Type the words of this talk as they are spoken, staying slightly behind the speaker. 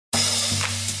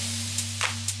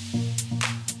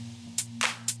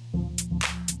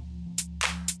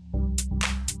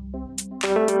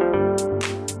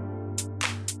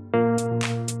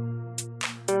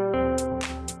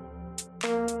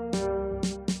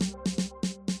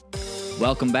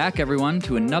Welcome back, everyone,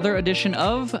 to another edition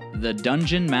of the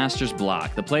Dungeon Master's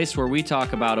Block, the place where we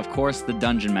talk about, of course, the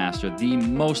Dungeon Master, the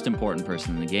most important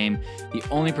person in the game, the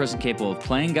only person capable of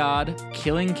playing God,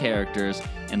 killing characters,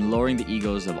 and lowering the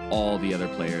egos of all the other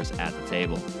players at the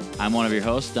table. I'm one of your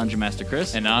hosts, Dungeon Master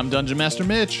Chris. And I'm Dungeon Master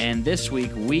Mitch. And this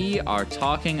week, we are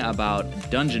talking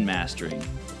about dungeon mastering.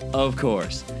 Of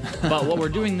course. But what we're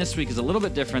doing this week is a little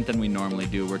bit different than we normally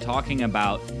do. We're talking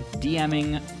about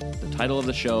DMing, the title of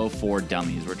the show, for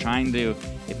dummies. We're trying to,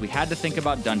 if we had to think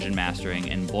about dungeon mastering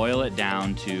and boil it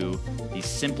down to the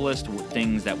simplest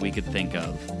things that we could think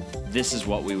of, this is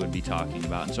what we would be talking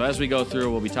about. And so as we go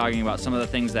through, we'll be talking about some of the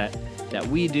things that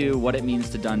we do, what it means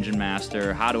to dungeon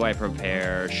master, how do I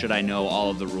prepare, should I know all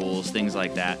of the rules, things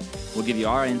like that. We'll give you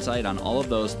our insight on all of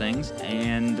those things,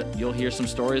 and you'll hear some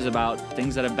stories about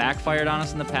things that have backfired on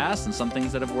us in the past and some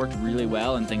things that have worked really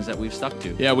well and things that we've stuck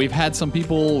to. Yeah, we've had some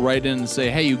people write in and say,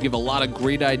 hey, you give a lot of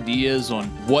great ideas on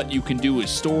what you can do with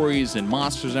stories and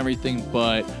monsters and everything,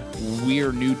 but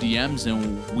we're new DMs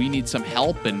and we need some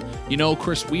help. And, you know,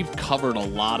 Chris, we've covered a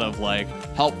lot of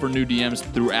help for new DMs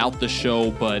throughout the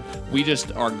show, but we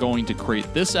just are going to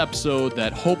create this episode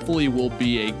that hopefully will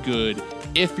be a good,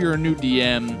 if you're a new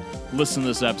DM, listen to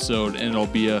this episode and it'll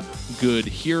be a good,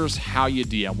 here's how you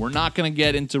DM. We're not going to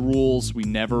get into rules. We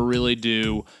never really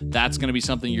do. That's going to be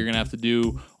something you're going to have to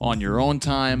do on your own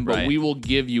time, but we will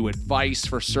give you advice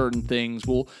for certain things.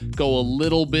 We'll go a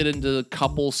little bit into a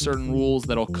couple certain rules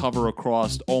that'll cover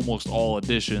across almost all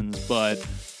editions, but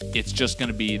it's just going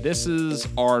to be, this is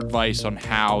our advice on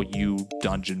how you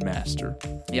dungeon master.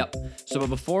 Yep. So but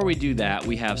before we do that,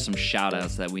 we have some shout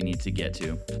outs that we need to get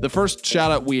to. The first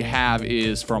shout out we have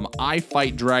is from I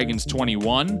Fight Dragons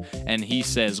 21, and he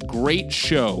says, great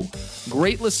show.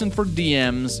 Great listen for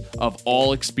DMs of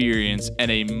all experience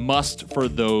and a must for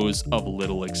those of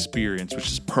little experience, which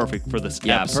is perfect for this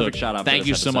episode. Perfect shout out. Thank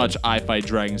you so much, I Fight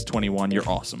Dragons 21. You're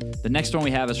awesome. The next one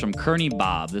we have is from Kearney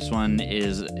Bob. This one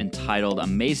is entitled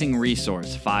Amazing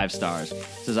Resource, 5 stars. It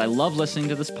says, I love listening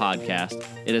to this podcast.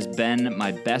 It has been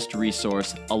my best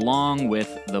resource along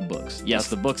with the books. Yes,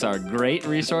 the books are great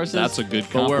resources. That's a good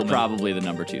compliment. But we're probably the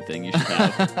number 2 thing you should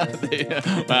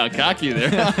have. Wow, cocky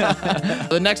there.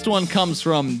 The next one comes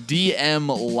from DM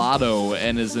Lotto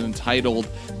and is entitled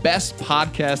Best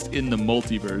Podcast in the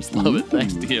Multiverse. Love it.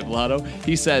 Thanks, DM Lotto.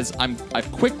 He says,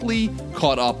 I've quickly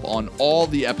caught up on all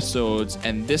the episodes,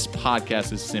 and this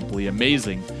podcast is simply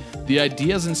amazing. The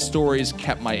ideas and stories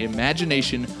kept my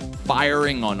imagination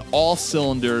firing on all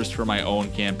cylinders for my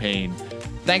own campaign.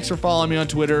 Thanks for following me on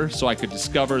Twitter so I could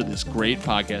discover this great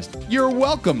podcast. You're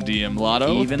welcome, DM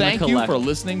Lotto. Thank you for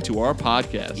listening to our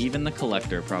podcast. Even the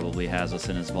collector probably has us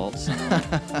in his vaults.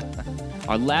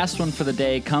 Our last one for the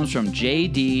day comes from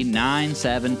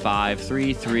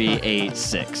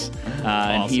JD9753386. Awesome.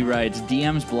 And he writes,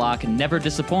 DM's block never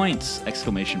disappoints! !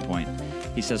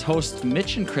 He says, hosts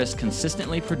Mitch and Chris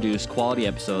consistently produce quality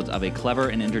episodes of a clever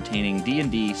and entertaining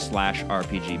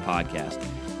D&D/RPG podcast.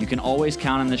 You can always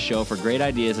count on this show for great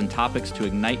ideas and topics to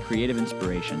ignite creative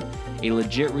inspiration. A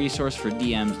legit resource for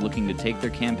DMs looking to take their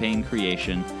campaign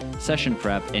creation, session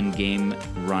prep, and game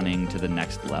running to the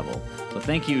next level. So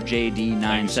thank you,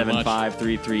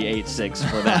 JD9753386,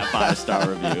 for that 5-star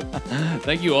review.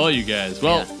 Thank you all, you guys.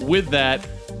 Well, with that,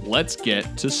 let's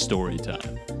get to story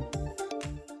time.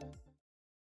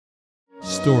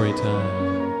 Story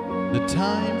time. The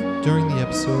time during the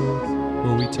episode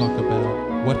where we talk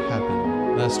about what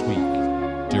happened last week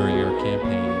during our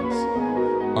campaigns,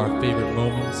 our favorite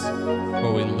moments,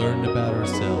 what we learned about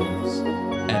ourselves,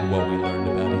 and what we learned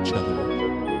about each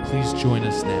other. Please join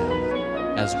us now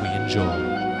as we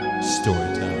enjoy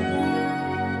story time.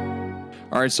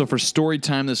 All right, so for story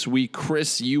time this week,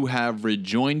 Chris, you have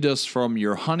rejoined us from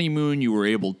your honeymoon. You were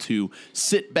able to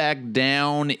sit back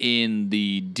down in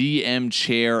the DM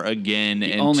chair again.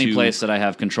 The only place that I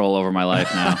have control over my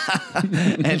life now.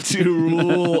 And to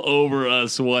rule over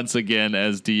us once again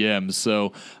as DMs.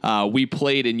 So we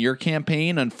played in your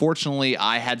campaign. Unfortunately,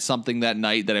 I had something that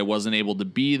night that I wasn't able to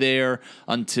be there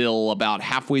until about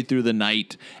halfway through the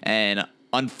night. And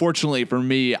unfortunately for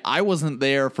me, I wasn't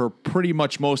there for pretty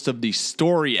much most of the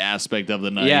story aspect of the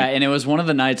night. Yeah, and it was one of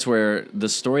the nights where the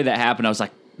story that happened, I was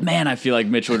like, man, I feel like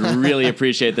Mitch would really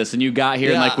appreciate this. And you got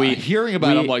here and hearing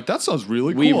about it, I'm like, that sounds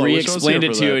really cool. We re-explained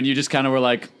it to you, and you just kind of were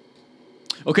like,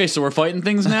 okay, so we're fighting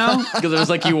things now? Because it was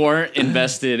like you weren't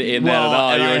invested in that at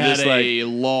all. You were just a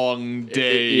long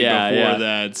day before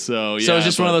that. So it was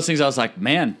just one of those things I was like,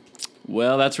 man,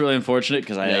 Well, that's really unfortunate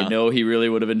because I know he really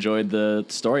would have enjoyed the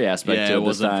story aspect. Yeah, to it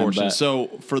was this time, unfortunate. but- So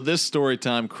for this story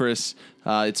time, Chris,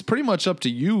 it's pretty much up to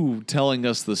you telling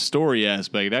us the story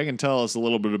aspect. I can tell us a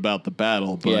little bit about the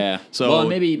battle, but yeah. So well,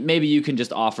 maybe you can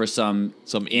just offer some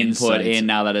input insights. in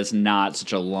now that it's not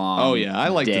such a long. Oh, yeah, I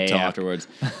like to day talk. afterwards.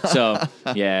 So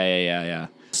yeah.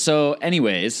 So,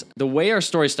 anyways, the way our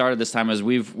story started this time is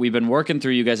we've been working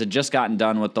through. You guys had just gotten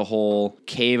done with the whole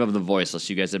Cave of the Voiceless.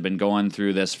 You guys have been going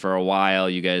through this for a while.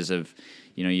 You guys have,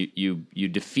 you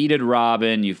defeated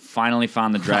Robin. You finally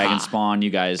found the dragon spawn. You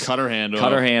guys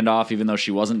Cut her hand off, even though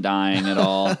she wasn't dying at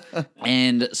all.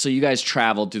 And so you guys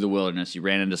traveled through the wilderness. You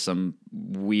ran into some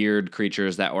weird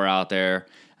creatures that were out there,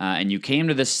 and you came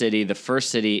to this city, the first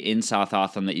city in South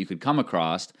Autham that you could come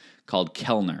across, called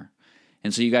Kellner.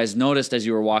 And so you guys noticed as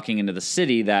you were walking into the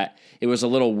city that it was a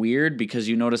little weird because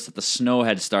you noticed that the snow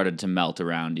had started to melt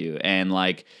around you. And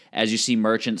like as you see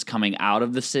merchants coming out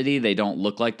of the city, they don't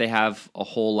look like they have a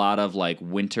whole lot of like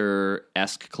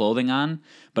winter-esque clothing on.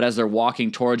 But as they're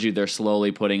walking towards you, they're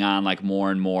slowly putting on like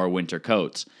more and more winter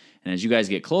coats. And as you guys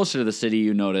get closer to the city,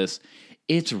 you notice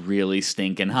it's really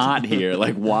stinking hot here.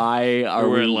 Like, why are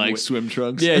we're we in like swim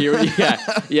trunks. Yeah,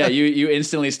 you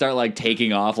instantly start like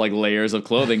taking off like layers of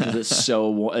clothing because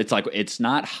it's like it's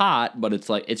not hot, but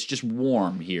it's just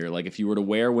warm here. Like if you were to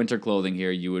wear winter clothing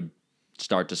here, you would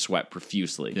start to sweat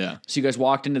profusely. Yeah. So you guys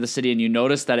walked into the city and you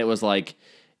noticed that it was like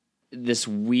this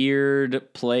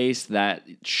weird place that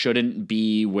shouldn't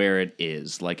be where it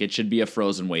is. Like it should be a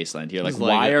frozen wasteland here. Like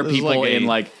why are people in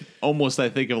like almost I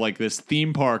think of like this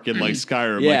theme park in like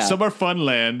Skyrim, Yeah. like Summer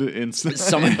Funland in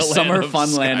Summer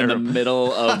Funland in the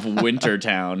middle of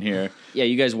Wintertown here. Yeah,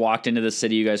 you guys walked into the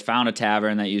city. You guys found a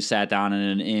tavern that you sat down in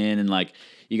an inn, and like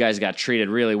you guys got treated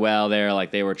really well there.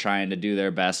 Like they were trying to do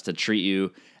their best to treat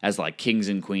you as like kings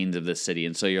and queens of this city.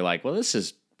 And so you're like, well, this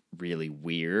is really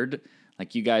weird.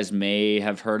 Like you guys may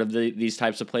have heard of these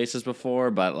types of places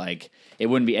before, but like it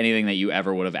wouldn't be anything that you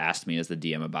ever would have asked me as the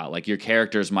DM about. Like your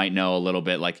characters might know a little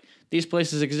bit like these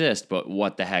places exist, but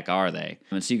what the heck are they?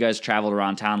 And so you guys traveled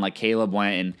around town. Like Caleb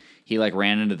went and he like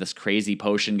ran into this crazy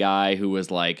potion guy who was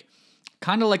like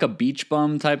kind of like a beach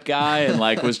bum type guy and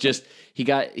like was just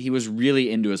he was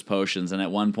really into his potions. And at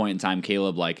one point in time,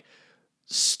 Caleb like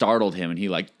startled him and he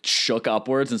like shook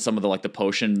upwards and some of the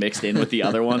potion mixed in with the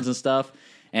other ones and stuff.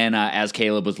 And as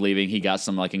Caleb was leaving, he got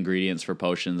some like ingredients for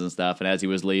potions and stuff. And as he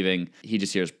was leaving, he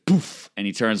just hears poof, and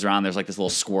he turns around. There's like this little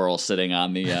squirrel sitting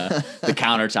on the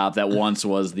countertop that once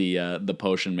was the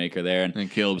potion maker there. And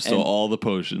Caleb stole all the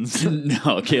potions.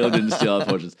 No, Caleb didn't steal all the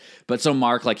potions. But so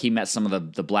Mark, like he met some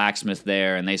of the blacksmith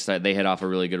there, and they hit off a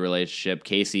really good relationship.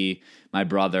 Casey, my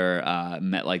brother,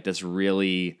 met like this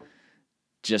really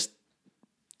just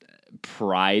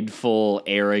prideful,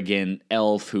 arrogant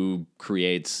elf who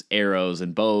creates arrows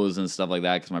and bows and stuff like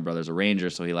that because my brother's a ranger,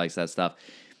 so he likes that stuff.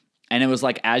 And it was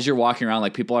like as you're walking around,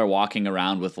 like people are walking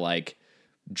around with like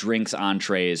drinks on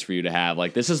trays for you to have.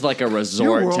 Like this is like a resort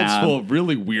Your world's town. full of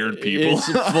really weird people. It's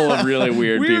full of really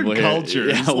weird people here.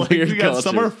 cultures. Yeah, Like, weird we got cultures.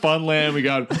 Summer Funland. We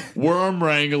got Worm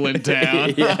Wrangling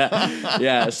Town.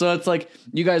 yeah. So it's like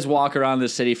you guys walk around the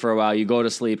city for a while. You go to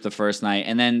sleep the first night,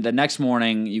 and then the next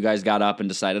morning, you guys got up and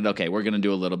decided, okay, we're going to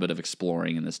do a little bit of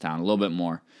exploring in this town, a little bit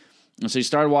more. And so you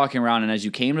started walking around, and as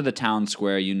you came to the town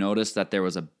square, you noticed that there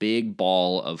was a big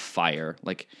ball of fire.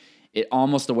 Like it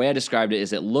almost, the way I described it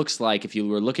is it looks like if you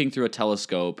were looking through a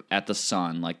telescope at the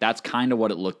sun, like that's kind of what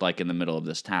it looked like in the middle of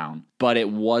this town. But it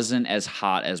wasn't as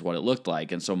hot as what it looked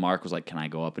like. And so Mark was like, can I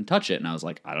go up and touch it? And I was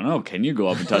like, I don't know. Can you go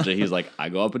up and touch it? He was like, I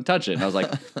go up and touch it. And I was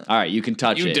like, all right, you can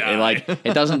touch You it. die. It like,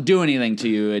 it doesn't do anything to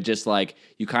you. It just like,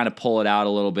 you kind of pull it out a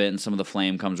little bit and some of the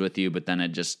flame comes with you, but then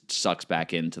it just sucks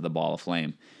back into the ball of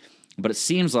flame. But it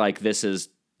seems like this is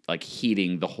like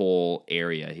heating the whole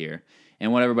area here.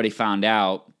 And what everybody found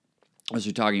out as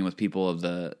you're talking with people of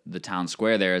the town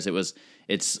square there is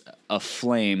it's a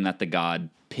flame that the god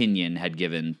Pinion had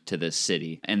given to this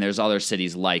city. And there's other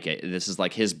cities like it. This is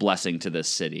like his blessing to this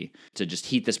city to just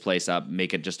heat this place up,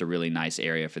 make it just a really nice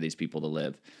area for these people to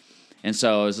live. And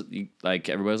so it was like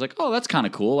everybody was like, oh, that's kind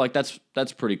of cool. Like that's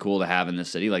pretty cool to have in this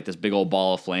city, like this big old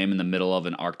ball of flame in the middle of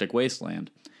an Arctic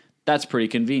wasteland. That's pretty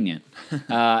convenient.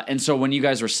 And so when you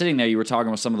guys were sitting there, you were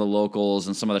talking with some of the locals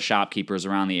and some of the shopkeepers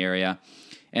around the area.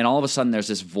 And all of a sudden, there's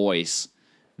this voice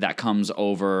that comes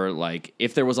over, like,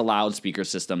 if there was a loudspeaker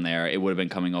system there, it would have been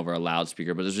coming over a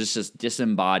loudspeaker. But there's just this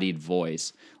disembodied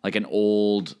voice, like an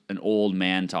old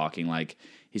man talking. Like,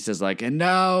 he says, like, and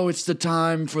now it's the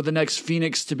time for the next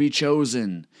phoenix to be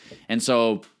chosen. And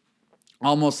so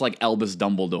almost like Albus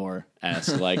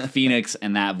Dumbledore-esque, like Phoenix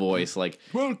and that voice, like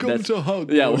Welcome to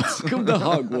Hogwarts. Yeah, welcome to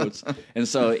Hogwarts. And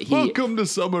so Welcome to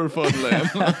Summer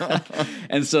Funland.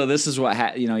 and so this is what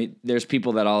there's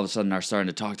people that all of a sudden are starting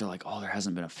to talk. They're like, oh, there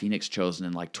hasn't been a Phoenix chosen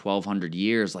in like 1,200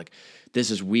 years. Like, this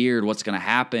is weird. What's going to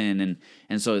happen?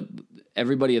 And so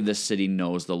everybody of this city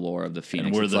knows the lore of the Phoenix.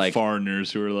 And we're it's the like,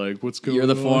 foreigners who are like, what's going on?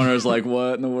 You're the foreigners, like,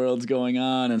 what in the world's going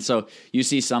on? And so you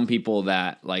see some people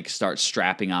that like start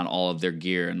strapping on all of their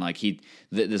gear, and like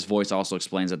this voice also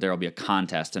explains that there will be a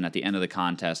contest, and at the end of the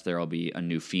contest there will be a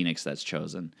new Phoenix that's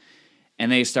chosen.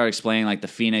 And they start explaining like the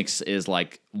Phoenix is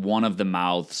like one of the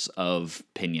mouths of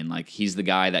Pinion. Like, he's the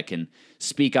guy that can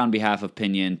speak on behalf of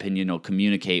Pinion. Pinion will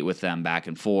communicate with them back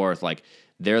and forth. Like,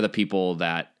 they're the people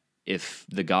that if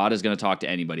the god is going to talk to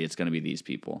anybody, it's going to be these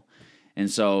people.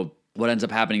 And so what ends up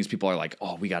happening is people are like,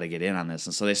 oh, we got to get in on this.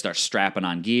 And so they start strapping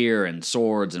on gear and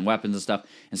swords and weapons and stuff.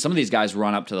 And some of these guys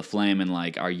run up to the flame and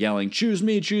like are yelling, choose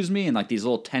me, choose me. And like these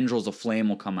little tendrils of flame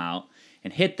will come out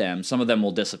and hit them. Some of them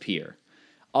will disappear.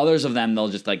 Others of them, they'll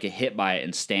just like get hit by it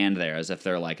and stand there as if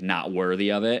they're like not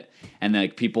worthy of it. And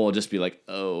like people will just be like,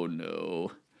 oh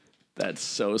no, that's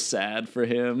so sad for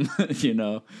him,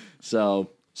 So,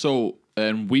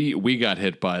 and we got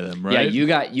hit by them, right?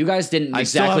 Yeah, you guys didn't I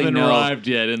exactly still haven't know. arrived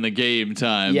yet in the game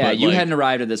time. Yeah, but you like, hadn't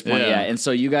arrived at this point Yeah. yet. And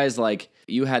so you guys like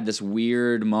you had this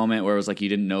weird moment where it was like you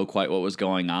didn't know quite what was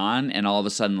going on, and all of a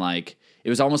sudden like it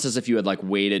was almost as if you had like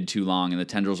waited too long, and the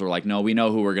tendrils were like, no, we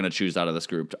know who we're gonna choose out of this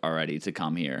group already to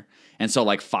come here. And so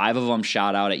like 5 of them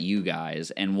shot out at you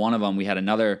guys, and one of them we had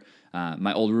another.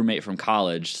 My old roommate from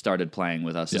college started playing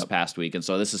with us this past week, and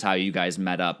so this is how you guys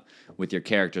met up with your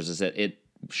characters. Is that it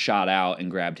shot out and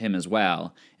grabbed him as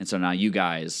well, and so now you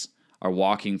guys are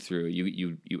walking through.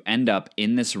 You end up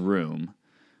in this room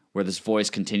where this voice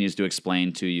continues to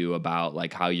explain to you about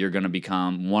like how you're going to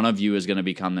become. One of you is going to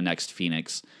become the next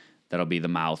Phoenix. That'll be the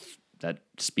mouth that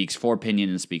speaks for Pinion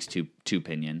and speaks to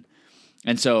Pinion.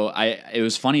 And so it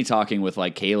was funny talking with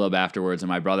like Caleb afterwards and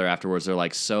my brother afterwards. They're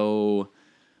like, so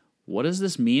what does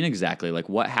this mean exactly? Like,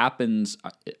 what happens?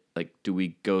 Like, do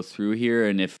we go through here?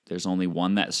 And if there's only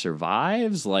one that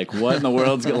survives, like, what in the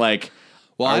world's like?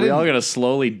 Well, are we all gonna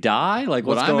slowly die? Like,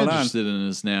 what's going on? What I'm interested in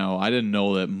is now. I didn't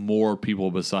know that more people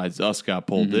besides us got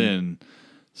pulled in.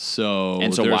 So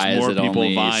And so there's why is more it people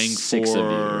only vying 6 of you,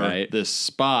 for right? this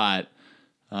spot.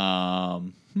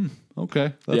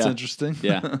 Okay, that's interesting.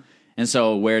 Yeah. And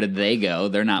so where did they go?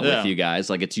 They're not Yeah. with you guys.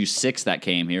 Like, it's you 6 that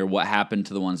came here. What happened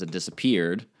to the ones that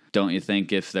disappeared? Don't you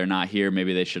think if they're not here,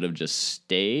 maybe they should have just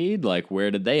stayed? Like,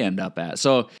 where did they end up at?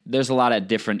 So there's a lot of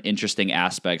different interesting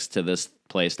aspects to this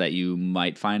place that you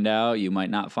might find out, you might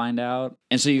not find out.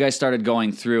 And so you guys started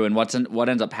going through, and what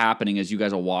ends up happening is you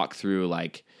guys will walk through,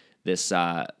 like, this,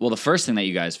 the first thing that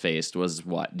you guys faced was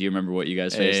what? Do you remember what you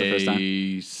guys faced the first time?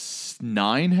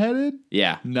 9-headed?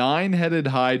 Yeah. 9-headed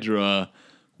Hydra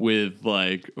with,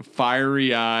 like,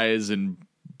 fiery eyes and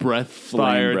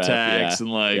fire attacks and,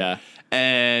 like... Yeah.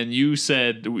 And you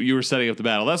said you were setting up the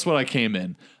battle. That's what I came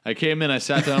in. I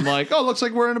sat down. I'm like, oh, looks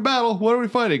like we're in a battle. What are we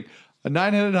fighting? A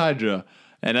 9-headed Hydra.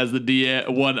 And as the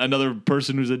DM, another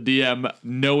person who's a DM,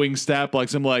 knowing stat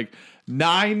blocks, I'm like,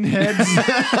 9 heads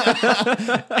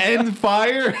and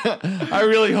fire. I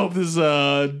really hope this is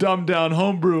a dumbed down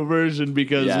homebrew version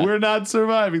because we're not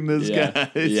surviving this,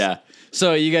 guys. Yeah.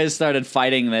 So you guys started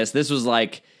fighting this. This was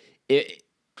like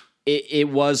it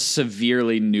was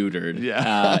severely neutered.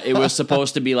 Yeah. It was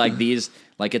supposed to be like these,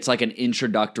 like it's like an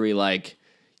introductory, like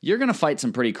you're gonna fight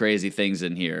some pretty crazy things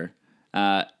in here.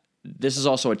 This is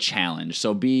also a challenge,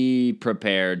 so be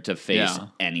prepared to face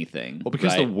anything. Well,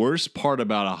 because the worst part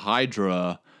about a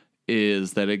Hydra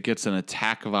is that it gets an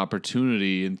attack of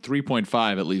opportunity in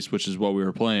 3.5 at least, which is what we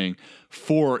were playing,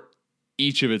 for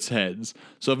each of its heads.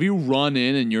 So if you run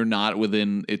in and you're not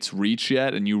within its reach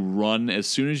yet, and you run as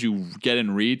soon as you get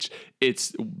in reach,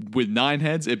 it's with 9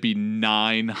 heads, it'd be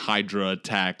 9 Hydra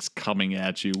attacks coming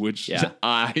at you, which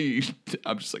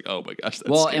I'm just like, oh my gosh,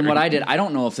 that's scary. And what I did, I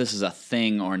don't know if this is a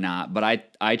thing or not, but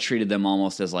I treated them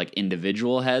almost as like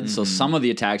individual heads. So some of the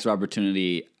attacks of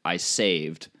opportunity I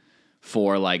saved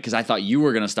for like, because I thought you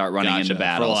were going to start running into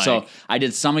battle. So I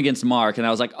did some against Mark, and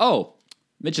I was like, oh,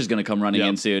 Mitch is going to come running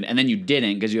in soon. And then you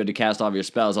didn't because you had to cast all of your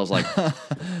spells. I was like,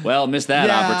 well, missed that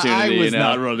opportunity. I was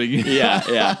not running.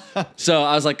 Yeah. So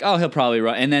I was like, oh, he'll probably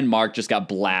run. And then Mark just got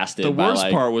blasted. The worst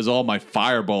part was all my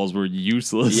fireballs were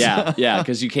useless. Yeah,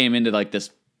 because you came into like this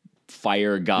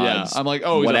fire gods. Yeah, I'm like,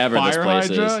 oh, whatever is a fire this place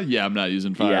Hydra? is. Yeah, I'm not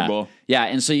using fireball. Yeah,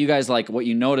 and so you guys, like, what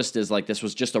you noticed is, like, this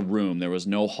was just a room. There was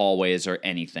no hallways or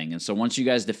anything. And so once you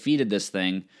guys defeated this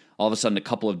thing, all of a sudden a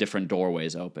couple of different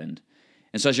doorways opened.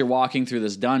 And so as you're walking through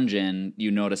this dungeon,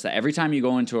 you notice that every time you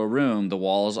go into a room, the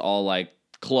walls all like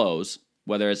close.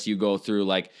 Whether it's you go through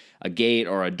like a gate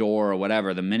or a door or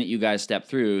whatever, the minute you guys step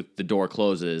through, the door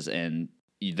closes and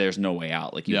there's no way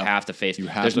out. Like you have to face.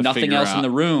 There's nothing else in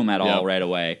the room at all right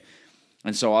away.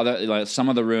 And so some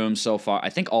of the rooms so far, I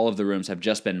think all of the rooms have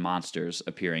just been monsters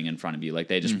appearing in front of you. Like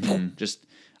they just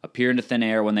appear into thin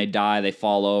air. When they die, they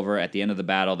fall over. At the end of the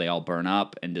battle, they all burn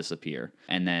up and disappear.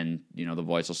 And then, the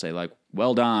voice will say like,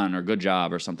 well done or good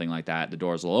job or something like that. The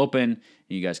doors will open and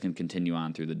you guys can continue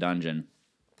on through the dungeon.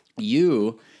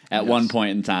 You, at one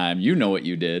point in time, you know what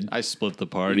you did. I split the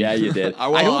party. Yeah, you did.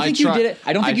 I don't think you did it.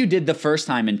 I don't think you did the first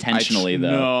time intentionally,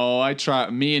 though. No, I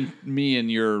tried. Me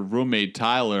and your roommate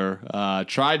Tyler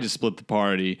tried to split the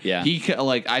party. Yeah.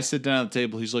 I sit down at the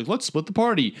table. He's like, "Let's split the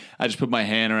party." I just put my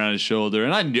hand around his shoulder,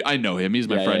 and I know him. He's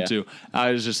my friend too.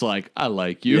 I was just like, "I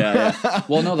like you." Yeah.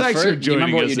 Well, no, do you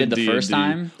remember what you did the first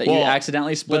time that you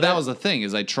accidentally split? But that was the thing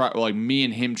is I tried. Like me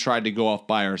and him tried to go off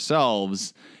by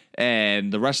ourselves.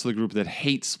 And the rest of the group that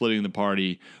hates splitting the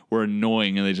party were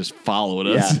annoying and they just followed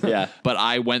us. Yeah. But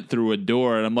I went through a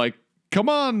door and I'm like, come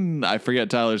on. I forget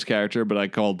Tyler's character, but I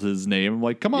called his name. I'm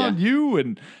like, come on, you.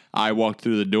 And I walked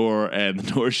through the door and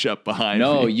the door shut behind me.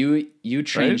 No, you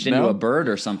changed into a bird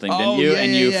or something, didn't you?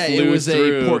 And you flew. It was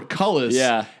a portcullis.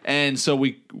 Yeah. And so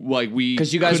we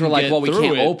because you guys were like, well, we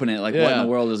can't open it. Like, what in the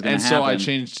world is going to happen? And so I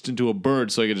changed into a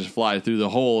bird so I could just fly through the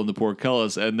hole in the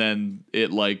portcullis, and then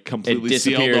it like completely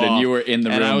disappeared, sealed off, and you were in the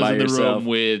room by yourself. And I was in the room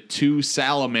with two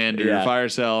fire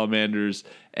salamanders,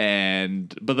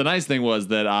 but the nice thing was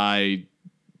that I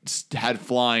had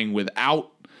flying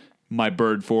without my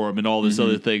bird form and all this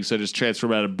other thing, so I just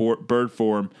transformed out of bird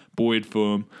form, Boyd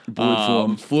form,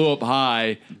 flew up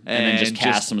high, and then just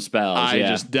cast some spells. I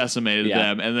just decimated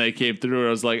them, and they came through, and I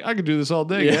was like, I could do this all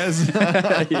day, guys.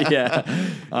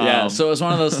 Yeah. So it was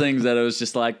one of those things that it was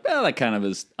just like, well, that kind of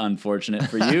is unfortunate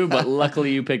for you, but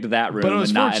luckily you picked that room, but it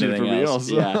was and not fortunate anything for me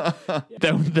else. also. Yeah.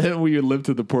 Then we lived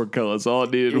to the portcullis. All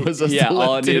it needed was us to lift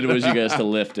all it needed was you guys to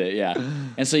lift it. Yeah.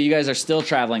 And so you guys are still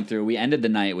traveling through. We ended the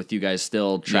night with you guys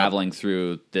still traveling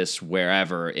through this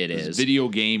wherever it is. Video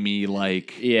gamey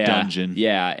dungeon.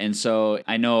 Yeah. And so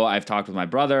I know I've talked with my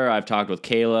brother, I've talked with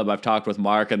Caleb, I've talked with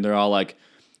Mark, and they're all like,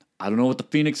 I don't know what the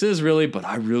Phoenix is really, but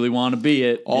I really want to be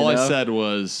it. All I said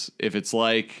was, if it's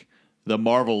like the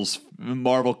Marvel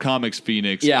Comics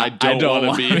Phoenix, I don't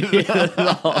want to be it at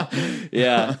all.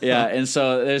 Yeah. And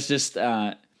so there's just,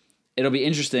 it'll be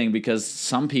interesting because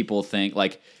some people think,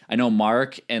 like, I know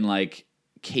Mark and like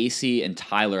Casey and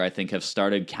Tyler, I think, have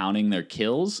started counting their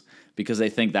kills because they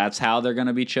think that's how they're going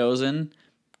to be chosen.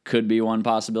 Could be one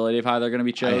possibility of how they're going to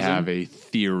be chosen. I have a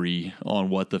theory on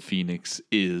what the Phoenix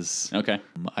is. Okay.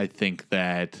 I think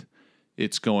that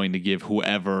it's going to give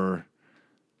whoever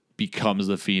becomes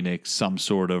the Phoenix some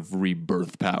sort of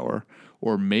rebirth power.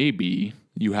 Or maybe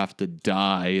you have to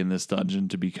die in this dungeon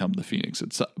to become the Phoenix.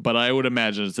 But I would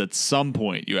imagine it's at some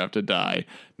point you have to die.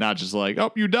 Not just like,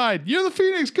 oh, you died. You're the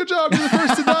Phoenix. Good job. You're the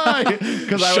first to die.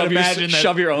 Because I would imagine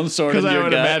shove your own sword in your gut. Because I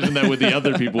would imagine that with the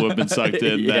other people who have been sucked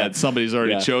in, that somebody's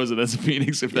already chosen as a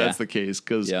Phoenix if that's the case.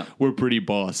 Because we're pretty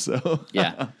boss. So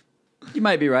yeah. You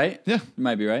might be right. Yeah. You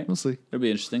might be right. We'll see. It'll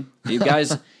be interesting. You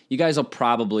guys will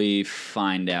probably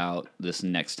find out this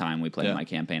next time we play my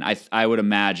campaign. I would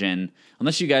imagine,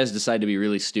 unless you guys decide to be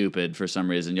really stupid for some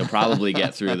reason, you'll probably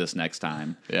get through this next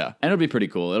time. Yeah. And it'll be pretty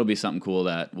cool. It'll be something cool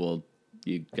that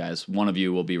one of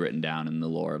you will be written down in the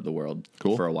lore of the world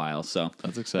for a while. So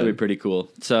that's exciting. It'll be pretty cool.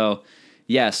 So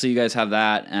so you guys have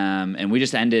that. And we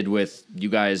just ended with you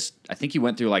guys, I think you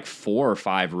went through like 4 or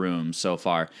 5 rooms so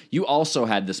far. You also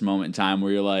had this moment in time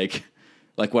where you're like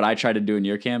what I tried to do in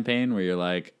your campaign where you're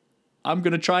like, I'm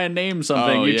going to try and name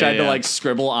something. You tried to like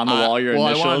scribble on the wall your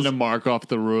initials. I wanted to mark off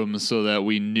the rooms so that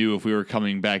we knew if we were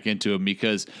coming back into them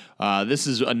because this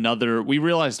is we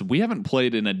realized we haven't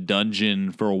played in a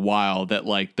dungeon for a while that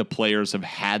like the players have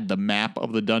had the map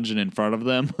of the dungeon in front of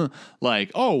them.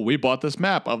 Like, oh, we bought this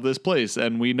map of this place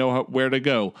and we know where to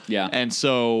go. Yeah. And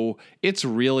so it's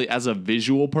really, as a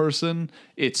visual person,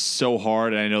 it's so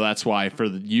hard. And I know that's why for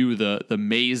you, the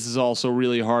maze is also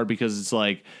really hard because it's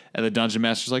like, and the dungeon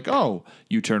master's like, oh,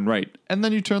 you turn right, and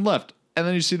then you turn left, and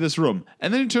then you see this room,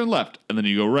 and then you turn left, and then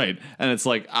you go right. And it's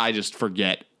like, I just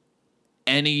forget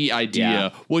any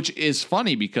idea, which is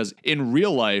funny because in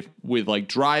real life, with like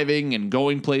driving and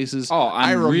going places,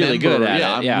 I'm really good at it.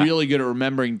 I'm really good at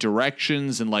remembering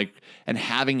directions and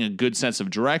having a good sense of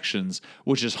directions,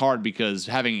 which is hard because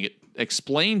having it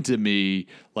explained to me,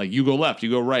 like you go left, you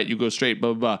go right, you go straight,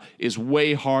 blah, blah, blah, is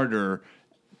way harder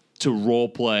to role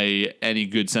play any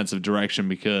good sense of direction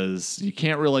because you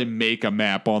can't really make a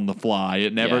map on the fly.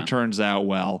 It never turns out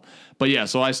well. But yeah,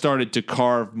 so I started to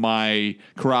carve my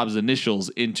Karab's initials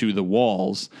into the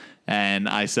walls, and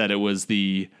I said it was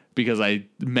because I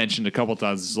mentioned a couple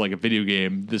times it's like a video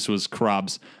game. This was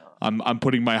Karab's. I'm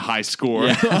putting my high score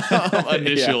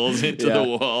initials into the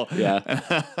wall.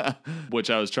 Yeah.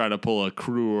 Which I was trying to pull a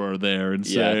Kruer there and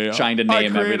say, trying to I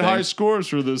name create everything. high scores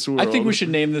for this world. I think we should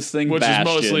name this thing Which Bastion.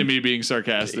 is mostly me being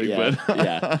sarcastic.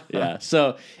 But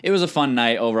So it was a fun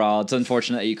night overall. It's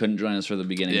unfortunate that you couldn't join us for the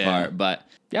beginning part, but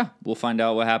yeah, we'll find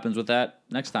out what happens with that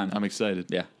next time. I'm excited.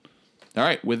 Yeah. All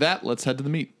right, with that, let's head to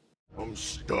the meat. I'm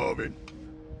starving.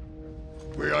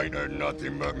 We ain't had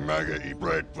nothing but maggoty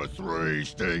bread for 3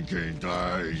 stinking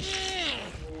days.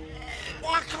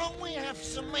 Why can't we have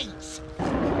some meat?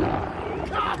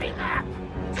 Carve it up!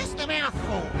 Just a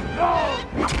mouthful!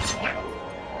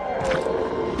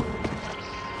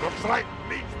 Looks like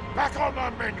meat's back on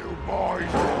the menu, boys.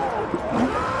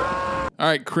 All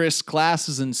right, Chris, class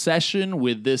is in session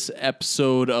with this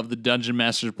episode of the Dungeon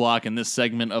Masters block. In this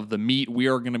segment of the meat, we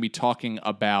are going to be talking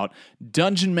about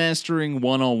Dungeon Mastering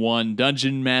 101,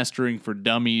 Dungeon Mastering for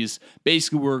Dummies.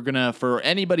 Basically, we're going to, for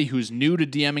anybody who's new to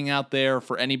DMing out there,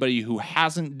 for anybody who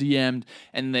hasn't DM'd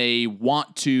and they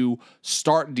want to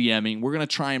start DMing, we're going to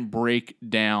try and break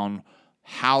down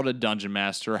how to Dungeon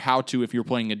Master, how to, if you're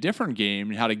playing a different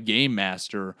game, how to Game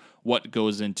Master, what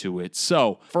goes into it.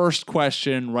 So, first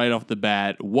question right off the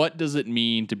bat, what does it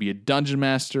mean to be a Dungeon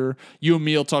Master? You and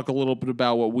me will talk a little bit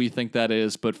about what we think that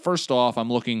is, but first off,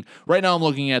 I'm looking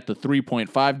at the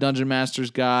 3.5 Dungeon Masters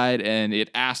guide, and it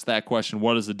asks that question,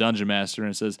 what is a Dungeon Master?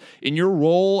 And it says, in your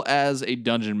role as a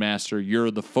Dungeon Master,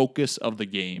 you're the focus of the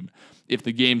game. If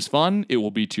the game's fun, it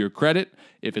will be to your credit.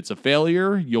 If it's a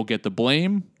failure, you'll get the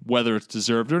blame, whether it's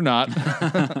deserved or not.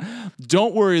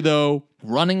 Don't worry, though.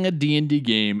 Running a D&D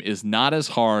game is not as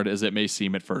hard as it may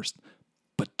seem at first.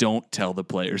 But don't tell the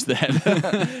players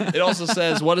that. It also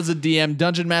says, what is a DM?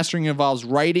 Dungeon mastering involves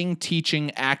writing,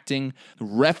 teaching, acting,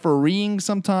 refereeing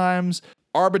sometimes,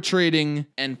 arbitrating,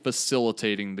 and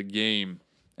facilitating the game.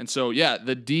 And so, yeah,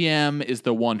 the DM is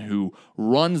the one who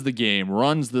runs the game,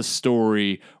 runs the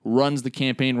story, runs the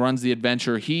campaign, runs the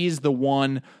adventure. He's the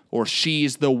one, or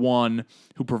she's the one,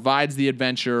 who provides the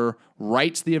adventure,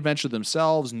 writes the adventure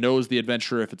themselves, knows the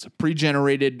adventure if it's a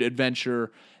pre-generated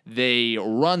adventure. They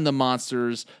run the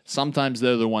monsters. Sometimes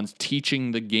they're the ones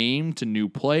teaching the game to new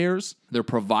players. They're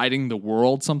providing the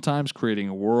world sometimes, creating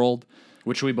a world.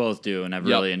 Which we both do, and I've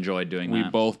really enjoyed doing that. We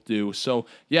both do. So,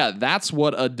 yeah, that's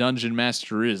what a Dungeon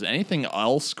Master is. Anything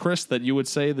else, Chris, that you would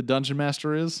say the Dungeon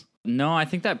Master is? No, I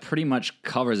think that pretty much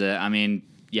covers it. I mean,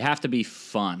 you have to be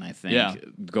fun, I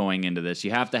think, going into this. You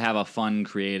have to have a fun,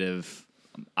 creative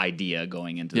idea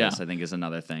going into this, I think, is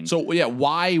another thing. So, yeah,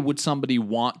 why would somebody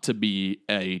want to be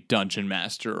a Dungeon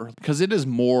Master? Because it is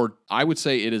more, I would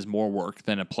say it is more work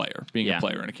than a player, being a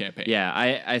player in a campaign. Yeah,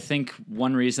 I think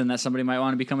one reason that somebody might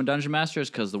want to become a Dungeon Master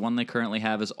is because the one they currently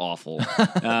have is awful.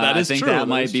 That is I think true. that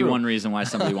might be true. one reason why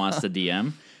somebody wants to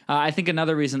DM. I think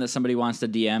another reason that somebody wants to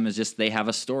DM is just they have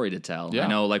a story to tell. Yeah. I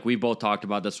know, like, we both talked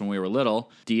about this when we were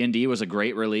little. D&D was a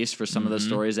great release for some of the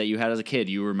stories that you had as a kid.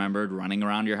 You remembered running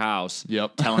around your house,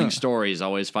 telling stories,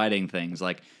 always fighting things.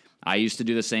 Like, I used to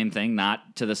do the same thing,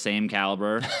 not to the same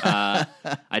caliber. I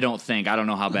don't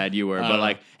know how bad you were, but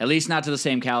like at least not to the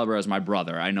same caliber as my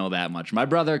brother. I know that much. My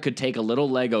brother could take a little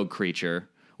Lego creature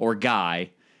or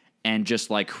guy and just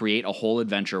like create a whole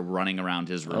adventure running around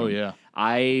his room. Oh yeah.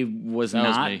 I was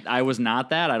not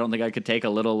that. I don't think I could take a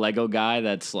little Lego guy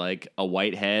that's like a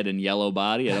white head and yellow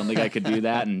body. I don't think I could do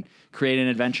that and create an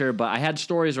adventure, but I had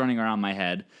stories running around my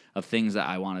head of things that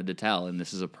I wanted to tell, and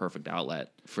this is a perfect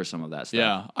outlet for some of that stuff.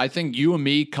 Yeah, I think you and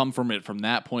me come from it from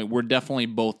that point. We're definitely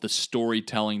both the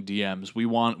storytelling DMs.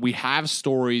 We have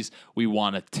stories, we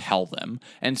want to tell them.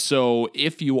 And so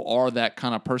if you are that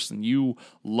kind of person, you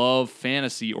love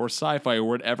fantasy or sci-fi or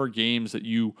whatever games that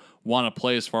you want to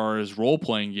play as far as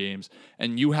role-playing games,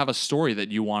 and you have a story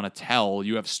that you want to tell,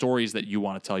 you have stories that you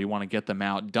want to tell, you want to get them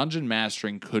out, Dungeon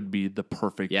Mastering could be the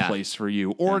perfect place for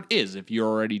you. Or it is if you're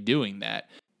already doing that.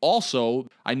 Also,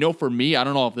 I know for me, I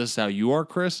don't know if this is how you are,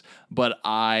 Chris, but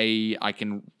I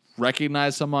can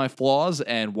recognize some of my flaws,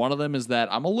 and one of them is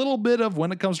that I'm a little bit of,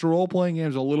 when it comes to role-playing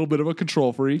games, a little bit of a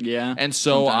control freak. Yeah. And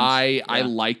so I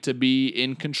like to be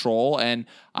in control, and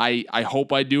I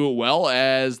hope I do it well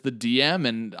as the DM,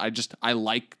 and I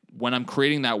like when I'm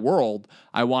creating that world,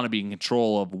 I want to be in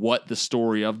control of what the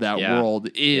story of that world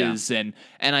is. And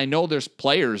I know there's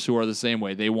players who are the same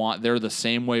way. They're the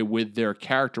same way with their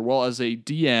character. Well, as a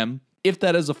DM, If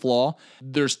that is a flaw,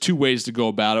 there's two ways to go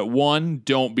about it. One,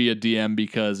 don't be a DM,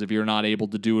 because if you're not able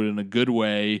to do it in a good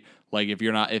way, like if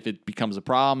it becomes a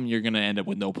problem, you're going to end up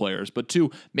with no players. But two,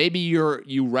 maybe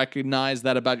you recognize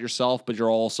that about yourself, but you're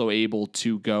also able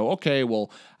to go, okay,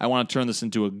 well, I want to turn this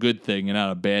into a good thing and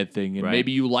not a bad thing. And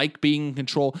maybe you like being in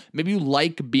control. Maybe you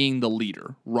like being the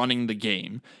leader, running the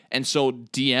game. And so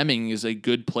DMing is a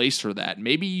good place for that.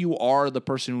 Maybe you are the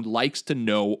person who likes to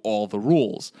know all the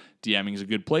rules. DMing is a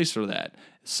good place for that.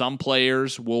 Some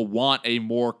players will want a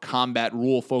more combat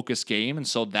rule-focused game, and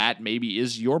so that maybe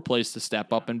is your place to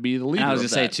step up and be the leader. And I was going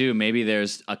to say, too, maybe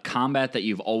there's a combat that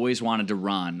you've always wanted to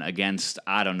run against,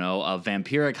 I don't know, a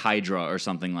vampiric hydra or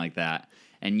something like that,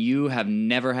 and you have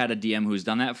never had a DM who's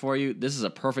done that for you. This is a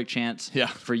perfect chance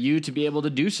for you to be able to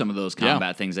do some of those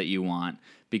combat things that you want,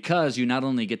 because you not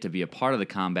only get to be a part of the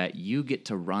combat, you get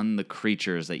to run the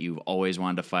creatures that you've always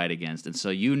wanted to fight against, and so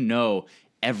you know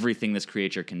everything this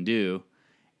creature can do,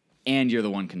 and you're the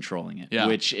one controlling it,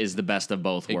 which is the best of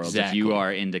both worlds if you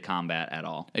are into combat at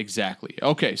all. Exactly.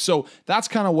 Okay, so that's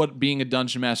kind of what being a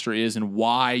Dungeon Master is and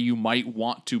why you might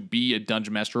want to be a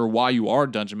Dungeon Master or why you are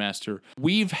a Dungeon Master.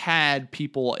 I've had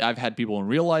people in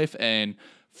real life and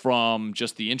from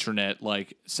just the internet,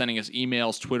 like sending us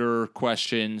emails, Twitter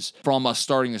questions, from us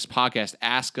starting this podcast,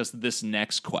 ask us this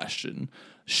next question.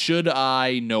 Should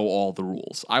I know all the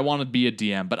rules? I want to be a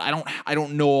DM, but I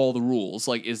don't know all the rules.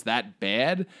 Like, is that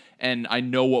bad? And I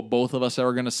know what both of us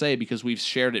are going to say because we've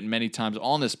shared it many times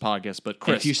on this podcast. But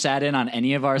Chris, if you sat in on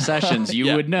any of our sessions,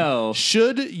 you would know.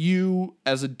 Should you,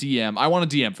 as a DM, I want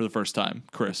to DM for the first time,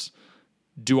 Chris,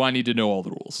 do I need to know all the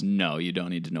rules? No, you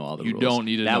don't need to know all the rules. You don't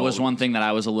need to know. That was one thing that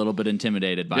I was a little bit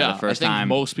intimidated by the first time. I think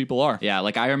most people are. Yeah,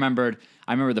 like I remember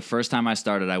the first time I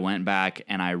started, I went back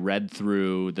and I read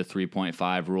through the 3.5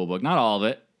 rulebook. Not all of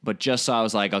it, but just so I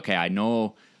was like, okay, I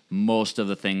know most of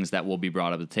the things that will be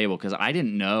brought up at the table because I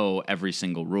didn't know every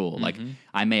single rule. Like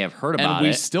I may have heard about it. And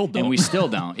we still don't. And we still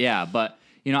don't. Yeah, but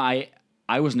you know,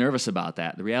 I was nervous about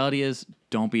that. The reality is,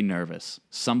 don't be nervous.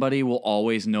 Somebody will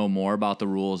always know more about the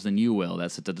rules than you will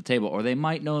that sits at the table, or they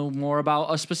might know more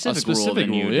about a specific rule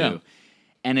than you do.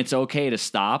 And it's okay to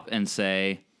stop and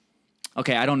say,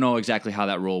 okay, I don't know exactly how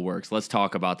that rule works. Let's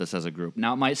talk about this as a group.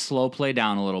 Now, it might slow play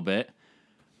down a little bit,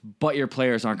 but your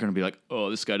players aren't going to be like, oh,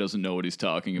 this guy doesn't know what he's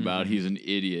talking about. He's an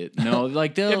idiot. No,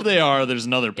 like if they are, there's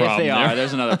another problem there. If they are,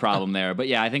 there's another problem there. But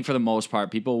yeah, I think for the most part,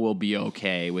 people will be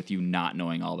okay with you not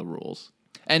knowing all the rules.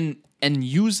 And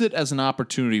use it as an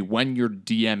opportunity when you're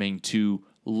DMing to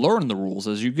learn the rules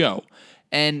as you go.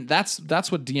 And that's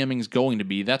what DMing is going to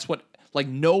be. That's what, like,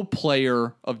 no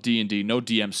player of D&D, no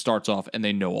DM starts off and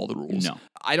they know all the rules. No.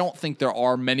 I don't think there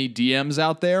are many DMs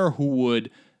out there who would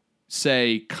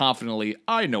say confidently,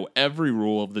 I know every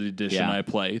rule of the edition I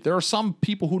play. There are some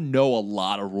people who know a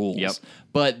lot of rules. Yep.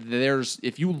 But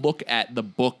if you look at the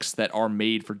books that are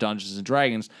made for Dungeons and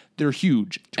Dragons, they're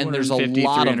huge. And there's a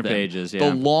lot of them. Pages,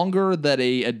 The longer that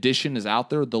a edition is out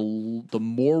there, the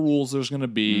more rules there's going to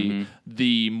be,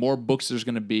 the more books there's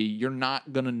going to be. You're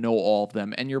not going to know all of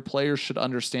them. And your players should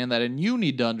understand that. And you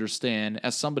need to understand,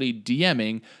 as somebody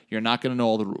DMing, you're not going to know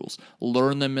all the rules.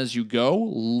 Learn them as you go.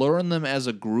 Learn them as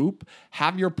a group.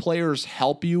 Have your players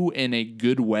help you in a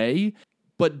good way.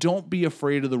 But don't be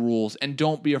afraid of the rules, and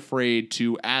don't be afraid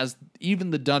to, as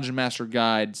even the Dungeon Master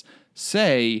guides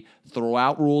say, throw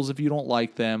out rules if you don't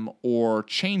like them, or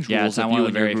change rules if you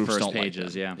and your groups don't like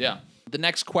them. Yeah. The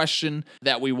next question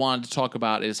that we wanted to talk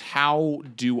about is, how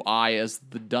do I, as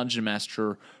the Dungeon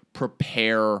Master,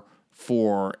 prepare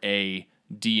for a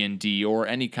D&D or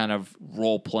any kind of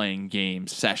role-playing game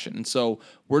session? And so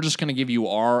we're just going to give you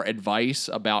our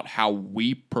advice about how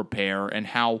we prepare and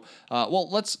how,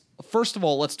 first of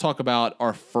all, let's talk about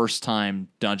our first time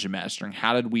dungeon mastering.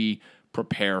 How did we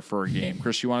prepare for a game?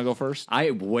 Chris, you want to go first?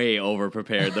 I way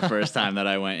over-prepared the first time that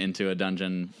I went into a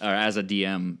dungeon, or as a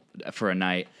DM for a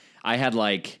night. I had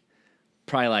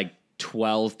probably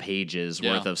 12 pages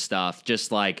worth of stuff,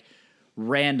 just like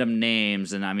random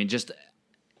names, and I mean, just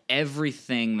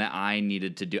everything that I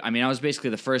needed to do. I mean, I was basically,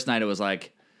 the first night, it was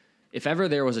like, if ever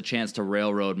there was a chance to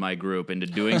railroad my group into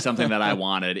doing something that I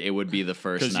wanted, it would be the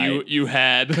first night. Because you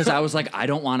had. Because I was like, I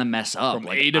don't want to mess up. From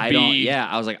A to B.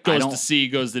 I was like, goes to C,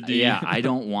 goes to D. Yeah, I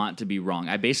don't want to be wrong.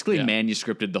 I basically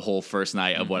manuscripted the whole first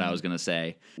night of what I was going to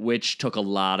say, which took a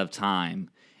lot of time.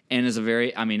 And is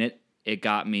it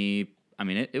got me. I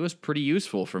mean, it was pretty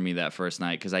useful for me that first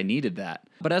night because I needed that.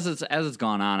 But as it's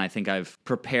gone on, I think I've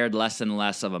prepared less and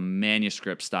less of a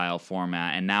manuscript style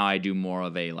format, and now I do more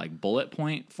of a bullet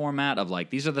point format of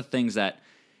these are the things that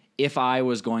if I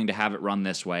was going to have it run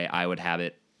this way, I would have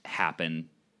it happen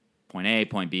point A,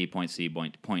 point B, point C,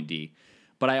 point D.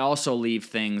 But I also leave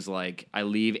things like, I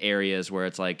leave areas where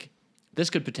it's like, this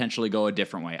could potentially go a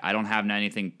different way. I don't have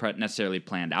anything necessarily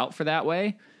planned out for that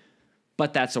way,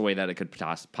 but that's a way that it could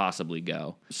possibly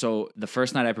go. So the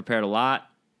first night I prepared a lot.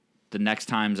 The next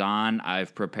time's on,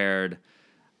 I've prepared,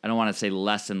 I don't want to say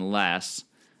less and less,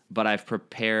 but I've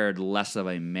prepared less of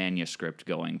a manuscript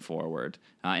going forward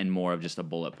and more of just a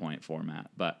bullet point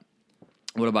format. But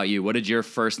what about you? What did your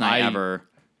first night ever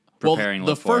preparing the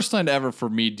look for? first night ever for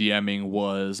me DMing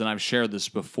was, and I've shared this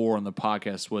before on the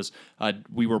podcast, was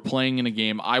we were playing in a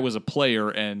game. I was a player,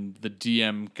 and the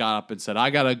DM got up and said, I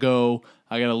got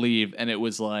to leave. And it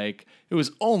was like, it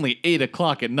was only 8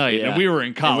 o'clock at night, and we were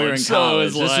in college. And we were in so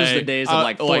college. it was This was the days of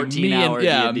like 14-hour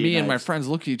D&D me and my nights. friends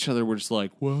looked at each other. We're just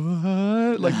like,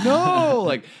 what? Like, no.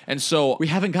 Like, and so We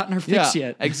haven't gotten our fix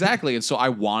yet. Exactly. And so I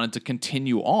wanted to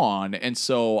continue on. And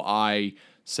so I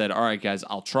said, all right, guys,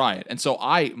 I'll try it. And so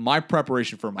my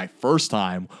preparation for my first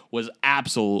time was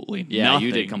absolutely nothing.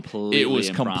 You did completely It was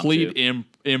complete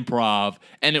impromptu. improv.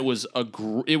 And it was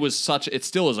it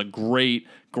still is a great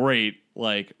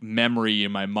like memory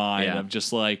in my mind of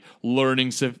just like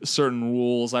learning certain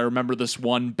rules. I remember this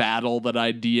one battle that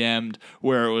I DM'd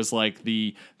where it was like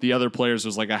the other players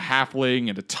was like a halfling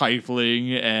and a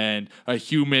tiefling and a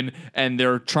human, and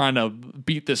they're trying to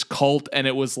beat this cult, and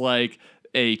it was like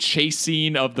a chase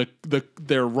scene of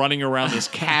they're running around this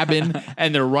cabin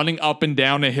and they're running up and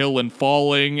down a hill and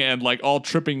falling and like all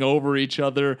tripping over each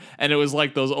other, and it was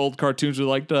like those old cartoons with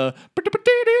like the the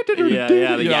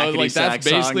yakety like sax that's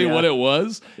basically song, what it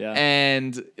was.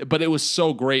 Yeah. But it was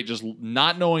so great just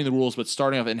not knowing the rules but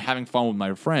starting off and having fun with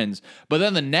my friends. But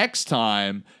then the next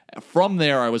time from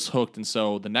there I was hooked, and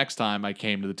so the next time I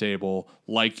came to the table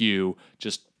like you,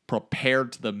 just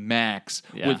prepared to the max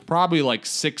with probably like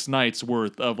 6 nights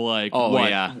worth of like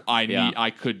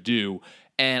I could do.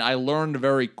 And I learned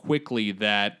very quickly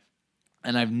that,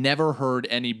 and I've never heard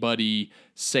anybody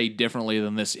say differently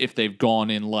than this if they've gone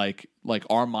in like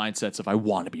our mindsets of I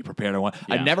want to be prepared.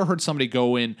 I've never heard somebody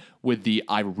go in with the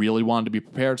I really wanted to be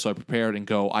prepared, so I prepared, and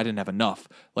go I didn't have enough.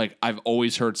 Like I've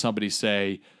always heard somebody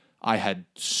say I had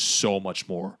so much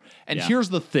more. And here's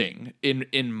the thing,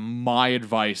 in my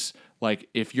advice, like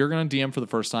if you're going to DM for the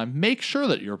first time, make sure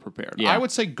that you're prepared. I would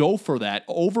say go for that.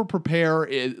 Over prepare.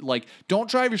 Like don't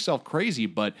drive yourself crazy,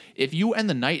 but if you end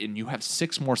the night and you have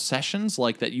 6 more sessions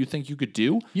like that you think you could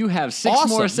do, You have 6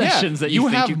 more sessions that you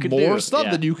think have you could more do. stuff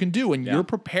Yeah. that you can do, and you're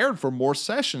prepared for more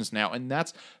sessions now, and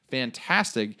that's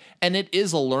fantastic. And it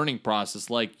is a learning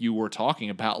process like you were talking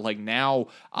about. Like now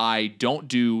I don't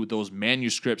do those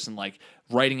manuscripts and like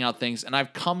writing out things, and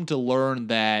I've come to learn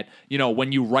that, you know,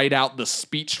 when you write out the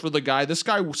speech for the guy, this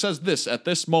guy says this at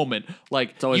this moment,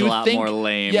 like It's always you a lot think, more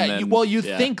lame Yeah, than- you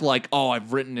think like, oh,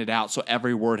 I've written it out, so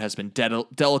every word has been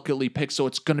delicately picked, so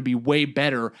it's going to be way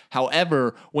better.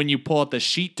 However, when you pull out the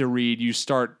sheet to read, you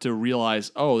start to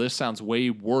realize, oh, this sounds way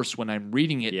worse when I'm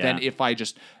reading it than if I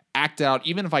just act out.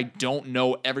 Even if I don't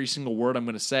know every single word I'm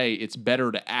going to say, it's better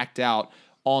to act out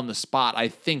on the spot, I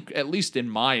think, at least in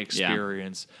my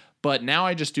experience. But now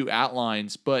I just do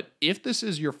outlines. But if this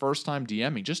is your first time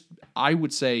DMing, I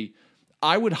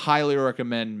would highly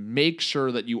recommend make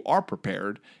sure that you are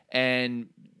prepared and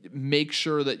make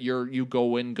sure that you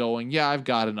go in going, I've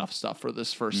got enough stuff for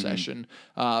this first session.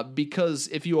 Because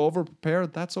if you over prepare,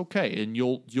 that's okay, and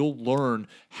you'll learn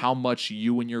how much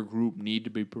you and your group need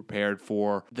to be prepared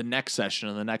for the next session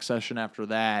and the next session after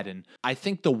that. And I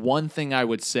think the one thing I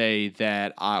would say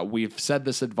that we've said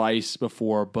this advice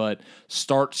before, but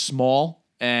start small.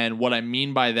 And what I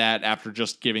mean by that, after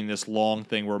just giving this long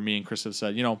thing where me and Chris have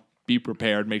said, be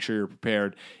prepared, make sure you're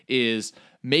prepared, is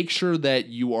make sure that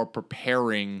you are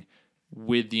preparing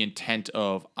with the intent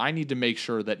of, I need to make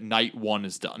sure that night 1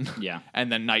 is done. Yeah.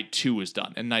 And then night 2 is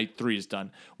done. And night 3 is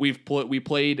done. We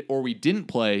played, or we didn't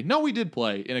play. No, we did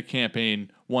play in a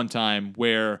campaign one time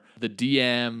where the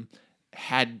DM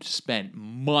had spent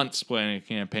months playing a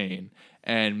campaign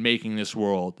and making this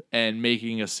world and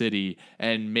making a city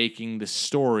and making this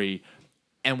story.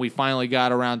 And we finally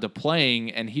got around to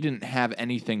playing, and he didn't have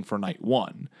anything for night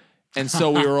 1. And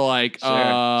so we were like, Sure.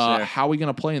 how are we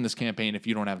going to play in this campaign if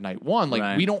you don't have night 1?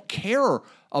 Like, we don't care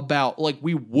about, like,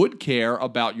 we would care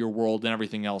about your world and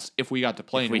everything else if we got to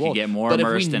play in we your could world. get more but if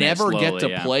we immersed in it never get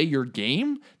slowly, to play your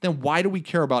game, then why do we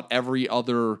care about every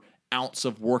other ounce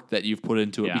of work that you've put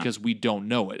into it? Yeah. Because we don't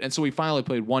know it. And so we finally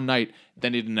played one night,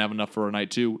 then he didn't have enough for a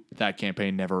night 2. That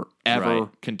campaign never, ever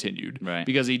continued. Right.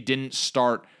 Because he didn't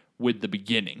start with the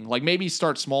beginning. Like, maybe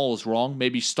start small is wrong.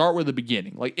 Maybe start with the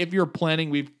beginning. Like, if you're planning,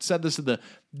 we've said this in the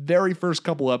very first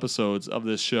couple episodes of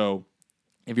this show,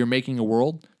 if you're making a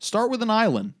world, start with an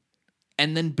island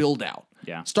and then build out.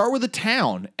 Yeah. Start with a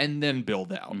town and then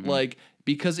build out. Like,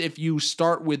 because if you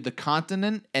start with the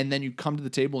continent and then you come to the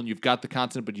table and you've got the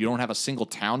continent, but you don't have a single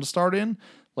town to start in,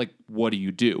 like, what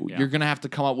do? Yeah. You're going to have to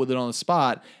come up with it on the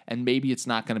spot, and maybe it's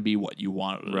not going to be what you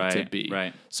want it to be.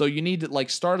 Right. So you need to, like,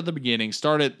 start at the beginning.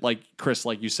 Start at, like, Chris,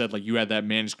 like you said, like, you had that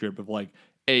manuscript of, like,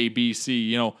 A, B,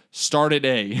 C, start at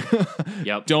A.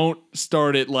 Yep. Don't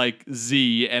start at, like,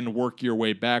 Z and work your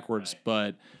way backwards,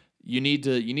 but you need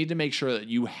to make sure that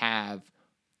you have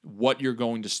what you're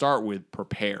going to start with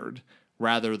prepared,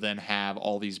 rather than have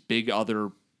all these big other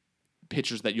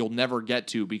pitches that you'll never get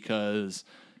to, because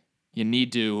you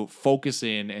need to focus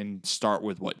in and start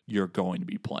with what you're going to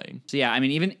be playing. So yeah, I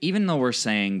mean, even though we're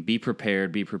saying be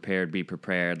prepared,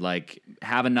 like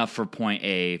have enough for point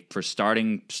A for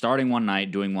starting one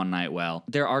night, doing one night well,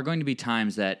 there are going to be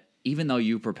times that even though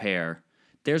you prepare,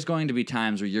 there's going to be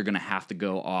times where you're going to have to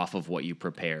go off of what you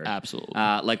prepared. Absolutely.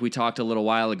 Like we talked a little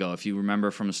while ago, if you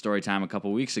remember from a story time a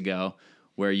couple weeks ago,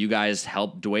 where you guys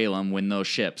helped Dwalem win those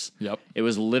ships. Yep. It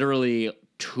was literally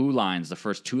 2 lines, the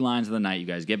first 2 lines of the night. You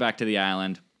guys get back to the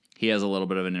island. He has a little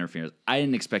bit of an interference. I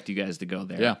didn't expect you guys to go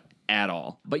there at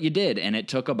all. But you did, and it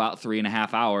took about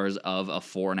 3.5 hours of a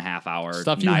 4.5 hour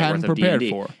stuff you night hadn't worth of prepared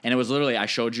D&D. for. And it was literally, I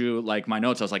showed you like my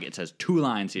notes. I was like, it says 2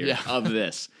 lines here of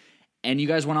this. And you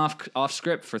guys went off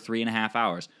script for 3.5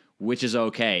 hours, which is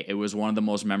okay. It was one of the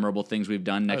most memorable things we've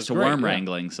done next to worm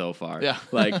wrangling so far. Yeah.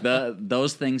 Like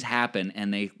those things happen,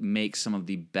 and they make some of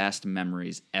the best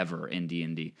memories ever in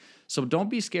D&D. So don't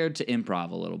be scared to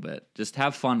improv a little bit. Just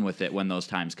have fun with it when those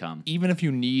times come. Even if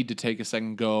you need to take a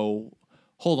second, go,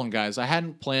 hold on, guys, I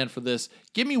hadn't planned for this.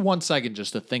 Give me 1 second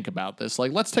just to think about this.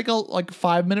 Like, let's take a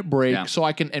 5-minute break so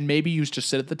I can, and maybe you just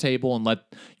sit at the table and let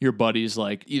your buddies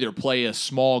like either play a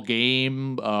small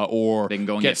game or They can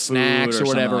go and get get food snacks or or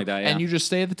whatever. something like that, yeah. And you just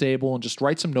stay at the table and just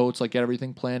write some notes, like get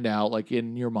everything planned out, like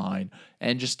in your mind,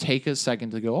 and just take a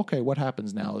second to go, okay, what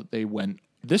happens now that they went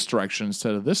this direction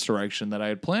instead of this direction that I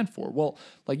had planned for? Well,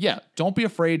 like, yeah, don't be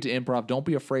afraid to improv. Don't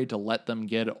be afraid to let them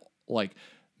get like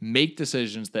make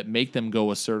decisions that make them go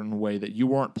a certain way that you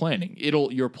weren't planning.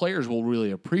 Your players will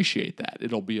really appreciate that.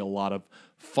 It'll be a lot of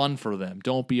fun for them.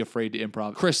 Don't be afraid to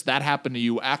improv. Chris, that happened to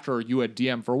you after you had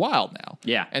DM for a while now.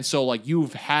 Yeah. And so like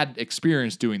you've had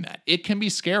experience doing that. It can be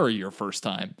scary your first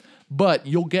time, but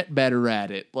you'll get better at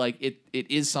it. Like it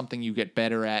is something you get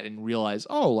better at and realize,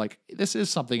 oh, like this is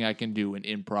something I can do in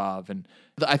improv. And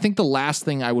I think the last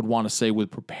thing I would want to say with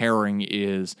preparing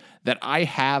is that I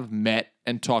have met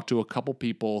and talked to a couple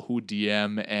people who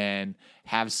DM and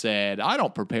have said, I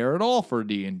don't prepare at all for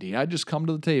D&D. I just come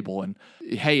to the table. And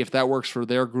hey, if that works for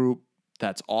their group,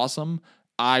 that's awesome.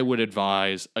 I would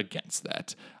advise against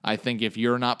that. I think if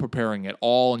you're not preparing at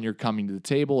all and you're coming to the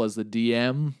table as the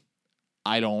DM,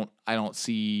 I don't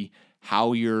see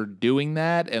how you're doing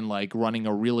that and like running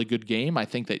a really good game. I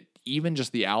think that even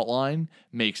just the outline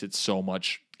makes it so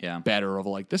much better of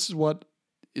like, this is what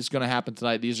is going to happen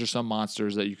tonight. These are some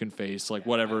monsters that you can face, like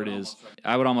whatever it is.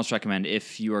 I would almost recommend,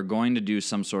 if you are going to do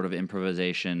some sort of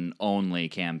improvisation only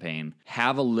campaign,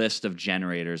 have a list of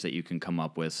generators that you can come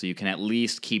up with so you can at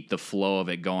least keep the flow of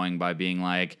it going by being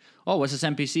like, oh, what's this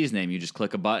NPC's name? You just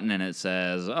click a button and it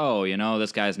says, oh,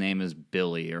 this guy's name is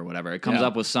Billy or whatever. It comes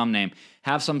up with some name.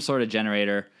 Have some sort of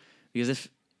generator, because if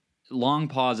long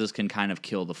pauses can kind of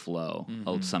kill the flow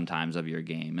sometimes of your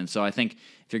game. And so I think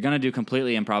if you're going to do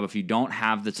completely improv, if you don't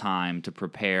have the time to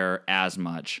prepare as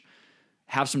much,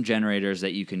 have some generators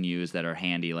that you can use that are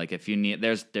handy. Like if you need,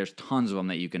 there's tons of them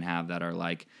that you can have that are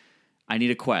like, I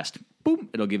need a quest. Boom.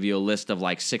 It'll give you a list of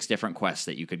like 6 different quests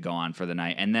that you could go on for the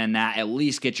night. And then that at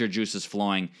least gets your juices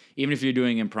flowing. Even if you're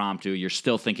doing impromptu, you're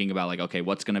still thinking about like, okay,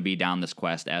 what's going to be down this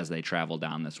quest as they travel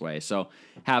down this way. So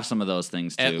have some of those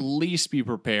things too. At least be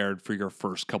prepared for your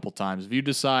first couple times. If you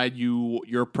decide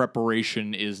your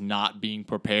preparation is not being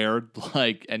prepared,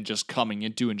 like, and just coming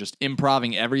into and just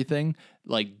improving everything,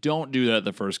 like, don't do that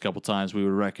the first couple times. We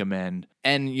would recommend.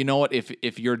 And you know what?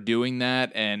 If you're doing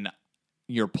that and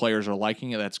your players are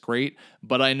liking it, that's great.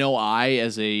 But I know I,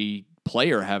 as a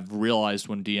player, have realized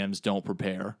when DMs don't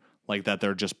prepare, like that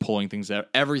they're just pulling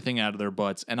everything out of their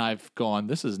butts. And I've gone,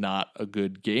 this is not a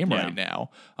good game right now.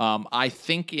 I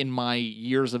think in my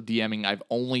years of DMing, I've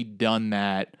only done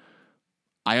that.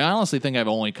 I honestly think I've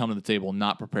only come to the table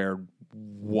not prepared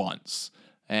once.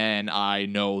 And I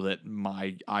know that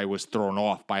I was thrown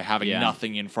off by having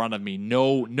nothing in front of me,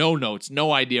 no notes,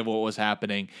 no idea of what was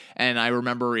happening. And I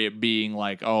remember it being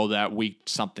like, oh, that week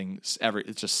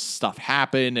it's just stuff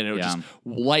happened, and it was just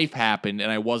life happened, and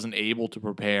I wasn't able to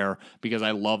prepare because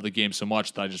I love the game so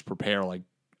much that I just prepare like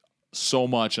so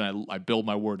much, and I build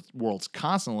my worlds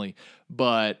constantly.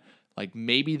 But Like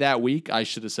maybe that week I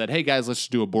should have said, hey guys, let's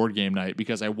just do a board game night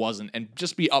because I wasn't, and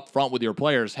just be upfront with your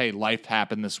players. Hey, life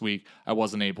happened this week. I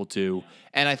wasn't able to.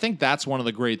 And I think that's one of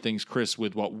the great things, Chris,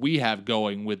 with what we have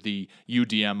going with the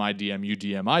UDM, IDM,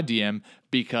 UDM, IDM,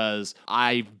 because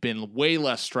I've been way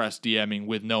less stressed DMing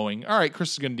with knowing, all right,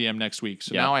 Chris is going to DM next week.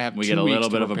 So now I have 2 weeks get a little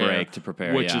bit to of a break to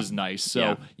prepare, which is nice.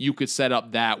 So you could set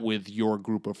up that with your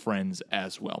group of friends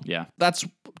as well. Yeah. That's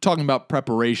talking about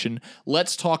preparation.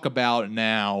 Let's talk about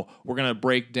now, we're going to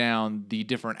break down the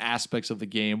different aspects of the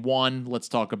game. One, let's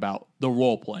talk about the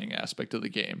role-playing aspect of the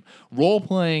game.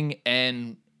 Role-playing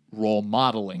and role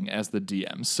modeling as the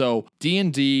DM. So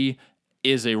D&D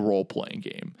is a role-playing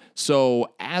game.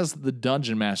 So as the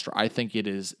Dungeon Master, I think it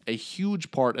is a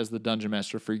huge part as the Dungeon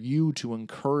Master for you to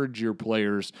encourage your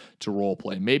players to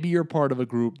role-play. Maybe you're part of a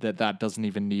group that doesn't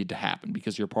even need to happen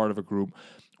because you're part of a group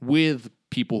with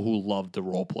people who love to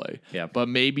role play. Yeah. But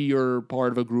maybe you're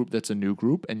part of a group that's a new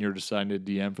group and you're deciding to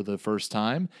DM for the first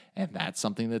time, and that's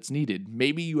something that's needed.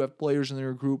 Maybe you have players in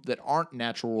your group that aren't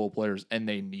natural role players and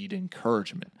they need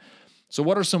encouragement. So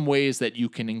what are some ways that you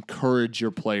can encourage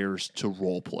your players to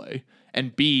role play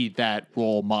and be that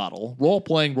role model,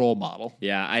 role-playing role model?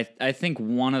 Yeah, I think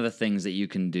one of the things that you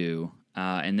can do,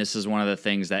 and this is one of the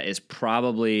things that is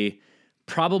probably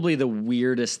the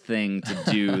weirdest thing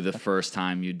to do the first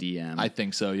time you DM. I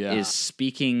think so, yeah. Is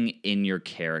speaking in your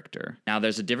character. Now,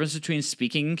 there's a difference between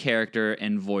speaking in character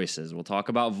and voices. We'll talk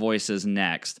about voices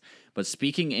next, but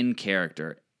speaking in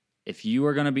character, if you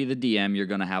are going to be the DM, you're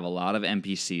going to have a lot of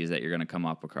NPCs that you're going to come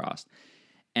up across.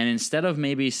 And instead of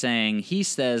maybe saying, he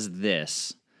says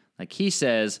this, like he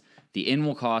says, the inn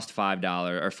will cost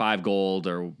 $5 or 5 gold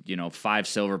or, 5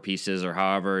 silver pieces or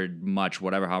however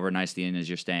nice the inn is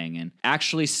you're staying in.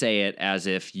 Actually say it as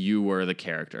if you were the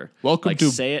character. Welcome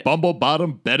to Bumble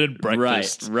Bottom Bed and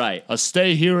Breakfast. Right. A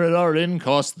stay here at our inn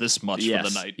costs this much for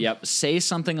the night. Yep. Say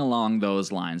something along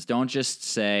those lines. Don't just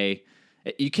say...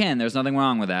 You can. There's nothing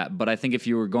wrong with that. But I think if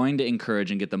you were going to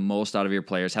encourage and get the most out of your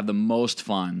players, have the most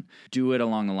fun, do it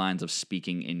along the lines of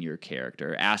speaking in your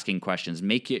character, asking questions.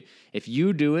 If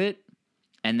you do it,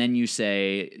 and then you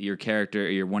say your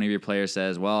character, one of your players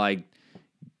says, "Well, I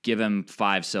give him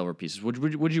 5 silver pieces."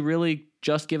 Would you really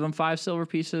just give him 5 silver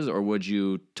pieces, or would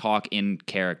you talk in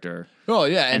character? Oh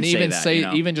yeah, and even say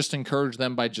just encourage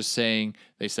them by just saying,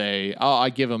 they say, "Oh, I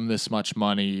give him this much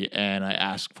money, and I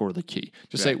ask for the key."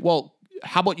 Just say, "Well,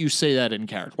 how about you say that in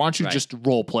character? Why don't you just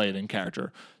role play it in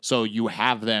character?" So you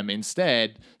have them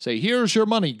instead say, "Here's your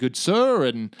money, good sir,"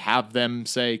 and have them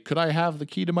say, "Could I have the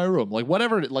key to my room?" Like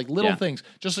whatever, like little things.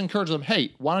 Just encourage them.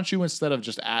 Hey, why don't you, instead of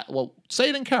just say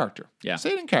it in character? Yeah,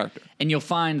 say it in character. And you'll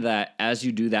find that as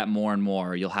you do that more and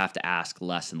more, you'll have to ask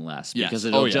less and less because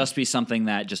it'll just be something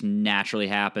that just naturally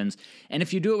happens. And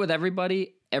if you do it with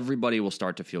everybody will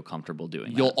start to feel comfortable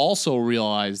doing that. You'll also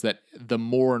realize that the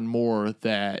more and more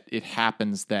that it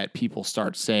happens that people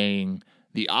start saying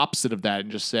the opposite of that and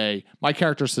just say, my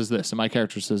character says this and my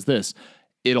character says this,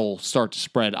 it'll start to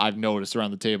spread, I've noticed,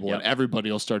 around the table, and everybody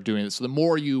will start doing it. So the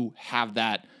more you have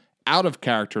that out of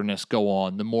characterness go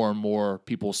on, the more and more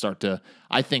people start to,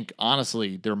 I think,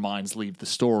 honestly, their minds leave the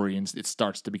story and it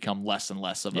starts to become less and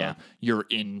less of you're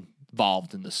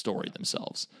involved in the story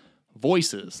themselves.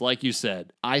 Voices, like you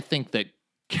said, I think that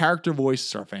character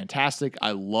voices are fantastic.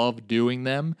 I love doing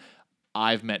them.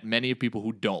 I've met many people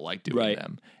who don't like doing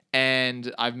them.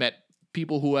 And I've met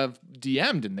people who have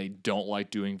DM'd and they don't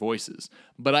like doing voices.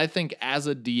 But I think as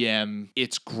a DM,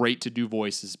 it's great to do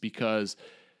voices because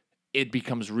it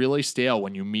becomes really stale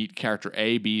when you meet character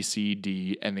A, B, C,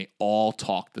 D, and they all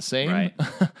talk the same. Right.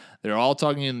 They're all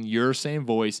talking in your same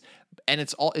voice. And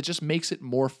it just makes it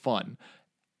more fun.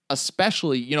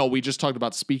 Especially, we just talked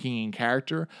about speaking in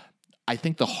character. I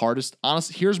think the hardest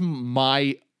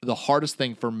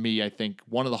thing for me, I think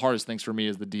one of the hardest things for me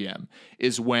as the DM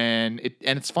is when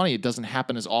and it's funny, it doesn't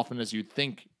happen as often as you'd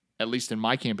think, at least in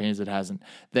my campaigns it hasn't,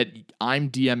 that I'm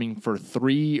DMing for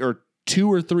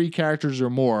 2 or 3 characters or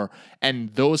more,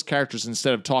 and those characters,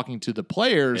 instead of talking to the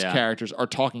players' characters, are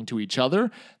talking to each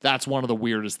other. That's one of the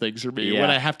weirdest things for me when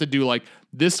I have to do like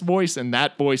this voice and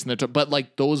that voice, but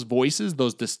like those voices,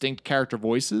 those distinct character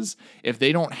voices, if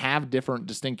they don't have different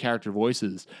distinct character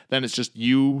voices, then it's just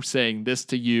you saying this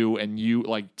to you and you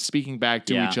like speaking back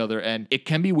to each other, and it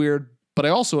can be weird. But I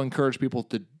also encourage people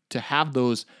to have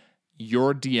those.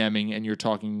 You're DMing and you're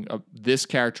talking this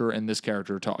character and this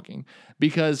character are talking,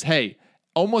 because hey,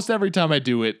 almost every time I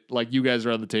do it, like you guys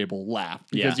around the table laugh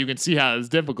because you can see how it's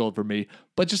difficult for me,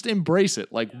 but just embrace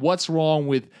it. Like what's wrong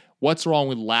with What's wrong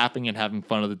with laughing and having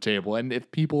fun at the table? And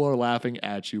if people are laughing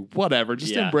at you, whatever,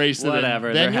 just embrace it. Whatever,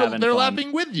 And then they're having they're fun.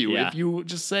 laughing with you. Yeah. If you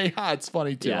just say, it's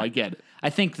funny too. Yeah. I get it.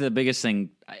 I think the biggest thing,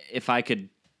 if I could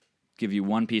give you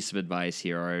one piece of advice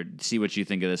here, or see what you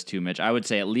think of this too, Mitch, I would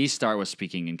say at least start with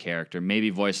speaking in character. Maybe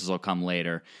voices will come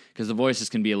later, because the voices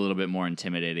can be a little bit more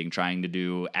intimidating, trying to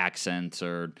do accents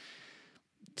or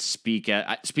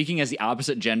speaking as the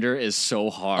opposite gender is so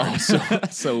hard.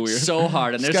 So weird. So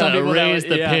hard. And Just there's some gotta people that raise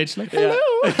the pitch, like,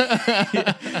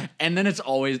 hello. And then it's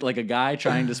always like a guy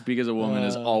trying to speak as a woman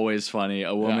is always funny.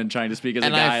 A woman trying to speak as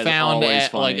And a guy I found is always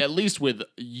funny. at least with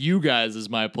you guys as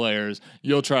my players,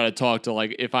 you'll try to talk to,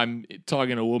 like, if I'm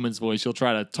talking a woman's voice, you'll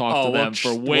try to talk to them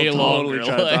for way we'll longer. Totally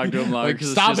try to talk to them longer. Like,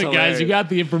 'Cause it's stop just it, guys! hilarious. You got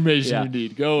the information Yeah. you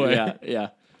need. Go away. Yeah.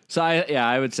 So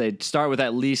I would say start with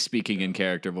at least speaking in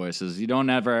character voices. You don't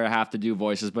ever have to do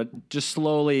voices, but just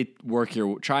slowly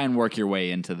try and work your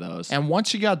way into those. And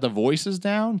once you got the voices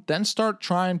down, then start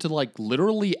trying to, like,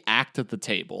 literally act at the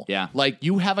table. Yeah. Like,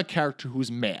 you have a character who's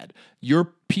mad.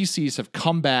 Your PCs have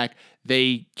come back.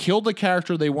 They killed a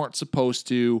character they weren't supposed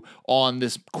to on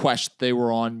this quest they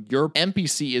were on. Your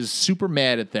NPC is super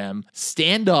mad at them.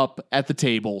 Stand up at the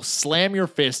table, slam your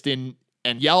fist in,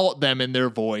 and yell at them in their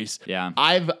voice. Yeah.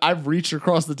 I've reached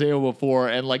across the table before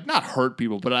and, like, not hurt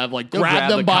people, but I've, like, You'll grabbed grab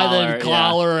them the by collar, the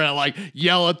collar and, like,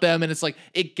 yell at them, and it's like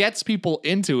it gets people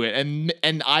into it.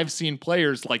 And I've seen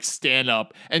players, like, stand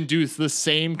up and do the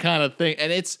same kind of thing,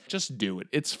 and it's just do it.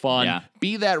 It's fun. Yeah.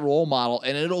 Be that role model,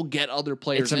 and it'll get other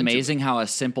players. It's into it. amazing how a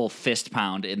simple fist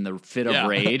pound in the fit of Yeah.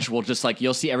 rage will just, like,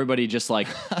 you'll see everybody just, like,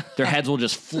 their heads will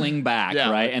just fling back, Yeah.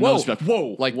 right? And Whoa. they'll just be like,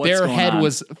 whoa, Like, what's their going head on?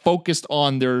 was focused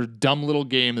on their dumb little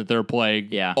game that they're playing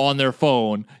Yeah. on their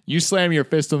phone. You slam your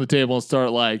fist on the table and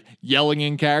start, like, yelling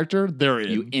in character, they're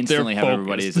in. You instantly They're have focused.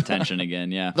 everybody's attention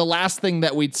again, yeah. The last thing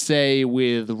that we'd say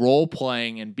with role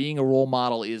playing and being a role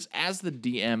model is, as the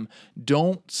DM,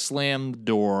 don't slam the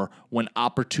door when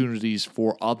opportunities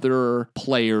for other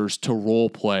players to role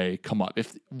play come up.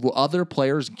 If other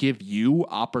players give you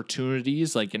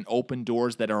opportunities, like, in open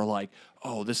doors that are like,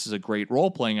 oh, this is a great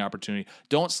role playing opportunity,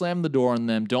 don't slam the door on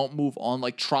them. Don't move on.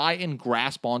 Like, try and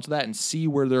grasp onto that and see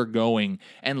where they're going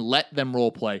and let them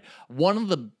role play. One of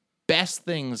the best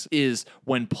things is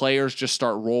when players just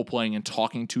start role playing and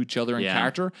talking to each other in Yeah.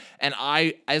 character. And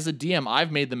I, as a DM,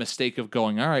 I've made the mistake of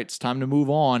going, all right, it's time to move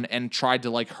on, and tried to,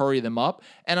 like, hurry them up.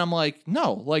 And I'm like,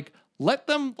 no, like, let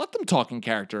them talk in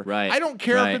character. Right, I don't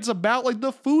care right. if it's about, like,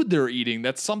 the food they're eating.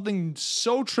 That's something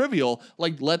so trivial.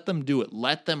 Like, let them do it.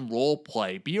 Let them role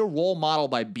play. Be a role model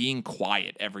by being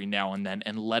quiet every now and then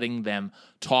and letting them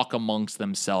talk amongst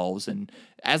themselves. And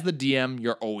as the DM,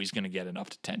 you're always going to get enough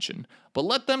attention. But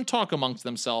let them talk amongst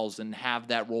themselves and have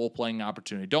that role playing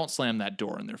opportunity. Don't slam that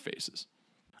door in their faces.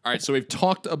 All right, so we've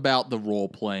talked about the role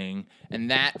playing,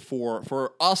 and that for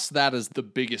us, that is the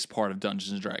biggest part of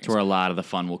Dungeons and Dragons. That's where a lot of the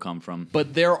fun will come from.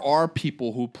 But there are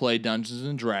people who play Dungeons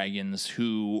and Dragons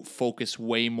who focus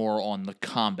way more on the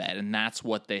combat, and that's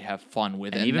what they have fun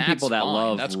with. And even that's people that fine.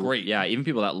 love that's great. Yeah, even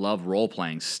people that love role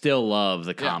playing still love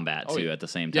the Yeah. combat Oh, too yeah. at the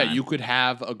same time. Yeah, you could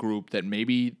have a group that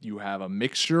maybe you have a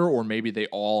mixture, or maybe they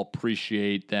all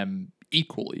appreciate them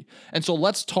equally. And so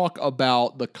let's talk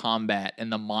about the combat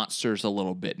and the monsters a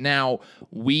little bit. Now,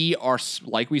 we are,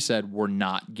 like we said, we're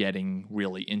not getting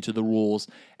really into the rules.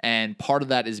 And part of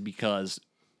that is because,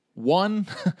 one,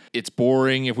 it's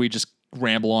boring if we just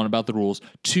ramble on about the rules.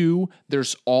 Two,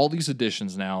 there's all these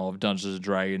editions now of Dungeons and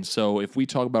Dragons. So if we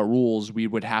talk about rules, we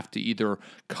would have to either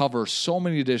cover so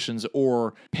many editions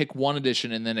or pick one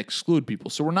edition and then exclude people.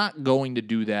 So we're not going to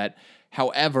do that.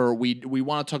 However, we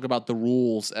want to talk about the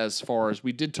rules. As far as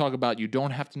we did talk about, you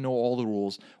don't have to know all the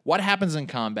rules. What happens in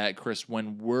combat, Chris,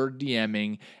 when we're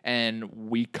DMing and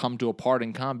we come to a part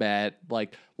in combat?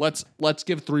 Like, let's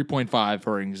give 3.5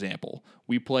 for an example.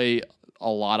 We play a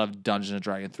lot of Dungeons and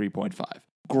Dragons 3.5.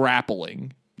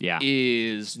 Grappling Yeah.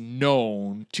 is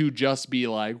known to just be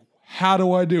like, how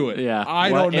do I do it? Yeah.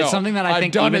 I Well, don't know. It's something that I I've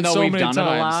think done even it though so we've many done it a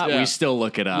times. lot, Yeah. we still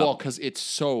look it up. Well, because it's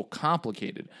so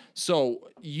complicated. So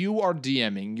you are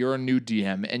DMing, you're a new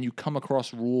DM, and you come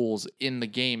across rules in the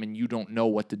game and you don't know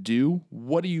what to do.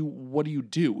 What do you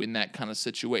do in that kind of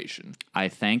situation? I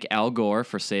thank Al Gore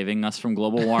for saving us from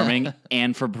global warming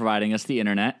and for providing us the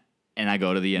internet, and I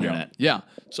go to the internet. Yeah.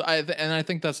 So I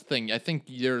think that's the thing. I think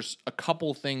there's a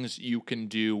couple things you can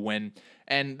do when,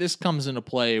 and this comes into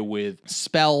play with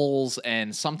spells,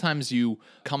 and sometimes you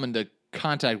come into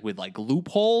contact with, like,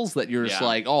 loopholes that you're just Yeah.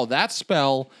 like, oh, that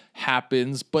spell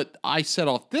happens, but I set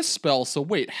off this spell, so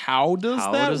wait, how does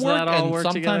How that does work? that all And work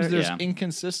sometimes together? there's Yeah.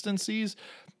 inconsistencies.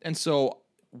 And so,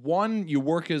 one, you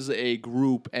work as a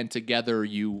group, and together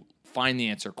you find the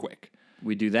answer quick.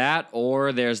 We do that,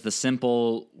 or there's the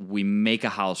simple, we make a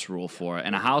house rule for it.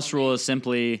 And a house rule is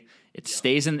simply,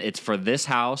 it's for this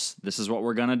house. This is what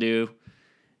we're going to do.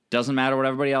 Doesn't matter what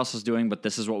everybody else is doing, but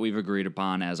this is what we've agreed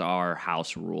upon as our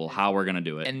house rule, how we're going to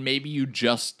do it. And maybe you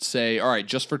just say, all right,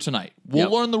 just for tonight.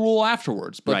 We'll learn the rule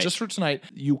afterwards, but Right. just for tonight,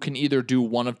 you can either do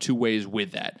one of two ways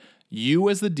with that. You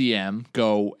as the DM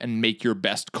go and make your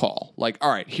best call. Like, all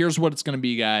right, here's what it's going to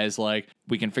be, guys. Like,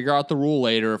 we can figure out the rule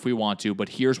later if we want to, but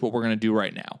here's what we're going to do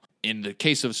right now. In the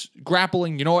case of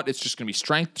grappling, you know what? It's just going to be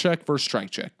strength check versus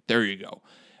strength check. There you go.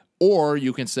 Or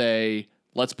you can say,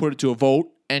 let's put it to a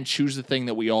vote and choose the thing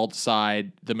that we all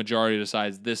decide, the majority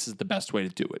decides this is the best way to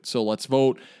do it. So let's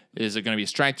vote. Is it going to be a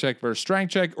strength check versus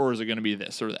strength check, or is it going to be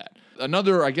this or that?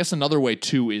 Another way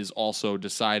too is also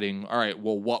deciding, all right,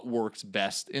 well, what works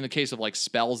best? In the case of like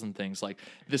spells and things, like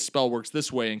this spell works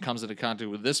this way and comes into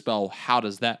contact with this spell, how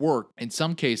does that work? In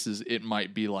some cases, it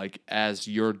might be like as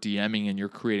you're DMing and you're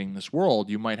creating this world,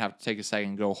 you might have to take a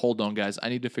second and go, hold on, guys, I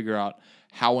need to figure out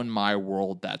how in my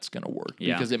world that's going to work.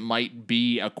 Yeah. Because it might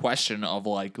be a question of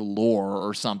like lore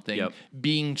or something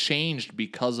being changed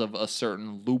because of a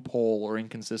certain loophole or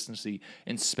inconsistency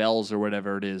in spells or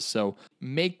whatever it is. So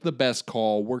make the best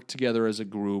call, work together as a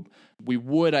group. We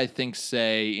would, I think,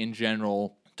 say in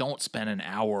general, don't spend an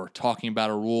hour talking about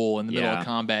a rule in the middle of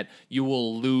combat. You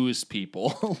will lose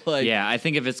people. I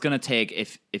think if it's going to take,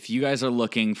 if you guys are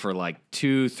looking for like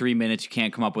 2-3 minutes, you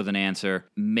can't come up with an answer,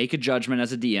 make a judgment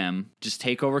as a DM. Just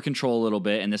take over control a little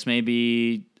bit. And this may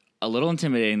be a little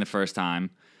intimidating the first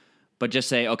time, but just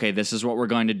say, okay, this is what we're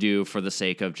going to do for the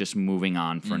sake of just moving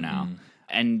on for now.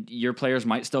 And your players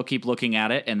might still keep looking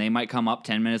at it, and they might come up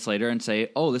 10 minutes later and say,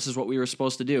 oh, this is what we were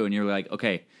supposed to do. And you're like,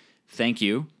 okay, thank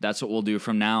you. That's what we'll do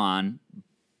from now on.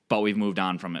 But we've moved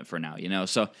on from it for now, you know?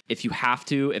 So if you have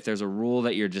to, if there's a rule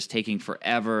that you're just taking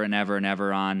forever and ever and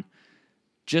ever on,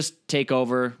 just take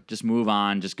over, just move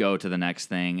on, just go to the next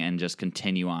thing, and just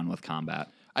continue on with combat.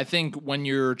 I think when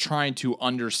you're trying to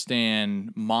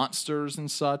understand monsters and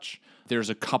such, there's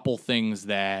a couple things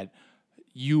that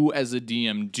you as a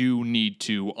DM do need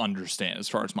to understand as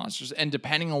far as monsters. And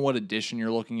depending on what edition you're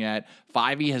looking at,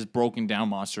 5e has broken down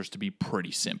monsters to be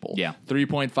pretty simple. Yeah.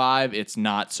 3.5, it's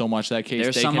not so much that case.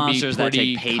 There's they some can monsters be that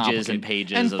pretty take pages and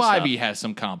pages and of 5e stuff. has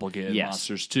some complicated Yes.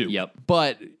 monsters too. Yep.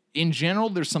 But in general,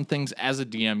 there's some things as a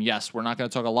DM, yes, we're not going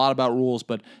to talk a lot about rules,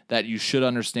 but that you should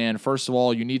understand. First of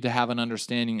all, you need to have an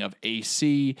understanding of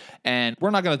AC, and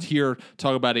we're not going to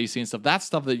talk about AC and stuff. That's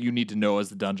stuff that you need to know as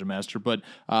the Dungeon Master, but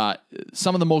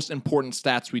some of the most important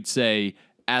stats we'd say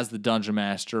as the Dungeon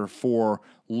Master for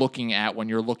looking at when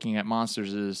you're looking at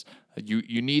monsters is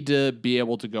you need to be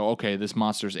able to go, okay, this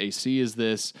monster's AC is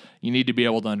this. You need to be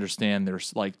able to understand their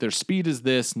speed is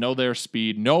this, know their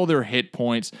speed, know their hit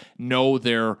points, know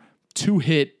their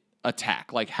 2-hit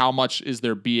attack. Like how much is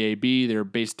their BAB, their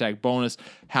base attack bonus,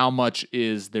 how much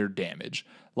is their damage.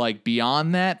 Like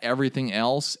beyond that, everything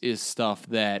else is stuff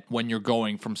that when you're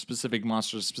going from specific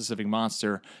monster to specific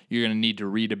monster, you're going to need to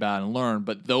read about and learn.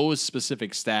 But those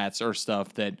specific stats are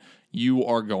stuff that you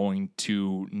are going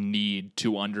to need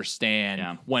to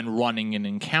understand when running an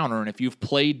encounter. And if you've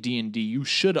played D&D, you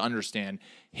should understand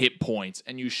hit points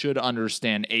and you should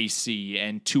understand AC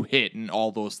and 2-hit and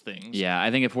all those things. Yeah,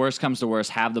 I think if worst comes to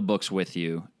worst, have the books with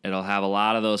you. It'll have a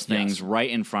lot of those things right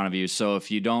in front of you. So if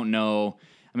you don't know,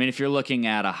 I mean, if you're looking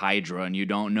at a Hydra and you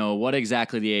don't know what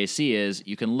exactly the AC is,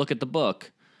 you can look at the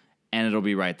book and it'll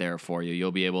be right there for you.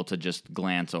 You'll be able to just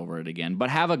glance over it again. But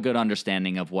have a good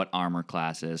understanding of what armor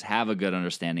class is. Have a good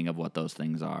understanding of what those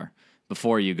things are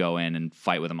before you go in and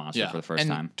fight with a monster for the first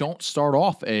time. Don't start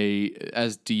off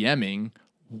as DMing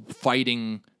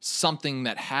fighting something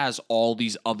that has all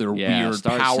these other weird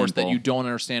powers that you don't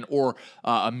understand or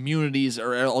immunities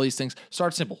or all these things.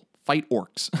 Start simple. Fight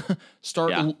orcs.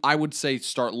 I would say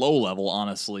start low level,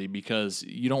 honestly, because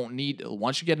you don't need,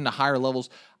 once you get into higher levels,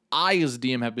 I, as a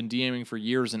DM, have been DMing for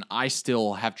years, and I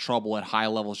still have trouble at high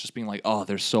levels just being like, oh,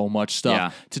 there's so much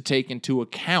stuff to take into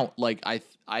account. Like, I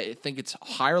think it's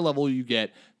higher level you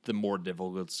get, the more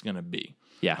difficult it's going to be.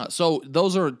 Yeah. So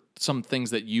those are some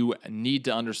things that you need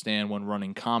to understand when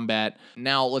running combat.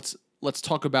 Now, let's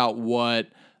talk about what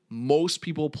most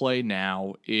people play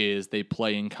now is they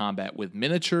play in combat with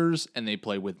miniatures and they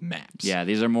play with maps. Yeah,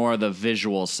 these are more the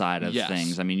visual side of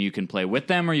things. I mean, you can play with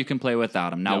them or you can play without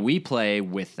them. Now, we play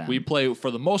with them. We play,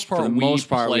 for the most part, we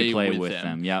play with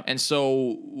them. Yep. And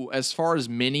so as far as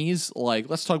minis, like,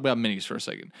 let's talk about minis for a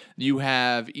second. You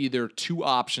have either two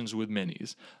options with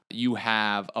minis. You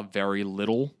have a very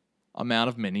little amount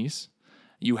of minis.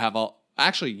 You have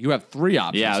three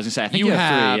options. Yeah, I was going to say, I think you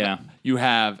have three, You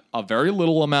have a very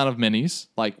little amount of minis.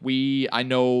 Like I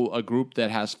know a group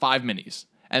that has 5 minis,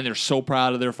 and they're so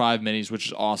proud of their 5 minis, which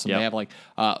is awesome. Yep. They have like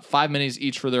 5 minis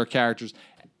each for their characters.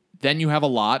 Then you have a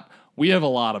lot. We have a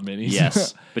lot of minis.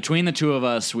 Yes. Between the two of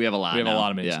us, we have a lot. We have now. a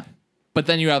lot of minis. Yeah. But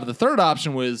then you have the third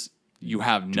option was you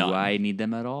have none. Do I need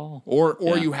them at all? Or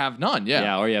Yeah. you have none. Yeah.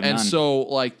 Yeah, or you have and none. so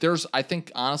like I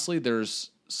think honestly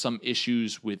there's some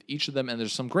issues with each of them, and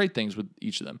there's some great things with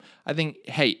each of them. I think,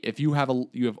 hey, if you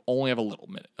only have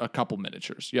a couple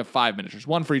miniatures, you have 5 miniatures,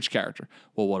 1 for each character.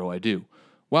 Well, what do I do?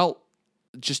 Well,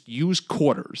 just use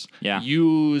quarters. Yeah.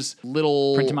 Use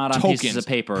little Print 'em out on tokens. pieces of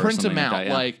paper or Print something them like out, that,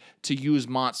 yeah. like to use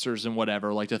monsters and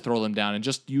whatever, like to throw them down, and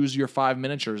just use your 5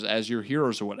 miniatures as your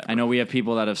heroes or whatever. I know we have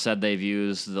people that have said they've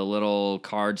used the little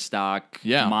card stock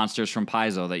monsters from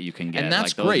Paizo that you can get. And that's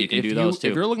like those, great. You can do those too.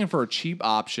 If you're looking for a cheap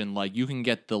option, like you can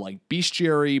get the like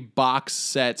bestiary box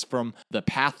sets from the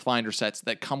Pathfinder sets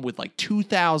that come with like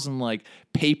 2,000 like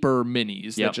paper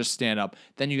minis that just stand up.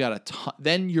 Then you got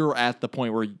then you're at the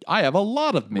point where I have a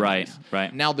lot of minis.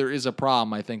 Right. Now there is a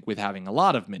problem, I think, with having a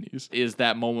lot of minis. Is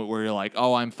that moment where you're like,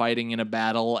 oh, I'm fighting in a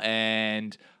battle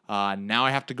and now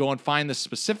I have to go and find the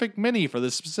specific mini for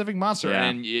this specific monster, Yeah.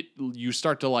 and you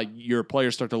start to like your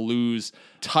players start to lose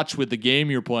touch with the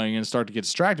game you're playing and start to get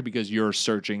distracted because you're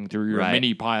searching through your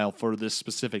mini pile for this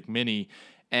specific mini,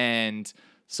 and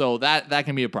so that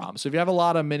can be a problem. So if you have a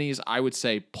lot of minis, I would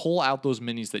say pull out those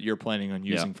minis that you're planning on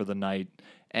using for the night.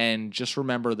 And just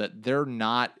remember that they're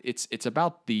not. It's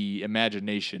about the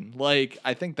imagination. Like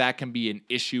I think that can be an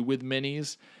issue with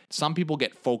minis. Some people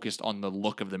get focused on the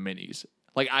look of the minis.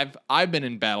 Like I've been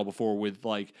in battle before with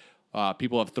like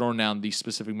people have thrown down these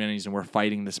specific minis and we're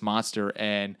fighting this monster,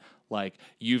 and like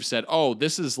you've said, oh,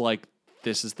 this is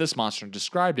this monster, and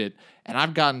described it, and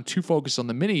I've gotten too focused on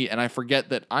the mini, and I forget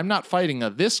that I'm not fighting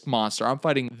this monster, I'm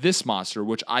fighting this monster,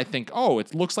 which I think, oh,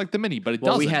 it looks like the mini, but it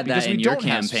doesn't. We had that in your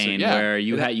campaign where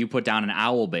you put down an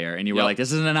owl bear, and you were like,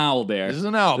 "This isn't an owl bear. This is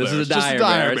an owl bear. This is a dire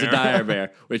bear. It's a dire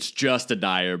bear. It's just a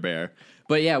dire bear."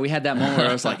 But yeah, we had that moment where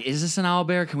I was like, "Is this an owl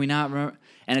bear? Can we not remember?"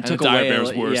 And it took a dire away.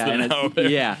 bear's worse than an owl bear.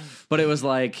 Yeah, but it was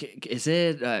like, is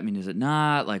it? I mean, is it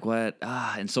not? Like what?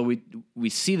 And so we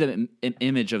see the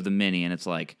image of the mini, and it's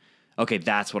like, okay,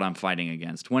 that's what I'm fighting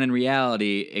against. When in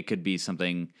reality, it could be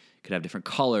something. It could have different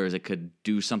colors. It could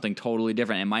do something totally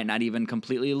different. It might not even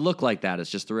completely look like that. It's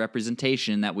just the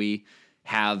representation that we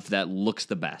have that looks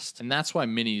the best. And that's why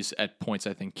minis at points,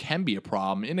 I think, can be a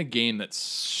problem in a game that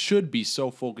should be so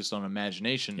focused on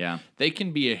imagination. Yeah. They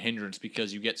can be a hindrance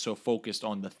because you get so focused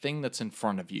on the thing that's in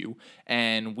front of you.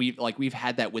 And we've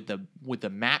had that with the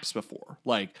maps before,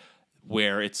 like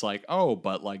where it's like, oh,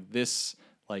 but like this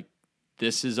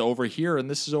is over here and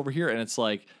this is over here, and it's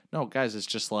like, no, guys, it's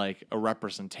just like a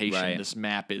representation. Right. This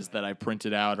map is that I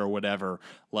printed out or whatever.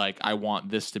 Like, I want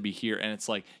this to be here, and it's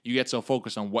like you get so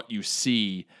focused on what you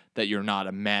see that you're not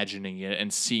imagining it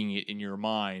and seeing it in your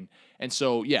mind. And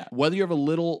so, yeah, whether you have a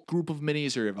little group of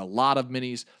minis or you have a lot of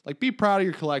minis, like, be proud of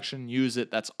your collection, use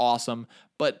it. That's awesome.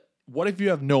 But what if you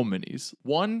have no minis?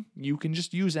 One, you can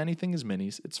just use anything as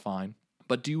minis. It's fine.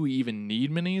 But do you even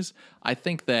need minis? I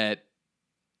think that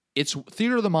it's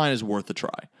Theater of the Mind is worth a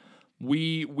try.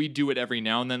 We do it every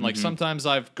now and then. Like sometimes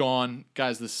I've gone,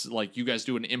 guys, this is like you guys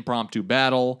do an impromptu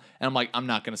battle, and I'm like, I'm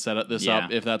not going to set this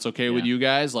up if that's okay with you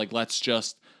guys. Like let's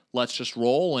just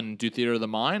roll and do Theater of the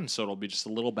Mind. So it'll be just a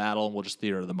little battle, and we'll just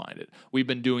Theater of the Mind it. We've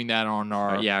been doing that on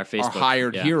our Facebook, our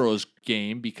Hired Heroes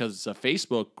game because it's a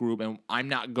Facebook group, and I'm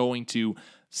not going to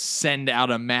send out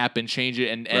a map and change it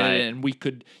and edit it.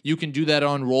 And you can do that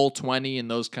on Roll20 and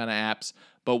those kind of apps.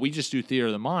 But we just do Theater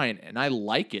of the Mind, and I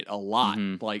like it a lot.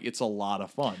 Like, it's a lot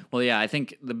of fun. Well, yeah, I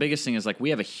think the biggest thing is, like,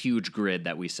 we have a huge grid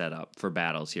that we set up for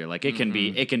battles here. Like, it can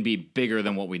be bigger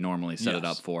than what we normally set it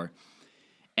up for.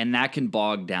 And that can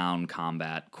bog down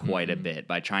combat quite a bit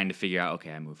by trying to figure out,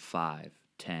 okay, I move 5,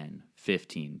 10,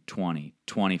 15, 20,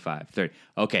 25, 30.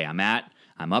 Okay,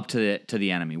 I'm up to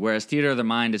the enemy. Whereas Theater of the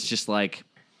Mind, it's just like,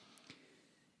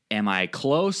 am I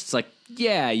close? It's like,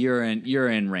 yeah, you're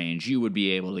in range. You would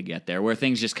be able to get there. Where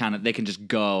things just they can just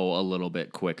go a little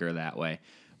bit quicker that way.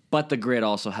 But the grid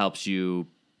also helps you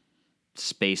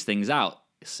space things out.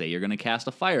 Say you're going to cast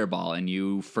a fireball and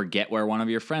you forget where one of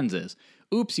your friends is.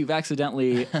 Oops, you've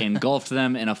accidentally engulfed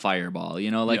them in a fireball.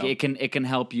 You know, like it can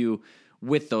help you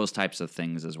with those types of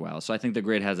things as well. So I think the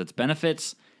grid has its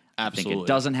benefits. Absolutely. I think it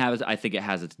doesn't have it. I think it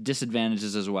has its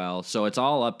disadvantages as well. So it's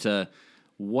all up to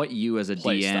what you as a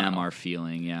Play DM style. are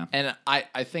feeling. Yeah. And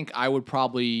I think I would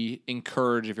probably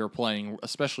encourage, if you're playing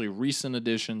especially recent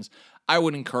editions, I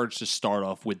would encourage to start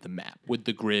off with the map, with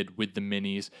the grid, with the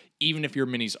minis, even if your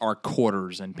minis are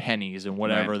quarters and pennies and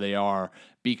whatever Right. they are,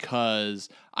 because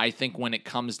I think when it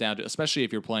comes down to, especially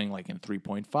if you're playing like in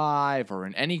 3.5 or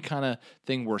in any kind of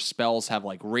thing where spells have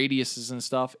like radiuses and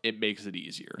stuff, it makes it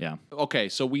easier. Yeah. Okay,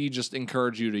 so we just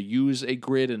encourage you to use a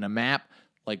grid and a map.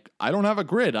 Like, I don't have a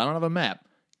grid, I don't have a map.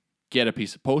 Get a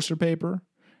piece of poster paper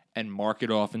and mark it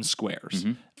off in squares.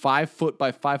 5 foot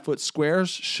by 5 foot squares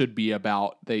should be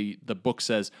about, the book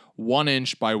says 1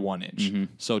 inch by 1 inch.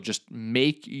 So just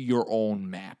make your own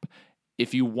map.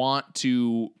 If you want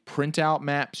to print out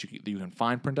maps, you can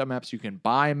find printout maps. You can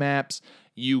buy maps.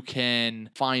 You can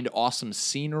find awesome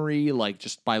scenery, like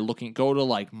just by looking. Go to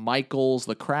like Michael's,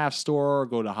 the craft store.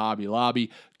 Go to Hobby Lobby.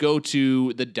 Go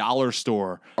to the dollar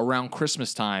store around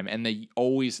Christmas time, and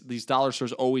these dollar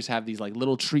stores always have these like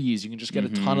little trees. You can just get a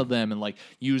ton of them and like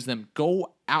use them.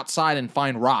 Go outside and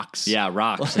find rocks. Yeah,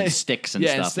 rocks and sticks and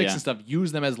stuff. And sticks and stuff.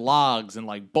 Use them as logs and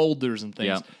like boulders and things.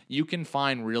 Yep. You can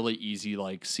find really easy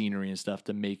like scenery and stuff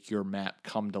to make your map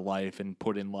come to life and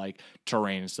put in like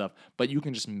terrain and stuff. But you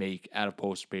can just make out of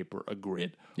poster paper a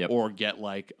grid, or get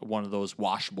like one of those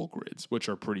washable grids, which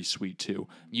are pretty sweet too.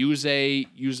 Use a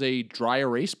dry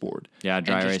erase board. Yeah,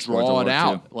 dry and erase just boards draw will it work,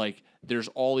 out. too. Like there's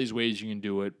all these ways you can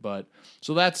do it, but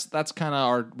so that's kind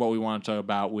of what we want to talk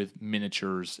about with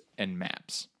miniatures and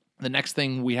maps. The next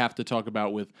thing we have to talk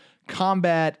about with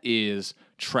combat is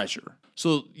treasure.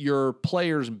 So your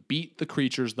players beat the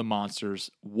creatures, the monsters.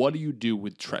 What do you do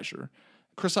with treasure?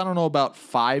 Chris, I don't know about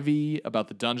 5e, about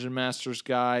the Dungeon Master's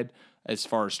Guide, as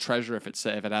far as treasure, if it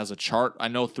has a chart. I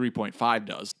know 3.5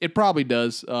 does. It probably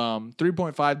does.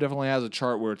 3.5 definitely has a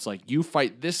chart where it's like, you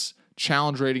fight this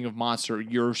challenge rating of monster,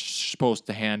 you're supposed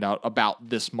to hand out about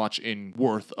this much in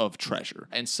worth of treasure.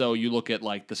 And so you look at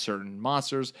like the certain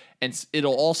monsters, and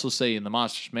it'll also say in the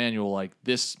monster's manual, like,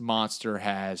 this monster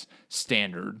has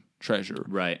standard treasure,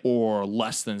 Right. or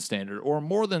less than standard, or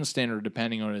more than standard,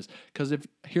 depending on it is. Because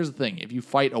here's the thing, if you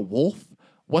fight a wolf,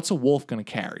 what's a wolf going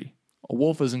to carry? A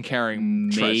wolf isn't carrying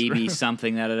Maybe treasure.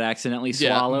 something that it accidentally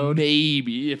Yeah, swallowed.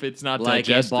 maybe if it's not Like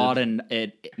digested. it bought and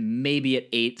maybe it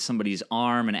ate somebody's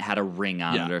arm and it had a ring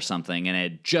on Yeah. it or something, and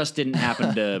it just didn't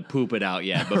happen to poop it out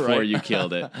yet before Right. you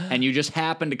killed it, and you just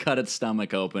happened to cut its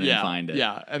stomach open and find it.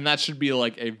 Yeah, and that should be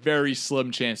like a very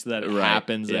slim chance that it Right,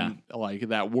 happens yeah. and like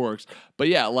that works. But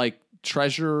yeah, like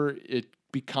treasure, it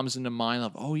becomes into mind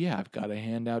of, oh yeah, I've got to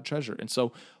hand out treasure. And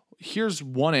so here's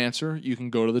one answer. You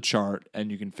can go to the chart and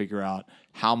you can figure out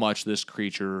how much this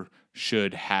creature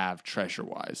should have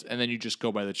treasure-wise. And then you just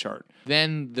go by the chart.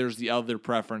 Then there's the other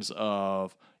preference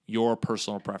of your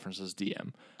personal preference as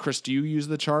DM. Chris, do you use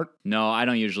the chart? No, I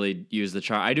don't usually use the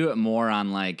chart. I do it more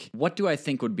on like, what do I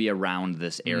think would be around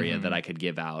this area that I could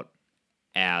give out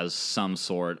as some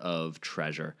sort of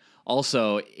treasure?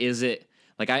 Also, is it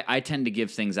like I tend to give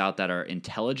things out that are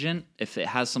intelligent. If it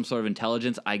has some sort of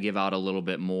intelligence, I give out a little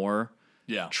bit more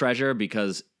treasure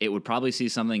because it would probably see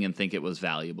something and think it was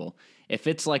valuable. If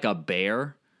it's like a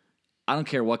bear, I don't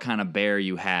care what kind of bear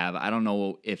you have. I don't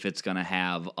know if it's going to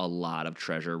have a lot of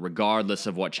treasure, regardless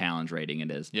of what challenge rating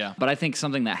it is. Yeah. But I think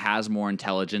something that has more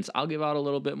intelligence, I'll give out a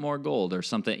little bit more gold or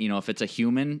something. You know, if it's a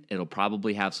human, it'll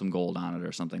probably have some gold on it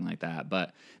or something like that.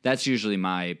 But that's usually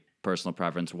my personal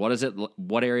preference. What is it?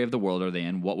 What area of the world are they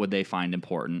in? What would they find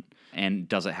important? And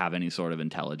does it have any sort of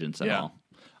intelligence at all?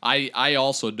 I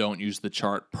also don't use the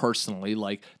chart personally.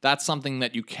 Like, that's something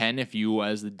that you can if you,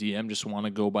 as the DM, just want to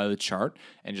go by the chart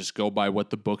and just go by what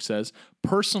the book says.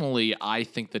 Personally, I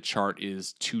think the chart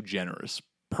is too generous.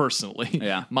 Personally,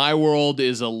 Yeah. My world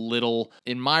is a little.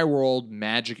 In my world,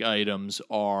 magic items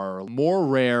are more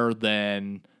rare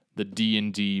than the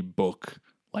D&D book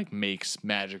like makes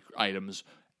magic items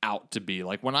out to be.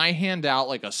 Like, when I hand out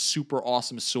like a super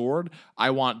awesome sword, I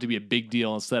want it to be a big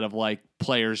deal instead of like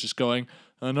players just going,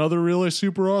 another really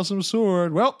super awesome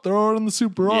sword. Well, throw it in the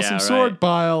super awesome sword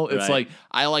pile. It's Right. like,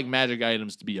 I like magic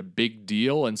items to be a big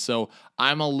deal. And so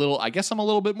I guess I'm a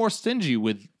little bit more stingy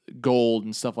with gold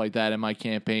and stuff like that in my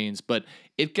campaigns, but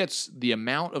it gets the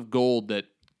amount of gold that,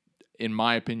 in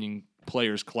my opinion,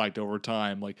 players collect over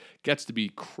time, like, gets to be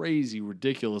crazy,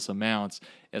 ridiculous amounts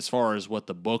as far as what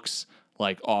the books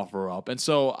like offer up. And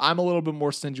so I'm a little bit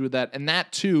more stingy with that. And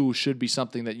that too should be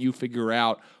something that you figure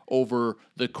out over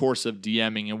the course of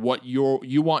DMing and what you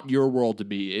want your world to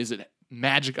be. Is it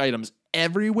magic items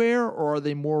everywhere, or are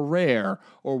they more rare,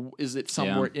 or is it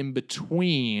somewhere in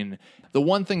between? The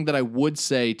one thing that I would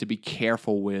say to be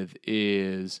careful with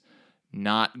is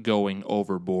not going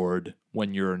overboard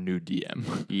when you're a new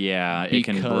DM. Yeah, it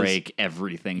can Because- break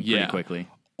everything pretty quickly.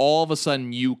 All of a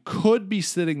sudden, you could be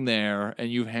sitting there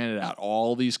and you've handed out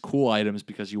all these cool items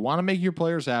because you want to make your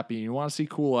players happy and you want to see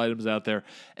cool items out there.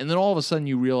 And then all of a sudden,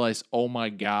 you realize, oh my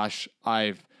gosh,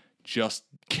 I've just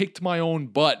kicked my own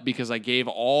butt because I gave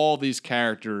all these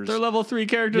characters. They're level 3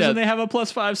 characters Yeah. and they have a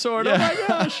 +5 sword. Oh my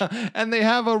gosh. And they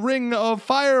have a ring of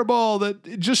fireball that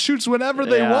it just shoots whenever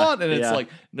they Yeah, want. And it's yeah. like,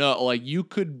 no, like you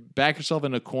could back yourself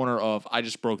in a corner of, I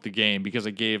just broke the game because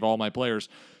I gave all my players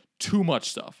too much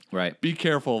stuff. Right. Be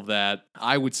careful of that.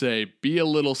 I would say be a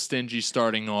little stingy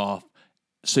starting off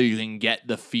so you can get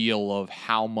the feel of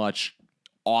how much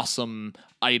awesome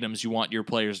items you want your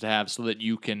players to have so that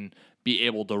you can be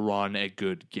able to run a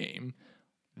good game.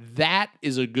 That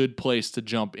is a good place to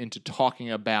jump into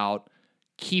talking about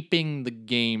keeping the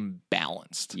game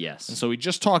balanced. Yes. And so we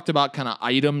just talked about kind of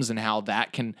items and how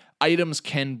items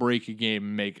can break a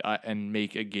game and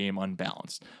make a game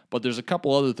unbalanced. But there's a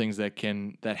couple other things that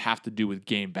have to do with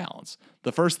game balance.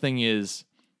 The first thing is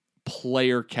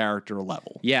player character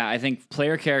level. Yeah, I think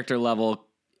player character level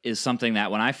is something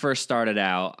that when I first started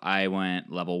out, I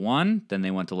went level 1, then they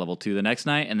went to level 2 the next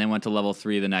night, and then went to level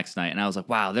 3 the next night. And I was like,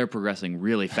 wow, they're progressing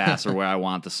really fast for where I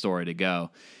want the story to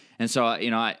go. And so,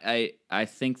 I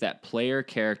think that player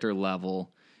character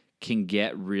level can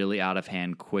get really out of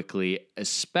hand quickly,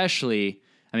 especially,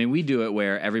 we do it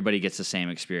where everybody gets the same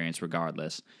experience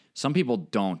regardless. Some people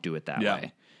don't do it that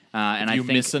way. And If you I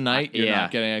think, miss a night, you're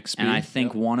not getting XP. And I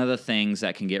think one of the things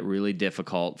that can get really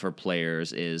difficult for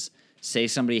players is, say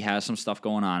somebody has some stuff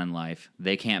going on in life,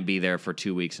 they can't be there for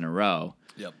 2 weeks in a row.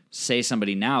 Yep. Say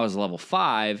somebody now is level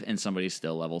 5 and somebody's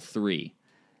still level 3.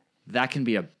 That can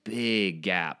be a big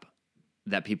gap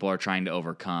that people are trying to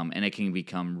overcome, and it can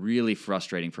become really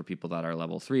frustrating for people that are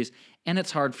level 3s. And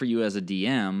it's hard for you as a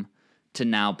DM to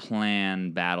now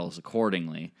plan battles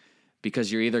accordingly,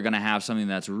 because you're either going to have something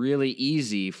that's really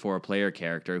easy for a player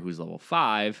character who's level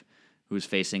 5, who's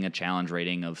facing a challenge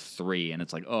rating of 3, and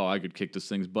it's like, oh, I could kick this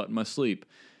thing's butt in my sleep.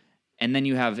 And then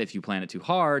you have, if you plan it too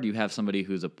hard, you have somebody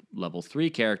who's a level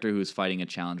 3 character who's fighting a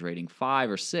challenge rating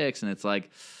 5 or 6, and it's like,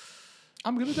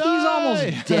 I'm gonna he's die.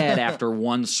 almost dead after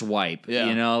one swipe.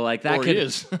 Yeah. Like that Or could he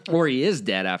is. or he is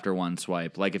dead after one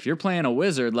swipe. Like if you're playing a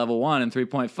wizard level 1 and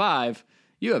 3.5,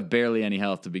 you have barely any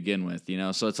health to begin with,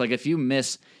 So it's like if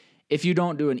you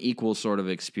don't do an equal sort of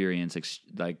experience,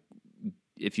 like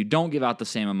if you don't give out the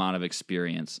same amount of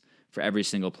experience for every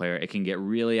single player, it can get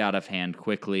really out of hand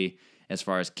quickly as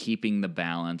far as keeping the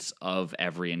balance of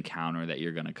every encounter that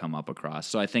you're going to come up across.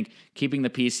 So I think keeping the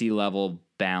PC level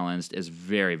balanced is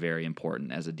very, very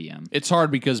important as a DM. It's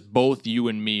hard because both you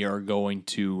and me are going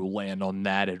to land on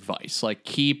that advice. Like,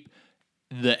 keep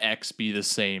the XP the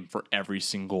same for every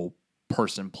single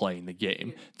person playing the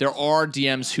game. There are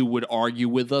DMs who would argue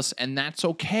with us, and that's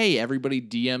okay. Everybody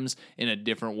DMs in a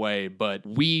different way, but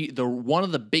one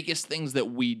of the biggest things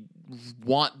that we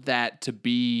want that to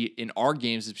be in our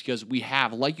games is because we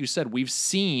have, like you said, we've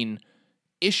seen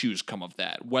issues come of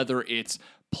that, whether it's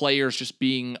players just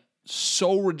being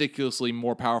so ridiculously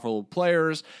more powerful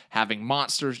players, having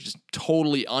monsters, just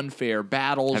totally unfair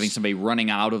battles, Having somebody running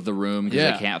out of the room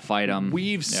because they can't fight them.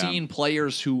 We've seen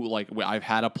players who, like, I've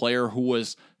had a player who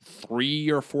was 3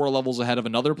 or 4 levels ahead of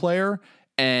another player,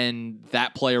 and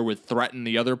that player would threaten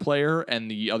the other player, and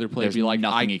the other player would There's be like,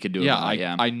 nothing he could do about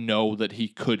it, I know that he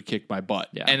could kick my butt.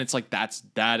 Yeah. And it's like,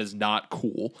 that is not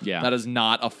cool. Yeah. That is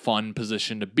not a fun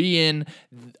position to be in.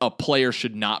 A player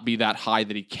should not be that high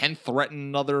that he can threaten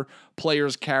another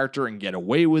player's character and get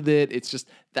away with it. It's just,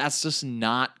 that's just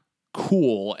not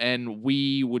cool. And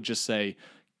we would just say,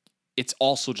 it's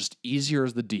also just easier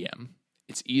as the DM.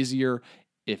 It's easier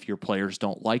if your players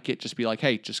don't like it. Just be like,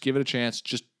 hey, just give it a chance.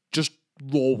 Just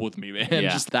roll with me, man.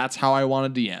 Yeah. That's how I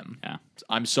want to DM. Yeah.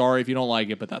 I'm sorry if you don't like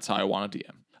it, but that's how I want to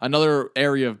DM. Another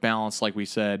area of balance, like we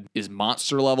said, is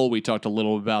monster level. We talked a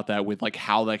little about that with like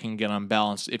how that can get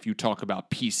unbalanced if you talk about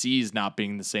PCs not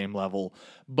being the same level.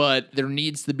 But there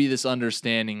needs to be this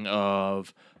understanding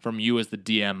of, from you as the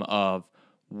DM, of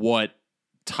what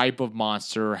type of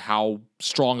monster, how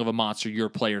strong of a monster your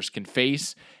players can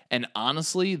face. And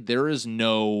honestly, there is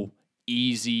no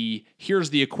easy, here's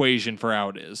the equation for how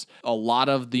it is. A lot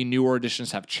of the newer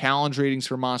editions have challenge ratings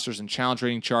for monsters and challenge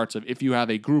rating charts of, if you have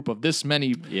a group of this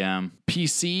many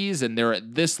PCs and they're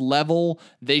at this level,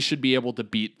 they should be able to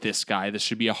beat this guy. This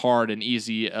should be a hard and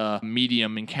easy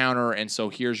medium encounter, and so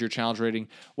here's your challenge rating.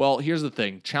 Well, here's the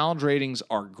thing. Challenge ratings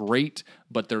are great,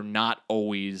 but they're not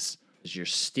always 'Cause you're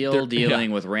still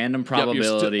dealing with random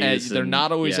probabilities. They're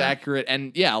not always yeah. accurate,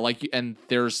 and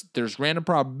there's random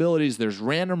probabilities. There's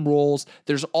random rolls.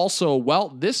 There's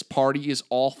also this party is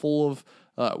all full of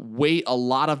a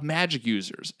lot of magic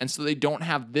users, and so they don't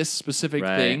have this specific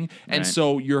thing, and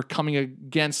so you're coming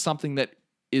against something that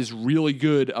is really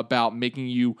good about making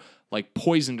you like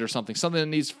poisoned or something that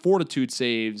needs fortitude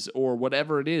saves or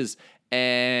whatever it is,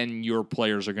 and your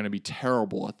players are going to be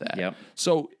terrible at that. Yep.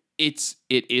 So it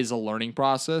is a learning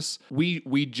process.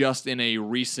 We just in a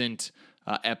recent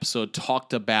episode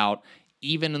talked about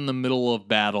even in the middle of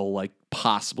battle, like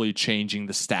possibly changing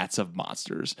the stats of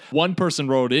monsters. One person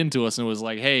wrote into us and was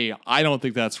like, "Hey, I don't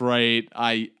think that's right."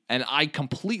 I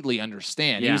completely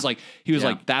understand. Yeah. He was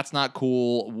like, "That's not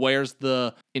cool. Where's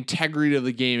the integrity of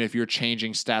the game if you're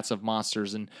changing stats of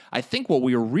monsters?" And I think what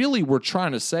we were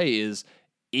trying to say is,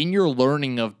 in your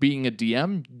learning of being a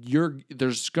DM,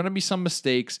 there's going to be some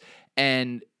mistakes,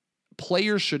 and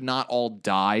players should not all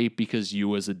die because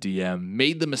you as a DM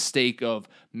made the mistake of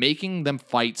making them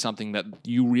fight something that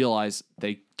you realize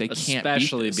they can't beat.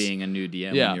 Especially being a new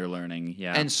DM when you're learning.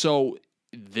 Yeah. And so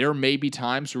there may be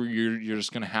times where you're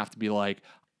just going to have to be like,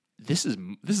 this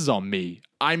is on me.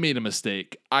 I made a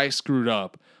mistake. I screwed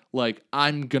up. Like,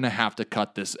 I'm going to have to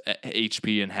cut this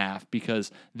HP in half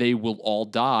because they will all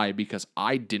die because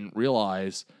I didn't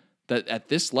realize that at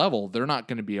this level, they're not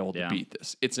going to be able to beat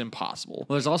this. It's impossible.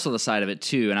 Well, there's also the side of it,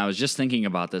 too, and I was just thinking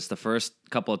about this the first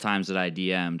couple of times that I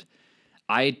DM'd.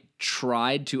 I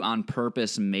tried to, on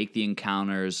purpose, make the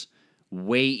encounters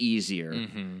way easier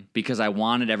because I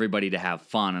wanted everybody to have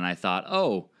fun, and I thought,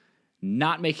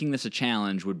 not making this a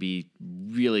challenge would be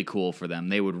really cool for them.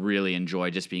 They would really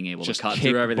enjoy just being able to cut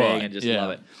through everything and just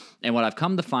love it. And what I've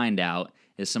come to find out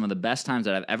is some of the best times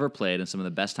that I've ever played and some of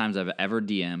the best times I've ever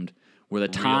DM'd were the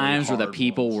times where the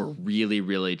people were really,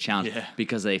 really challenged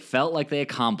because they felt like they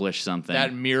accomplished something.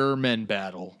 That Mirror Men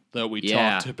battle that we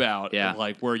talked about,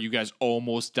 like where you guys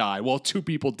almost die. Well, 2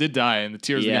 people did die in the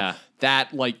Tears of the End.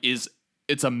 That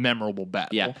it's a memorable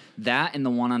battle. Yeah, that and the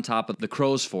one on top of the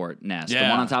Crow's Fort nest. The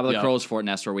one on top of the Crow's Fort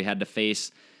nest where we had to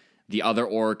face the other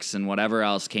orcs and whatever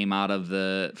else came out of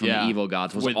the evil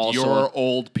gods was with also your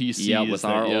old PCs. Yeah, with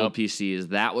our old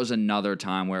PCs. That was another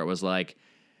time where it was like,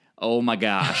 oh my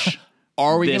gosh.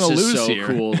 Are we going to lose This is here?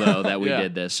 so cool, though, that we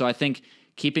did this. So I think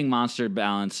keeping monster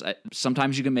balance,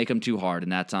 sometimes you can make them too hard,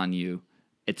 and that's on you.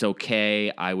 It's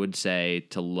okay, I would say,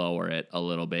 to lower it a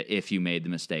little bit if you made the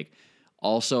mistake.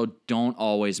 Also, don't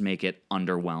always make it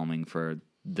underwhelming for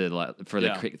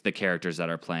the characters that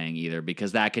are playing either,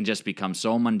 because that can just become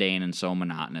so mundane and so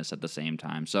monotonous at the same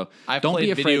time. So don't be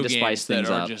afraid to spice things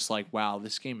up. Just like, wow,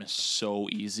 this game is so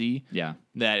easy. Yeah,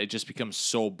 that it just becomes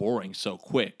so boring so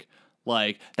quick.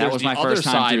 Like that was my first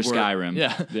time through Skyrim.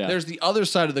 Yeah, there's the other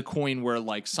side of the coin where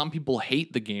like some people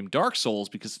hate the game Dark Souls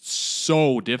because it's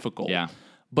so difficult. Yeah.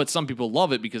 But some people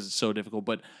love it because it's so difficult.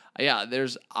 But yeah,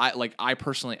 I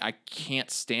personally can't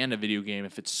stand a video game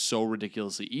if it's so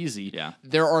ridiculously easy. Yeah.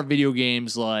 There are video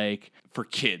games like for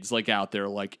kids like out there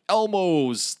like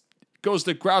Elmo's Goes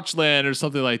to Crouchland or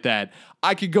something like that.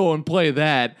 I could go and play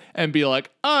that and be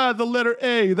like, the letter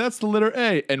A, that's the letter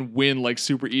A, and win like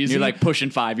super easy. You're like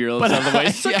pushing 5-year-olds out of the way.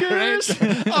 Suckers!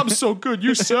 I'm so good,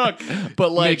 you suck.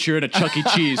 But like, make sure in a Chuck E.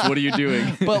 Cheese. What are you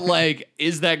doing? But like,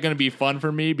 is that going to be fun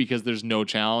for me because there's no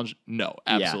challenge? No,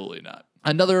 absolutely not.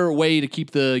 Another way to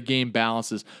keep the game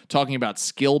balanced is talking about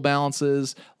skill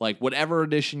balances. Like whatever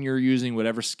edition you're using,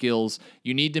 whatever skills,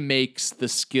 you need to make the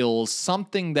skills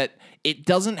something that it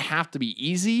doesn't have to be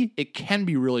easy. It can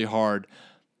be really hard,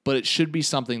 but it should be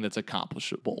something that's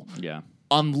accomplishable. Yeah.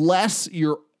 Unless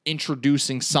you're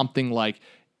introducing something like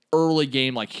early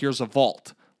game, like here's a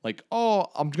vault. Like, oh,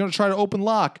 I'm going to try to open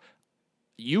lock.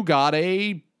 You got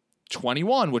a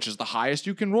 21, which is the highest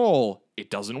you can roll. It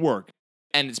doesn't work.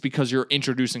 And it's because you're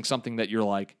introducing something that you're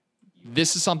like,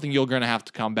 this is something you're going to have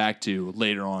to come back to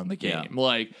later on in the game.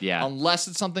 Unless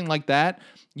it's something like that,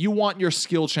 you want your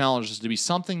skill challenges to be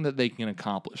something that they can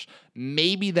accomplish.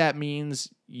 Maybe that means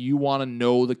you want to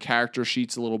know the character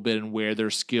sheets a little bit and where their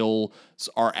skills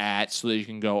are at so that you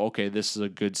can go, okay, this is a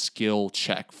good skill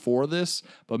check for this.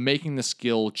 But making the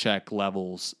skill check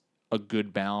levels a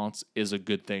good balance is a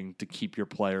good thing to keep your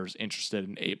players interested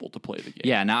and able to play the game.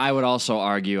 Yeah, now I would also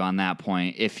argue on that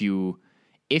point, if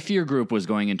your group was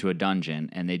going into a dungeon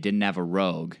and they didn't have a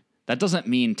rogue, that doesn't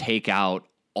mean take out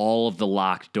all of the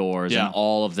locked doors and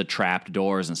all of the trapped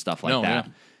doors and stuff like that.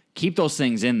 Yeah. Keep those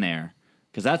things in there,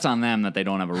 because that's on them that they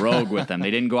don't have a rogue with them.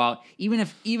 They didn't go out, even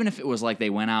if it was like they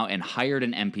went out and hired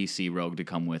an NPC rogue to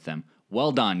come with them.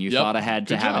 Well done. You thought ahead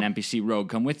to have an NPC rogue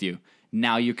come with you.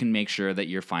 Now you can make sure that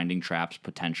you're finding traps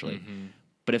potentially. Mm-hmm.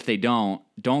 But if they don't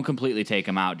completely take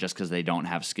them out just because they don't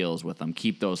have skills with them.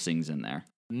 Keep those things in there.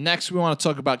 Next, we want to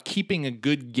talk about keeping a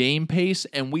good game pace,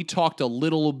 and we talked a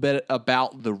little bit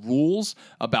about the rules,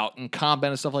 about in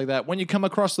combat and stuff like that. When you come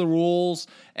across the rules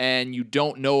and you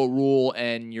don't know a rule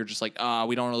and you're just like,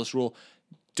 we don't know this rule,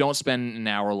 don't spend an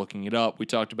hour looking it up. We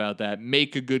talked about that.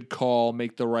 Make a good call,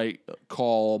 make the right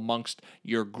call amongst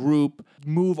your group.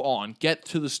 Move on, get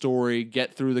to the story,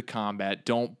 get through the combat.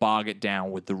 Don't bog it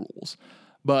down with the rules.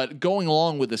 But going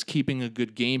along with this, keeping a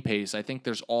good game pace, I think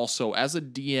there's also, as a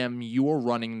DM, you are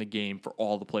running the game for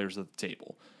all the players at the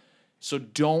table. So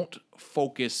don't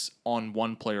focus on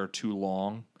one player too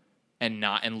long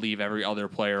and leave every other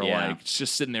player like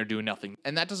just sitting there doing nothing.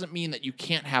 And that doesn't mean that you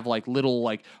can't have like little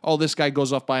like, oh, this guy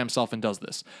goes off by himself and does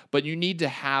this. But you need to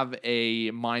have a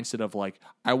mindset of like,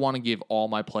 I want to give all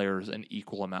my players an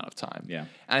equal amount of time. Yeah.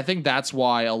 And I think that's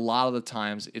why a lot of the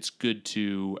times it's good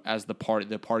to, as the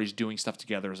party's doing stuff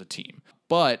together as a team.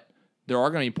 But there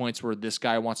are going to be points where this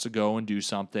guy wants to go and do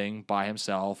something by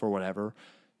himself or whatever.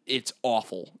 It's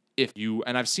awful.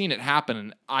 And I've seen it happen,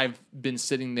 and I've been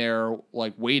sitting there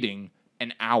like waiting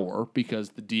an hour because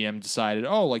the DM decided,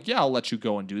 I'll let you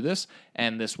go and do this.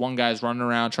 And this one guy's running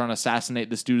around trying to assassinate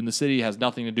this dude in the city, has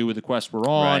nothing to do with the quest we're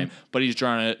on, but he's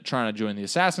trying to join the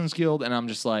Assassin's Guild. And I'm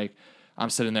just like, I'm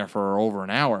sitting there for over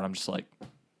an hour, and I'm just like,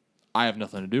 I have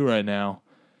nothing to do right now.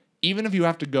 Even if you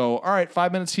have to go, all right,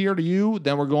 5 minutes here to you,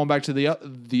 then we're going back to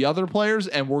the other players,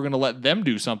 and we're going to let them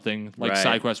do something like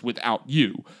side quest without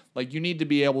you. Like, you need to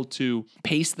be able to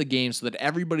pace the game so that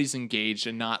everybody's engaged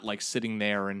and not like sitting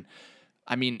there. And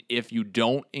I mean, if you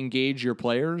don't engage your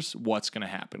players, what's going to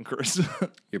happen, Chris?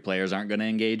 Your players aren't going to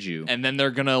engage you. And then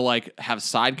they're going to like have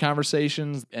side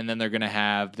conversations, and then they're going to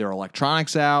have their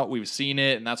electronics out. We've seen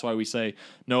it, and that's why we say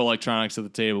no electronics at the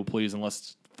table, please,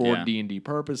 unless for D&D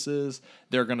purposes.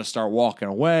 They're going to start walking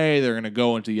away. They're going to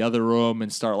go into the other room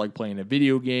and start like playing a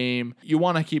video game. You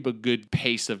want to keep a good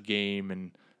pace of game.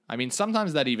 And I mean,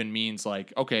 sometimes that even means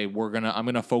like, okay, I'm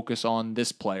going to focus on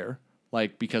this player,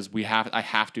 like, because I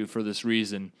have to for this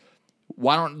reason.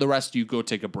 Why don't the rest of you go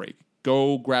take a break?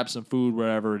 Go grab some food,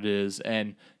 whatever it is.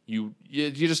 And you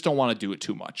just don't want to do it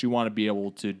too much. You want to be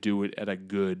able to do it at a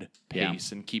good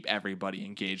pace and keep everybody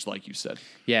engaged, like you said.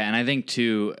 Yeah. And I think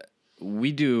too,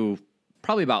 we do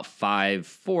probably about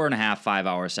 4.5, 5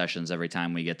 hour sessions every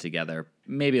time we get together,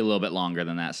 maybe a little bit longer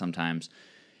than that sometimes.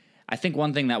 I think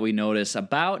one thing that we notice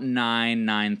about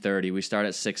 9:30, we start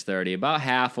at 6:30, about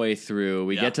halfway through,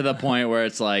 we get to the point where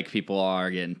it's like people are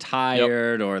getting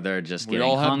tired or they're just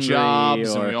getting hungry. We all have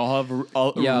jobs and we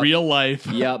all have real life.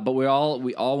 Yeah, but we all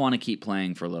want to keep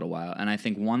playing for a little while. And I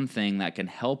think one thing that can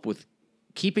help with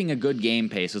keeping a good game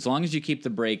pace, as long as you keep the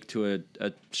break to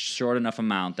a short enough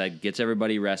amount that gets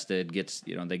everybody rested,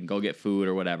 they can go get food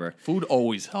or whatever. Food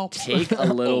always helps. Take a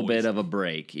little bit of a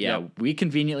break. Yeah, we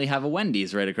conveniently have a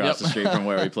Wendy's right across the street from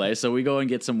where we play, so we go and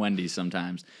get some Wendy's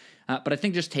sometimes. But I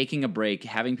think just taking a break,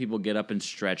 having people get up and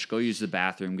stretch, go use the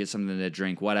bathroom, get something to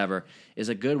drink, whatever, is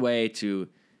a good way to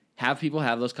have people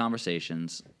have those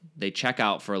conversations. They check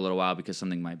out for a little while because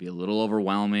something might be a little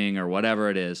overwhelming or whatever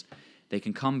it is. They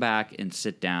can come back and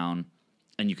sit down,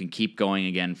 and you can keep going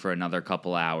again for another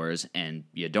couple hours, and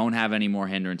you don't have any more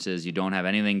hindrances. You don't have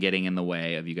anything getting in the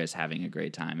way of you guys having a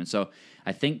great time. And so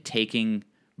I think taking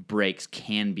breaks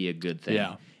can be a good thing.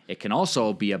 Yeah. It can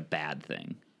also be a bad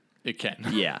thing. It can.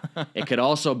 Yeah. It could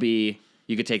also be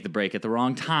you could take the break at the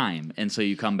wrong time, and so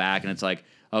you come back, and it's like,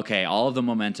 okay, all of the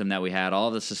momentum that we had, all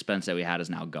of the suspense that we had is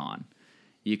now gone.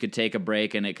 You could take a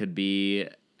break, and it could be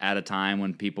at a time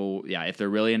when people, if they're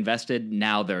really invested,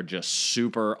 now they're just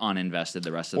super uninvested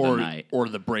the rest of the night. Or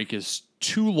the break is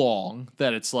too long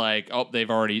that it's like,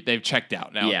 they've checked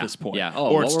out now at this point. Yeah.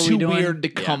 Or it's too weird to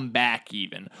come back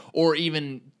even. Or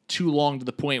even too long to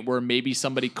the point where maybe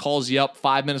somebody calls you up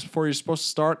 5 minutes before you're supposed to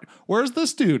start. Where's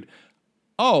this dude?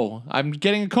 Oh, I'm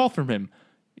getting a call from him.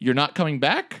 You're not coming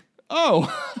back?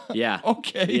 Oh, yeah.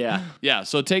 Okay. Yeah. Yeah.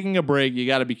 So taking a break, you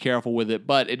got to be careful with it,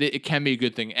 but it can be a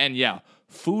good thing. And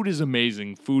food is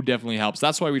amazing. Food definitely helps.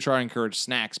 That's why we try to encourage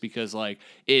snacks, because like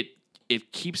it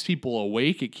keeps people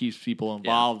awake. It keeps people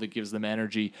involved. It gives them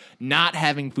energy. Not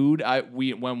having food,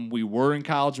 when we were in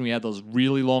college and we had those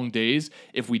really long days,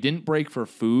 if we didn't break for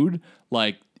food,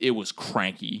 like it was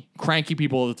cranky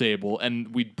people at the table,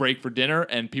 and we'd break for dinner,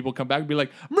 and people come back and be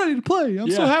like, "I'm ready to play. I'm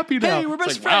so happy now." Hey, we're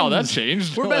best friends. Wow, that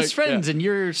changed. We're best friends, and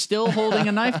you're still holding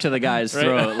a knife to the guy's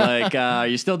throat. Like, are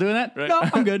you still doing that? Right. No,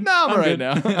 I'm good. No, I'm good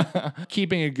now.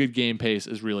 Keeping a good game pace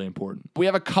is really important. We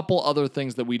have a couple other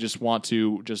things that we just want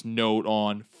to note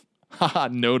on,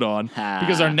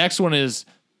 because our next one is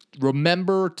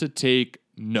remember to take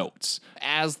notes.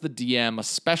 As the DM,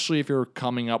 especially if you're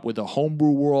coming up with a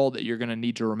homebrew world, that you're going to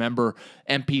need to remember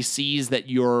NPCs that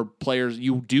your players,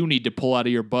 you do need to pull out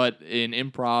of your butt in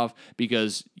improv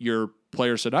because your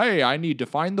player said, hey, I need to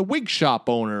find the wig shop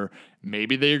owner.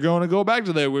 Maybe they're going to go back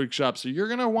to their wig shop, so you're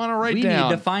going to want to write We down.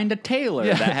 need to find a tailor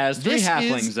that has 3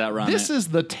 halflings that run This it. is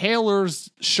the tailor's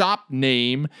shop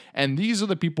name, and these are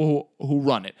the people who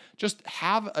run it. Just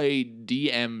have a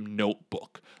DM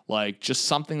notebook, like just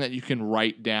something that you can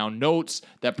write down notes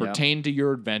that pertain to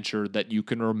your adventure that you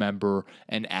can remember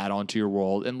and add onto your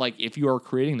world. And like if you are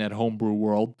creating that homebrew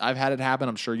world, I've had it happen.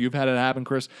 I'm sure you've had it happen,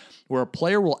 Chris, where a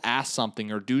player will ask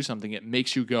something or do something. It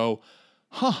makes you go,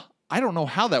 huh, I don't know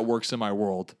how that works in my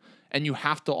world. And you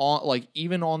have to,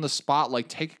 even on the spot,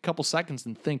 take a couple seconds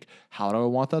and think, how do I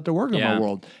want that to work in my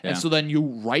world? Yeah. And so then you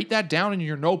write that down in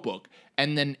your notebook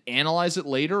and then analyze it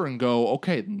later and go,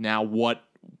 okay, now what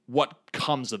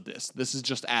comes of this? This is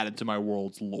just added to my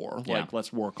world's lore. Yeah.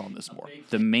 Let's work on this more.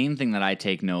 The main thing that I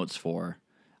take notes for,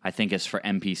 I think, is for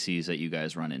NPCs that you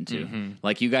guys run into.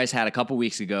 Like you guys had a couple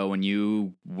weeks ago when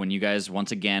you guys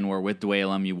once again were with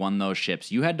Dwalem, you won those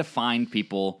ships. You had to find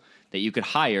people that you could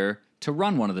hire to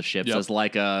run one of the ships as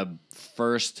like a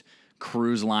first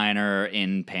cruise liner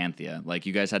in Panthea. Like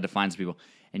you guys had to find some people.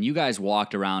 And you guys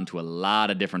walked around to a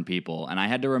lot of different people. And I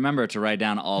had to remember to write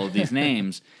down all of these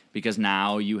names because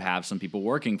now you have some people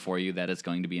working for you that it's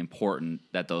going to be important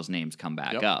that those names come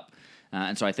back up.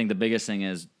 And so I think the biggest thing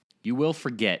is you will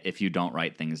forget if you don't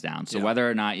write things down. So whether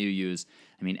or not you use,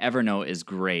 Evernote is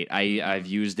great. I've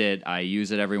used it. I use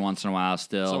it every once in a while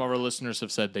still. Some of our listeners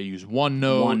have said they use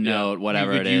OneNote.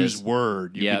 Whatever it is. You could use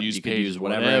Word. You could use Pages,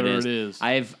 whatever it is.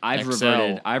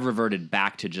 I've reverted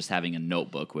back to just having a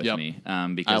notebook with me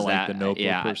because I like the notebook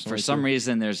for personally, some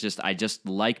reason I just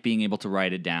like being able to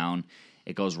write it down.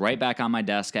 It goes right back on my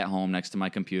desk at home next to my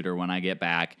computer when I get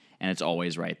back, and it's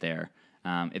always right there.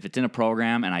 If it's in a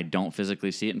program and I don't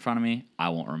physically see it in front of me, I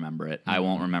won't remember it. I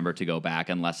won't remember to go back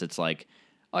unless it's like,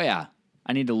 oh yeah,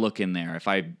 I need to look in there.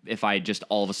 If I just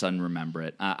all of a sudden remember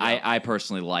it, I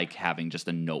personally like having just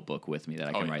a notebook with me that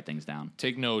I can write things down.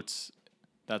 Take notes.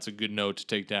 That's a good note to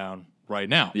take down right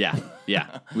now. Yeah.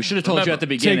 We should have told you at the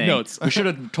beginning. Take notes. We should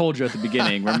have told you at the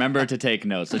beginning. Remember to take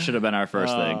notes. That should have been our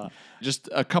first thing. Just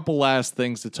a couple last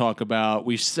things to talk about.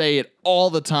 We say it all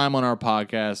the time on our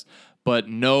podcast, but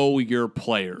know your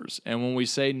players. And when we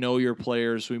say know your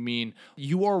players, we mean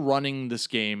you are running this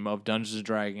game of Dungeons &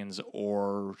 Dragons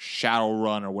or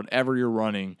Shadowrun or whatever you're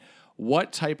running.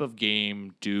 What type of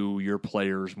game do your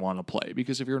players want to play?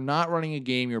 Because if you're not running a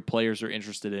game your players are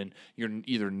interested in, you're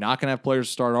either not going to have players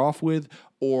to start off with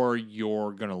or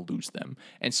you're going to lose them.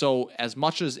 And so as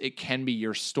much as it can be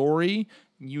your story,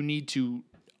 you need to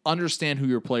understand who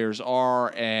your players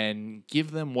are and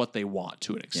give them what they want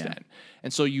to an extent. Yeah.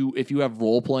 And so if you have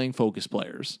role-playing focus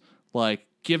players,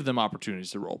 give them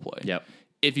opportunities to role-play. Yep.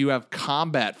 If you have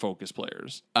combat-focused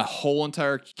players, a whole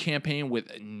entire campaign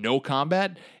with no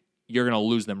combat, you're going to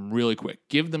lose them really quick.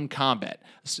 Give them combat.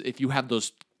 So if you have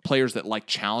those players that like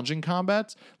challenging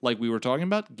combats, like we were talking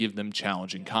about, give them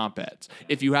challenging combats.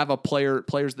 If you have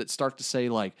players that start to say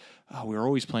oh, we're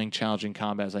always playing challenging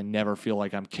combats, I never feel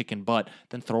like I'm kicking butt,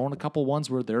 then throw in a couple ones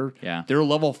where they're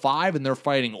level 5 and they're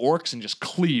fighting orcs and just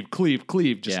cleave,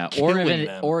 just killing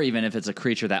them. Or even if it's a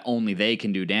creature that only they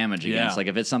can do damage against. Like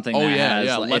if it's something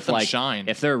let them shine.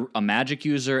 If they're a magic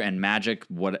user and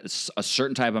a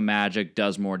certain type of magic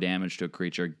does more damage to a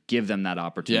creature, give them that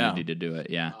opportunity to do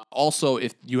it. Yeah. Also,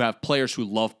 if you have players who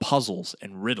love puzzles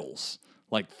and riddles,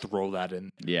 throw that in.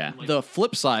 Yeah. The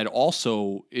flip side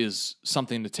also is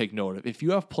something to take note of. If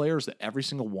you have players that every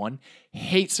single one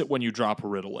hates it when you drop a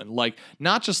riddle in,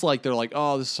 not just they're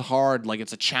oh, this is hard,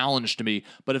 it's a challenge to me,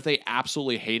 but if they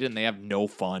absolutely hate it and they have no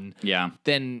fun,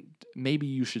 then maybe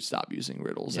you should stop using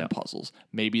riddles and puzzles.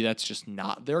 Maybe that's just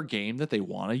not their game that they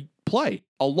want to play.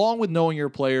 Along with knowing your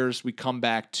players, we come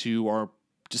back to our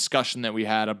discussion that we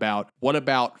had about what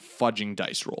about fudging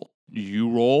dice roll. You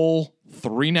roll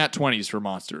 3 nat 20s for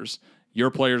monsters. Your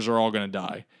players are all going to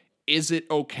die. Is it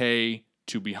okay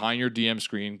to behind your DM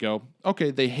screen go,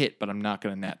 okay, they hit, but I'm not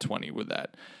going to nat 20 with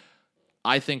that?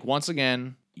 I think once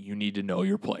again, you need to know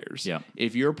your players. Yeah.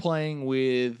 If you're playing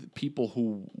with people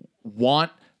who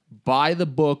want by the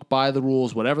book, by the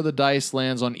rules, whatever the dice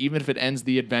lands on, even if it ends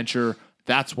the adventure,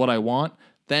 that's what I want,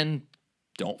 then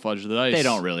don't fudge the dice. They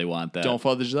don't really want that. Don't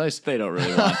fudge the dice. They don't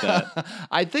really want that.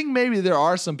 I think maybe there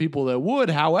are some people that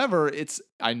would. However,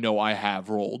 I know I have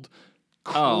rolled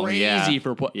crazy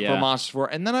for Monsters 4.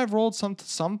 And then I've rolled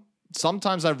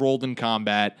sometimes I've rolled in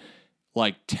combat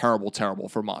like terrible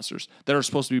for monsters that are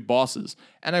supposed to be bosses.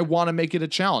 And I want to make it a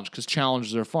challenge because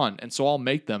challenges are fun. And so I'll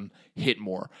make them hit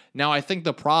more. Now, I think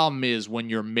the problem is when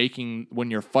you're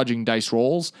fudging dice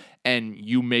rolls and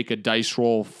you make a dice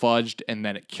roll fudged and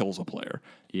then it kills a player.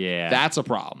 Yeah. That's a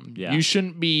problem. Yeah. You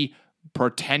shouldn't be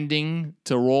pretending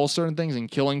to roll certain things and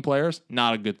killing players.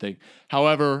 Not a good thing.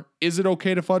 However, is it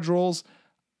okay to fudge rolls?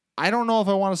 I don't know if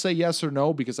I want to say yes or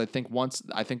no because I think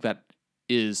that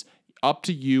is up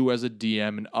to you as a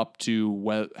DM and up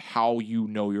to how you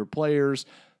know your players.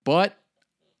 But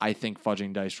I think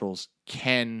fudging dice rolls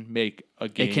can make a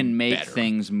game It can make better.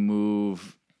 things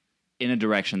move in a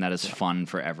direction that is fun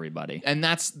for everybody. And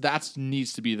that's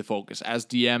needs to be the focus. As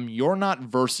DM, you're not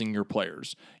versing your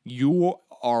players. You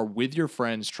are with your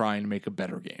friends trying to make a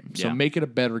better game. So Yeah. make it a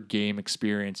better game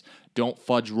experience. Don't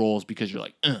fudge rolls because you're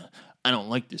like, I don't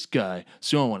like this guy,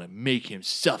 so I want to make him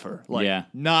suffer. Like, Yeah.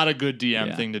 not a good DM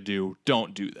Yeah. thing to do.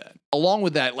 Don't do that. Along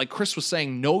with that, like Chris was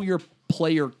saying, know your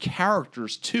player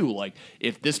characters too. Like,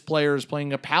 if this player is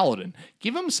playing a paladin,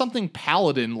 give him something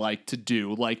paladin-like to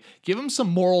do. Like, give him some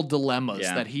moral dilemmas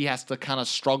Yeah. that he has to kind of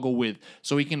struggle with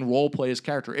so he can role play his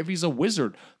character. If he's a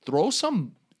wizard, throw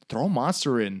a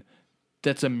monster in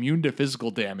that's immune to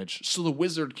physical damage so the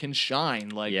wizard can shine.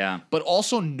 Like, Yeah. but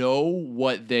also know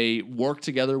what they work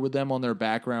together with them on their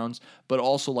backgrounds, but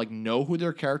also like know who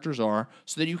their characters are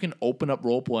so that you can open up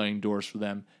role-playing doors for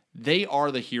them. They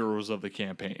are the heroes of the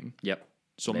campaign. Yep.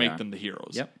 So They make are. them the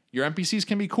heroes. Yep. Your NPCs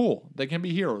can be cool. They can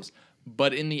be heroes.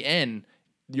 But in the end,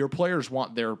 your players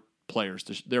want their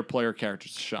player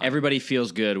characters to shine. Everybody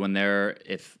feels good when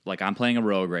if I'm playing a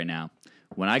rogue right now.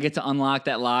 When I get to unlock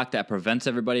that lock that prevents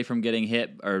everybody from getting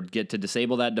hit or get to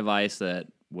disable that device that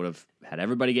would have had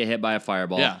everybody get hit by a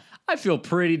fireball, Yeah. I feel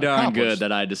pretty darn Accomplished. good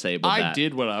that I disabled that. I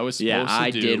did what I was supposed to do.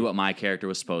 I did what my character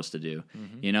was supposed to do.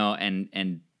 You know,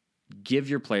 and give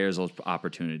your players those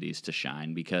opportunities to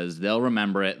shine because they'll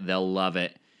remember it, they'll love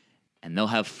it, and they'll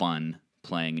have fun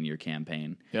playing in your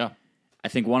campaign. Yeah. I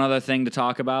think one other thing to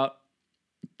talk about,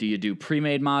 do you do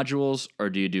pre-made modules or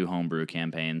do you do homebrew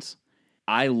campaigns?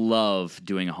 I love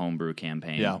doing a homebrew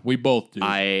campaign. Yeah, we both do.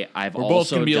 I've We're both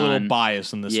also going to be a little done-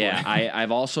 biased in this Yeah, way.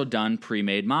 I've also done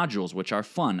pre-made modules, which are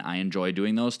fun. I enjoy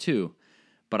doing those too.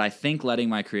 But I think letting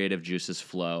my creative juices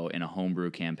flow in a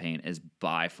homebrew campaign is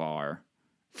by far,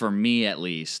 for me at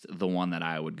least, the one that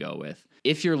I would go with.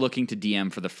 If you're looking to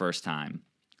DM for the first time,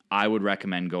 I would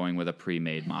recommend going with a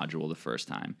pre-made module the first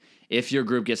time. If your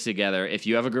group gets together, if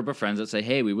you have a group of friends that say,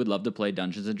 hey, we would love to play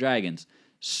Dungeons & Dragons,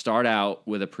 start out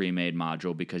with a pre-made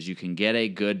module because you can get a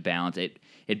good balance.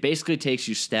 It basically takes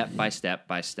you step by step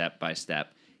by step by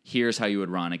step. Here's how you would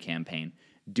run a campaign.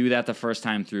 Do that the first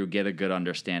time through, get a good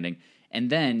understanding, and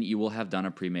then you will have done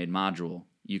a pre-made module.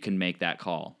 You can make that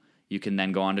call. You can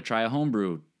then go on to try a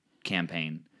homebrew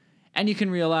campaign. And you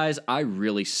can realize I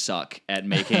really suck at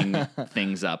making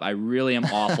things up. I really am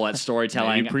awful at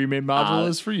storytelling. Maybe pre-made module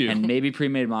is for you. And maybe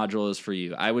pre-made module is for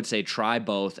you. I would say try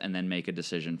both and then make a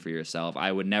decision for yourself. I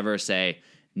would never say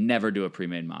never do a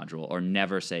pre-made module or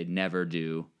never say never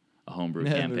do a homebrew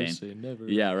campaign. say never.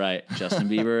 Yeah, right. Justin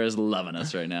Bieber is loving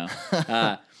us right now.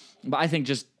 But I think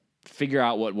just figure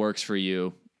out what works for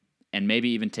you and maybe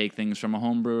even take things from a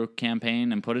homebrew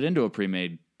campaign and put it into a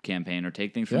pre-made campaign or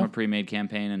take things from Yeah. a pre-made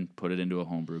campaign and put it into a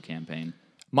homebrew campaign.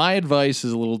 My advice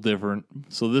is a little different,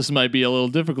 so this might be a little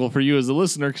difficult for you as a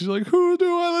listener because you're like, "Who do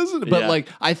I listen to?" But Yeah. like,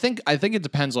 I think it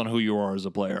depends on who you are as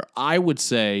a player. I would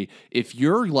say if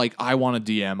you're like, I want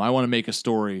to DM, I want to make a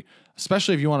story,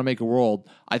 especially if you want to make a world.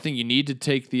 I think you need to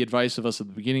take the advice of us at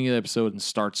the beginning of the episode and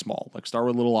start small, like start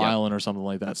with a little island or something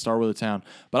like that. Start with a town,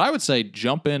 but I would say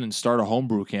jump in and start a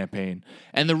homebrew campaign.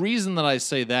 And the reason that I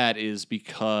say that is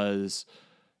because,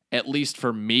 at least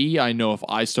for me, I know if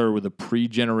I started with a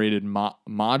pre-generated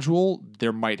module,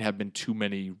 there might have been too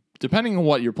many, depending on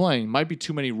what you're playing, might be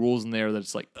too many rules in there that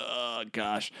it's like, oh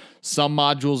gosh. Some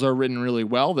modules are written really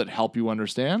well that help you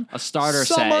understand. A starter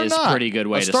Some set are is not. a pretty good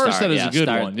way A to starter start. set is a good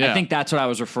one, yeah. I think that's what I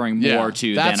was referring Yeah, more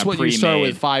to that's than a what pre-made. you start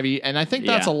with 5e, and I think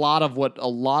that's Yeah. a lot of what a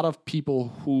lot of people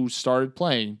who started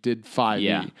playing did 5e.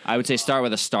 Yeah, I would say start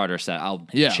with a starter set. I'll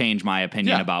Yeah. change my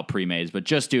opinion Yeah. about pre-mades, but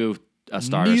just do a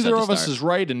starter set. Neither to of us start. is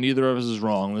right and neither of us is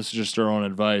wrong. This is just our own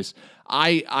advice.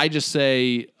 I just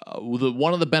say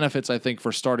one of the benefits I think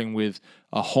for starting with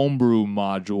a homebrew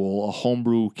module, a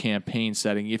homebrew campaign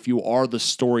setting, if you are the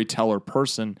storyteller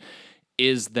person,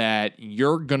 is that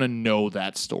you're going to know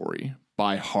that story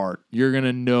by heart. You're going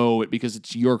to know it because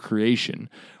it's your creation.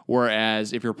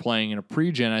 Whereas if you're playing in a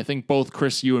pre-gen, I think both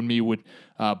Chris, you and me would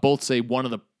both say one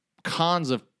of the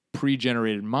cons of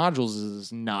pre-generated modules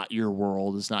is not your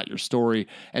world, it's not your story.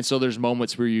 And so there's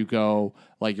moments where you go,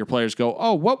 like your players go,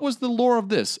 oh, what was the lore of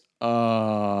this?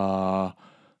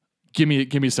 Give me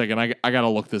a second. I got to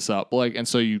look this up. Like, and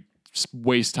so you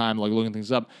waste time like looking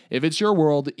things up. If it's your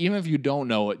world, even if you don't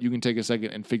know it, you can take a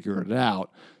second and figure it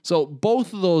out. So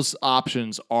both of those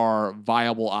options are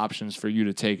viable options for you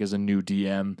to take as a new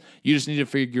DM. You just need to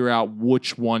figure out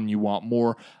which one you want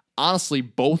more. Honestly,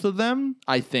 both of them,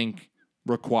 I think,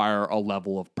 require a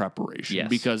level of preparation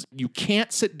because you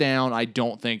can't sit down, I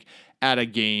don't think, at a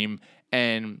game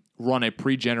and run a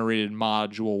pre-generated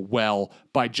module well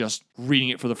by just reading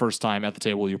it for the first time at the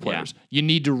table with your players. Yeah. You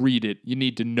need to read it. You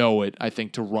need to know it, I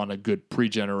think, to run a good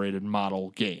pre-generated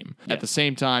model game. Yeah. At the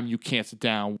same time, you can't sit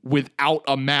down without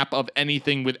a map of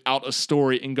anything, without a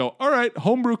story, and go, all right,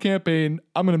 homebrew campaign,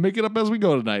 I'm going to make it up as we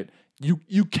go tonight.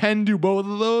 You can do both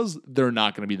of those. They're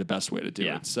not going to be the best way to do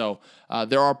it. So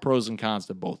there are pros and cons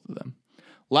to both of them.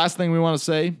 Last thing we want to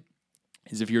say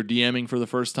is if you're DMing for the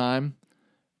first time,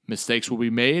 mistakes will be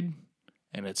made,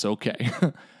 and it's okay.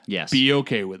 Yes. Be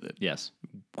okay with it. Yes.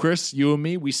 Chris, you and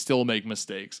me, we still make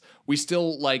mistakes. We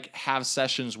still like have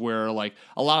sessions where like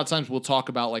a lot of times we'll talk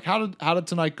about like how did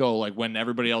tonight go? Like when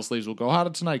everybody else leaves, we'll go, how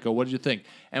did tonight go? What did you think?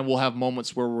 And we'll have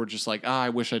moments where we're just like, I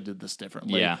wish I did this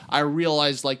differently. Yeah. I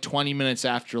realized like 20 minutes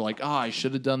after like, I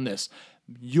should have done this.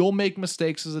 You'll make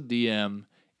mistakes as a DM.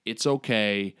 It's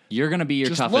okay. You're going to be your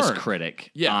Just toughest learn.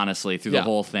 critic, honestly, through the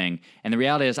whole thing. And the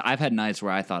reality is I've had nights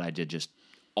where I thought I did just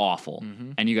awful.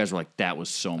 Mm-hmm. And you guys were like, that was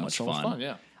so much fun.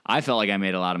 Yeah. I felt like I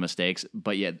made a lot of mistakes,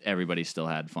 but yet everybody still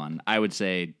had fun. I would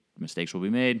say mistakes will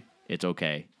be made. It's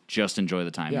okay. Just enjoy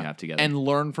the time you have together. And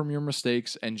learn from your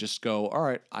mistakes and just go, all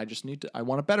right, I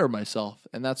want to better myself.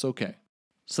 And that's okay.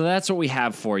 So that's what we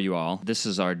have for you all. This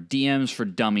is our DMs for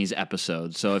Dummies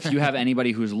episode. So if you have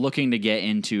anybody who's looking to get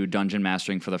into dungeon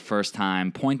mastering for the first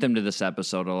time, point them to this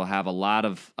episode. It'll have a lot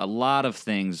of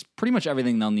things, pretty much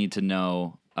everything they'll need to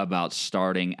know about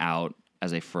starting out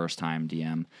as a first-time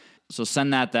DM. So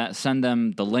send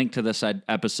them the link to this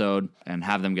episode and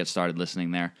have them get started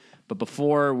listening there. But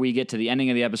before we get to the ending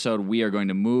of the episode, we are going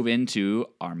to move into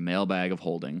our mailbag of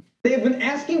holding. They've been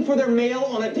asking for their mail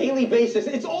on a daily basis.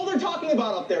 It's all they're talking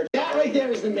about up there. That right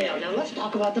there is the mail. Now let's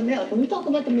talk about the mail. Can we talk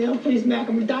about the mail, please, Mac?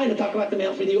 I'm dying to talk about the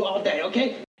mail for you all day,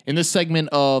 okay? In this segment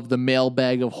of the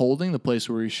Mailbag of Holding, the place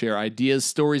where we share ideas,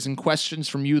 stories, and questions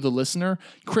from you, the listener,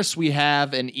 Chris, we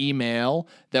have an email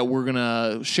that we're going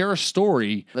to share a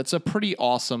story that's a pretty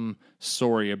awesome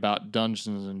story about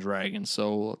Dungeons and Dragons.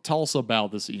 So tell us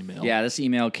about this email. Yeah, this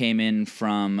email came in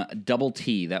from Double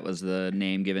T. That was the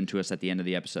name given to us at the end of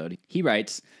the episode. He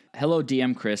writes, "Hello,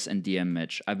 DM Chris and DM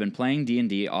Mitch. I've been playing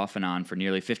D&D off and on for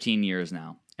nearly 15 years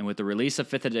now. And with the release of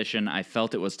 5th edition, I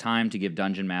felt it was time to give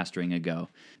dungeon mastering a go.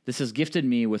 This has gifted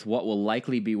me with what will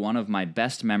likely be one of my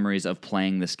best memories of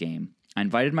playing this game. I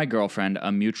invited my girlfriend,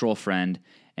 a mutual friend,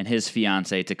 and his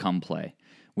fiancé to come play.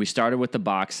 We started with the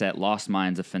box set Lost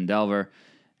Mines of Phandelver.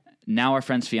 Now our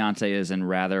friend's fiancé is in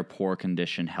rather poor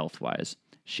condition health-wise.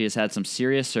 She has had some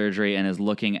serious surgery and is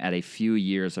looking at a few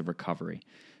years of recovery.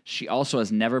 She also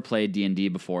has never played D&D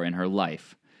before in her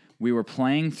life. We were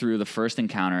playing through the first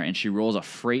encounter, and she rolls a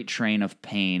freight train of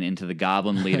pain into the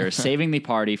goblin leader, saving the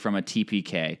party from a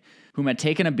TPK, whom had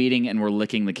taken a beating and were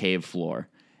licking the cave floor.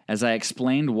 As I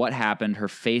explained what happened, her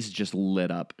face just lit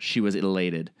up. She was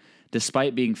elated.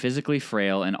 Despite being physically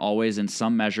frail and always in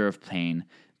some measure of pain,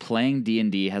 playing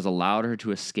D&D has allowed her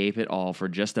to escape it all for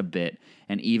just a bit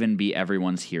and even be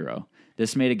everyone's hero.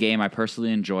 This made a game I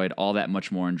personally enjoyed all that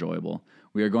much more enjoyable.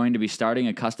 We are going to be starting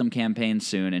a custom campaign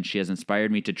soon, and she has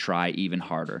inspired me to try even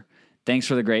harder. Thanks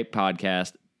for the great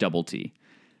podcast, Double T."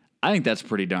 I think that's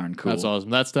pretty darn cool. That's awesome.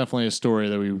 That's definitely a story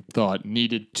that we thought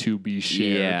needed to be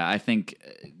shared. Yeah, I think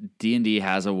D&D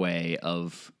has a way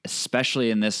of,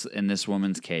 especially in this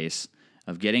woman's case,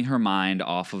 of getting her mind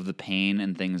off of the pain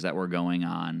and things that were going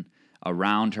on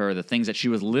around her, the things that she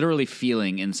was literally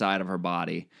feeling inside of her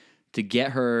body, to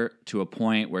get her to a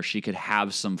point where she could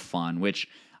have some fun, which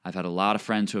I've had a lot of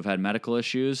friends who have had medical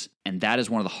issues, and that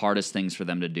is one of the hardest things for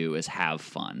them to do is have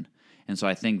fun. And so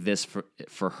I think this,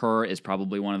 for her, is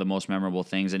probably one of the most memorable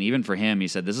things. And even for him, he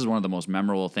said, this is one of the most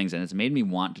memorable things, and it's made me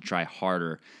want to try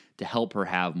harder to help her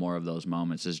have more of those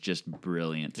moments. Is just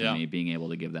brilliant to me, being able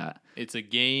to give that. It's a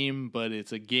game, but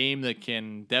it's a game that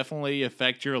can definitely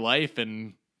affect your life,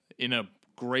 and in a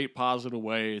great positive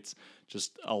way. It's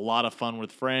just a lot of fun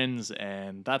with friends,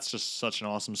 and that's just such an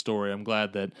awesome story. I'm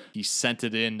glad that he sent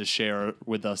it in to share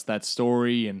with us that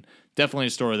story, and definitely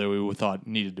a story that we thought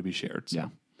needed to be shared. So. Yeah.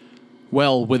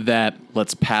 Well, with that,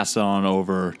 let's pass on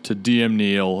over to DM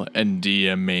Neil and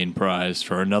DM Main Prize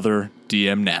for another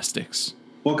DM Nastics.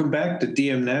 Welcome back to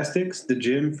DMnastics, the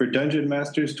gym for dungeon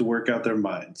masters to work out their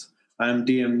minds. I'm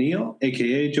DM Neil,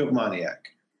 aka Joke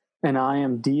Maniac. And I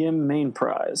am DM Main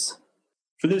Prize.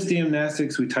 For this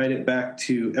DMnastics, we tied it back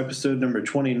to episode number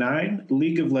 29,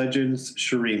 League of Legends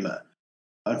Shurima.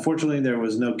 Unfortunately, there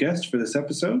was no guest for this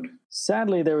episode.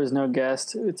 Sadly, there was no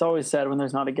guest. It's always sad when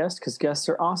there's not a guest because guests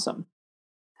are awesome.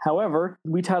 However,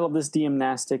 we titled this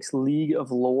DMnastics League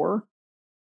of Lore.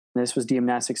 This was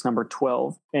DMnastics number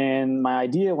 12. And my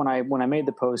idea when I made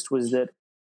the post was that,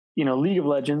 League of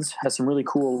Legends has some really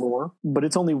cool lore, but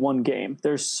it's only one game.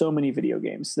 There's so many video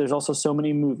games. There's also so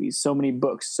many movies, so many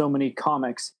books, so many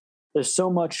comics. There's so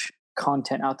much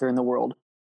content out there in the world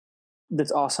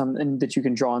that's awesome and that you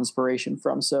can draw inspiration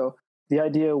from. So the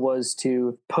idea was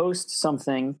to post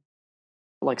something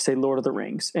like, say, Lord of the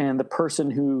Rings, and the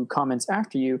person who comments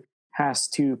after you has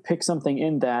to pick something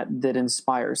in that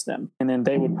inspires them. And then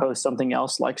they would post something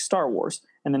else like Star Wars,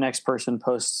 and the next person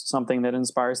posts something that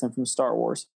inspires them from Star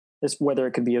Wars. Whether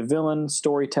it could be a villain,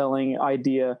 storytelling,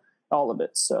 idea, all of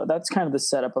it. So that's kind of the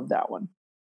setup of that one.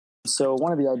 So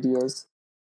one of the ideas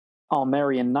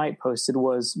Almerian Knight posted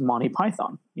was Monty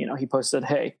Python. He posted,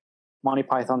 hey, Monty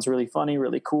Python's really funny,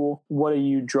 really cool. What do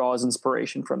you draw as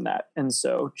inspiration from that? And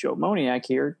so Joe Moniac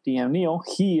here, DM Neil,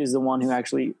 he is the one who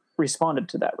actually responded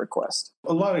to that request.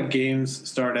 A lot of games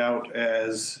start out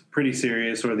as pretty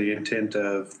serious, or the intent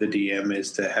of the DM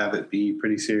is to have it be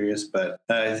pretty serious. But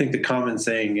I think the common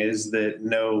saying is that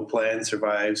no plan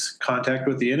survives contact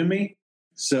with the enemy.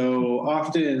 So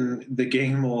often the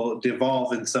game will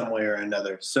devolve in some way or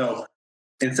another. So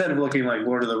instead of looking like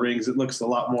Lord of the Rings, it looks a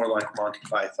lot more like Monty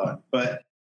Python. But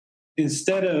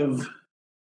instead of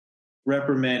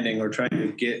reprimanding or trying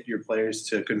to get your players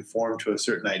to conform to a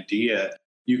certain idea,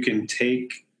 you can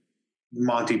take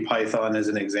Monty Python as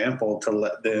an example to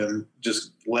let them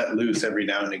just let loose every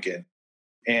now and again.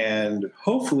 And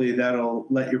hopefully that'll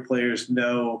let your players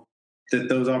know that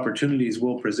those opportunities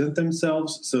will present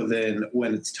themselves. So then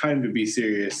when it's time to be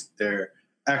serious, they're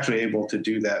actually able to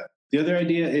do that. The other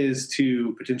idea is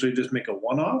to potentially just make a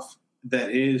one-off that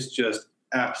is just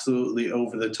absolutely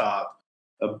over the top.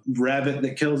 A rabbit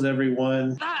that kills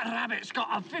everyone. That rabbit's got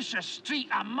a vicious streak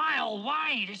a mile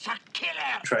wide. It's a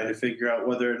killer. Trying to figure out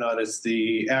whether or not it's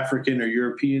the African or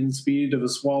European speed of a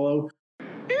swallow.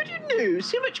 Who do you know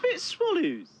so much about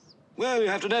swallows? Well, you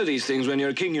have to know these things when you're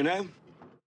a king,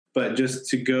 But just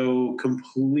to go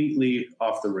completely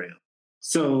off the rail.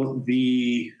 So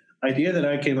the idea that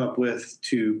I came up with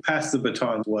to pass the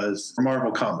baton was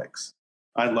Marvel Comics.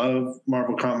 I love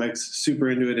Marvel Comics, super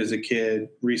into it as a kid,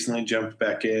 recently jumped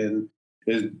back in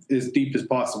as deep as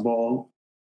possible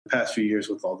the past few years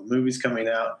with all the movies coming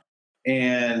out,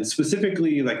 and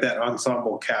specifically like that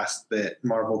ensemble cast that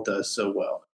Marvel does so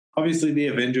well. Obviously, the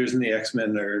Avengers and the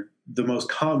X-Men are the most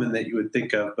common that you would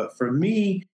think of, but for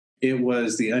me, it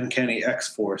was the Uncanny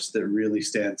X-Force that really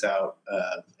stands out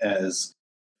as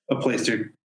a place to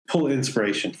pull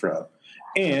inspiration from.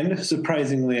 And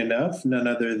surprisingly enough, none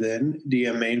other than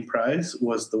DM Main Prize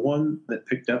was the one that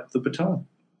picked up the baton.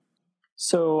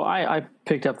 So I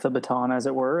picked up the baton, as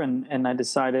it were, and I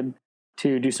decided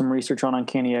to do some research on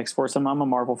Uncanny X-Force. I'm a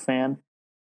Marvel fan.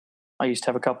 I used to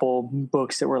have a couple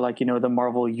books that were like, the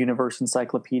Marvel Universe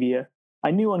Encyclopedia.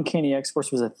 I knew Uncanny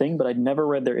X-Force was a thing, but I'd never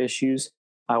read their issues.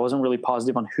 I wasn't really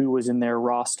positive on who was in their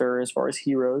roster as far as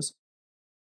heroes.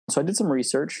 So I did some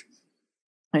research,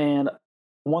 and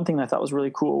one thing that I thought was really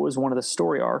cool was one of the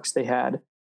story arcs they had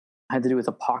to do with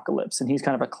Apocalypse, and he's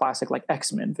kind of a classic like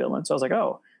X-Men villain. So I was like,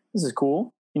 oh, this is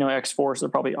cool. X-Force are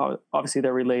probably, obviously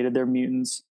they're related, they're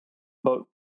mutants, but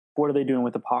what are they doing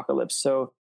with Apocalypse?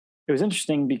 So it was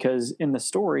interesting because in the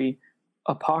story,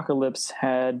 Apocalypse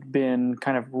had been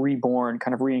kind of reborn,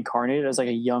 kind of reincarnated as like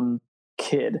a young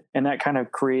kid, and that kind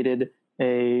of created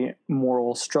a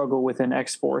moral struggle within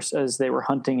X-Force as they were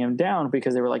hunting him down,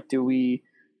 because they were like, do we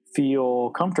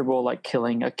feel comfortable like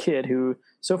killing a kid who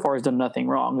so far has done nothing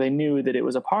wrong? They knew that it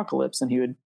was Apocalypse and he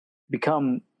would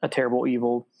become a terrible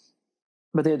evil,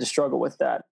 but they had to struggle with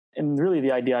that. And really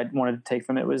the idea I wanted to take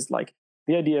from it was like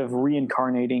the idea of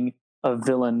reincarnating a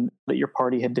villain that your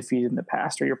party had defeated in the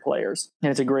past, or your players.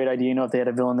 And it's a great idea, if they had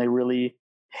a villain they really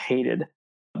hated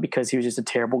because he was just a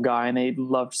terrible guy and they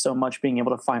loved so much being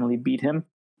able to finally beat him,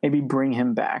 maybe bring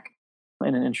him back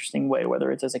in an interesting way,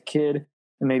 whether it's as a kid,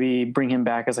 and maybe bring him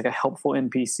back as like a helpful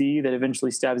NPC that eventually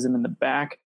stabs him in the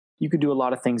back. You could do a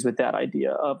lot of things with that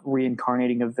idea of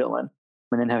reincarnating a villain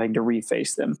and then having to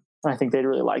reface them. And I think they'd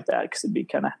really like that because it'd be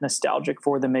kind of nostalgic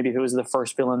for them. Maybe if it was the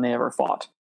first villain they ever fought,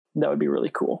 that would be really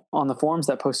cool. On the forums,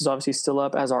 that post is obviously still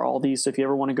up, as are all these. So if you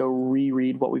ever want to go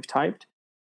reread what we've typed,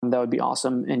 that would be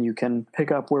awesome. And you can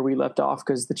pick up where we left off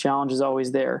because the challenge is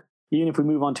always there. Even if we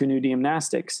move on to new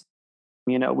Gymnastics,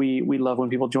 we love when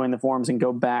people join the forums and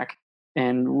go back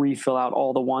and refill out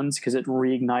all the ones because it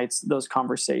reignites those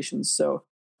conversations. So,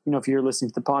 if you're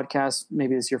listening to the podcast,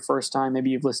 maybe this is your first time,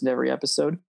 maybe you've listened to every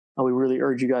episode. We really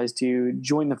urge you guys to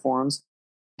join the forums,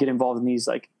 get involved in these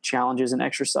like challenges and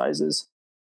exercises,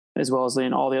 as well as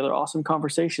in all the other awesome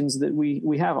conversations that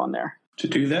we have on there. To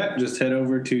do that, just head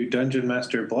over to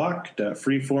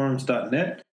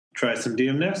dungeonmasterblock.freeforums.net. Try some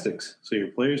gymnastics so your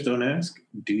players don't ask,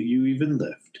 do you even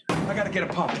lift? I gotta get a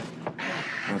pump.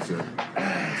 That's it.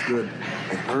 It's good.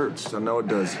 It hurts. I know it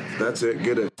does. That's it.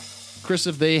 Get it. Chris,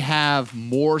 if they have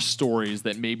more stories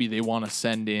that maybe they want to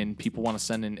send in, people want to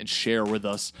send in and share with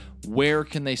us, where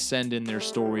can they send in their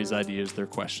stories, ideas, their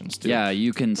questions to? Yeah,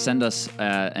 you can send us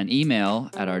an email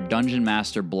at our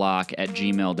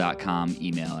dungeonmasterblock@gmail.com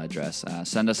email address.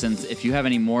 Send us in. If you have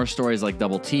any more stories like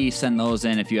Double T, send those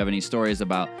in. If you have any stories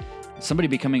about somebody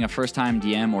becoming a first-time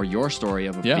DM or your story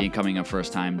of becoming a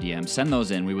first-time DM, send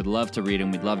those in. We would love to read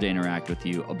them. We'd love to interact with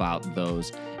you about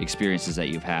those experiences that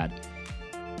you've had.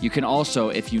 You can also,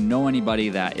 if you know anybody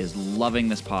that is loving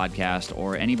this podcast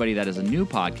or anybody that is a new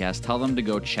podcast, tell them to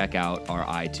go check out our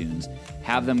iTunes.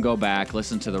 Have them go back,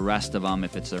 listen to the rest of them.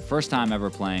 If it's their first time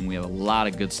ever playing, we have a lot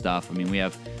of good stuff. I mean, we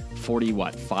have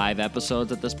 5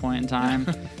 episodes at this point in time.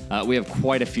 We have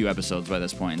quite a few episodes by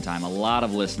this point in time. A lot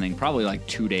of listening, probably like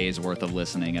 2 days worth of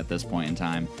listening at this point in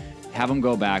time. Have them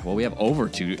go back. Well, we have over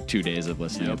two days of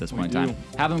listening at this point in time.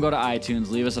 Have them go to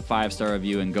iTunes, leave us a 5-star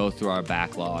review, and go through our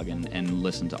backlog and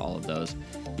listen to all of those.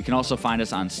 You can also find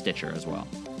us on Stitcher as well.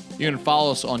 You can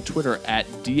follow us on Twitter at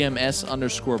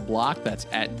DMS_block. That's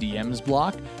at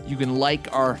DMsBlock. You can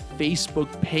like our Facebook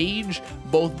page.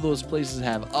 Both of those places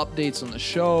have updates on the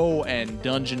show and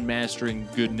dungeon mastering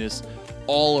goodness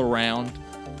all around.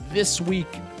 This week,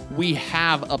 we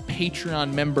have a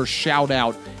Patreon member shout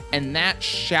out. And that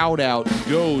shout out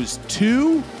goes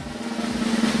to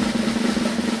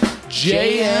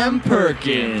J.M.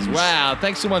 Perkins. Wow,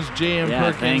 thanks so much, J.M.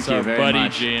 Perkins, thank you our very buddy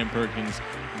much. J.M. Perkins,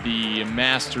 the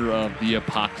master of the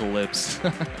apocalypse.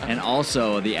 And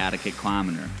also the Attica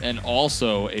Commoner. And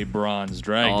also a bronze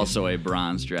dragon.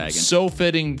 So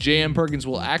fitting, J.M. Perkins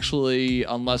will actually,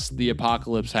 unless the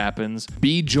apocalypse happens,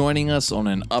 be joining us on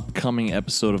an upcoming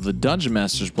episode of the Dungeon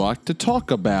Masters Block to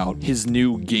talk about his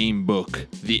new game book,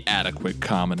 The Adequate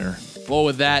Commoner. Well,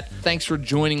 with that, thanks for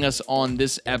joining us on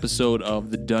this episode of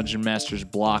the Dungeon Masters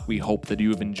Block. We hope that you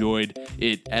have enjoyed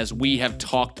it as we have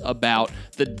talked about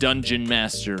the Dungeon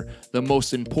Master, the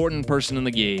most important person in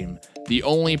the game, the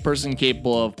only person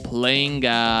capable of playing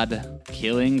God,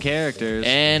 killing characters,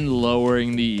 and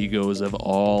lowering the egos of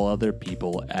all other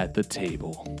people at the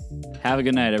table. Have a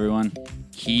good night, everyone.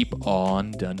 Keep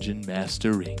on Dungeon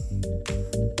Mastering.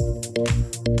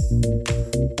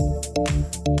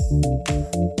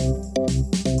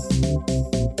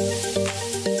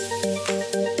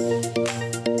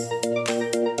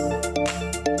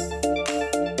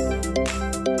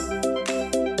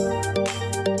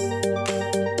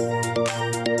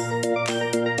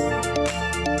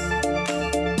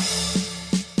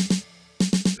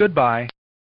 Goodbye.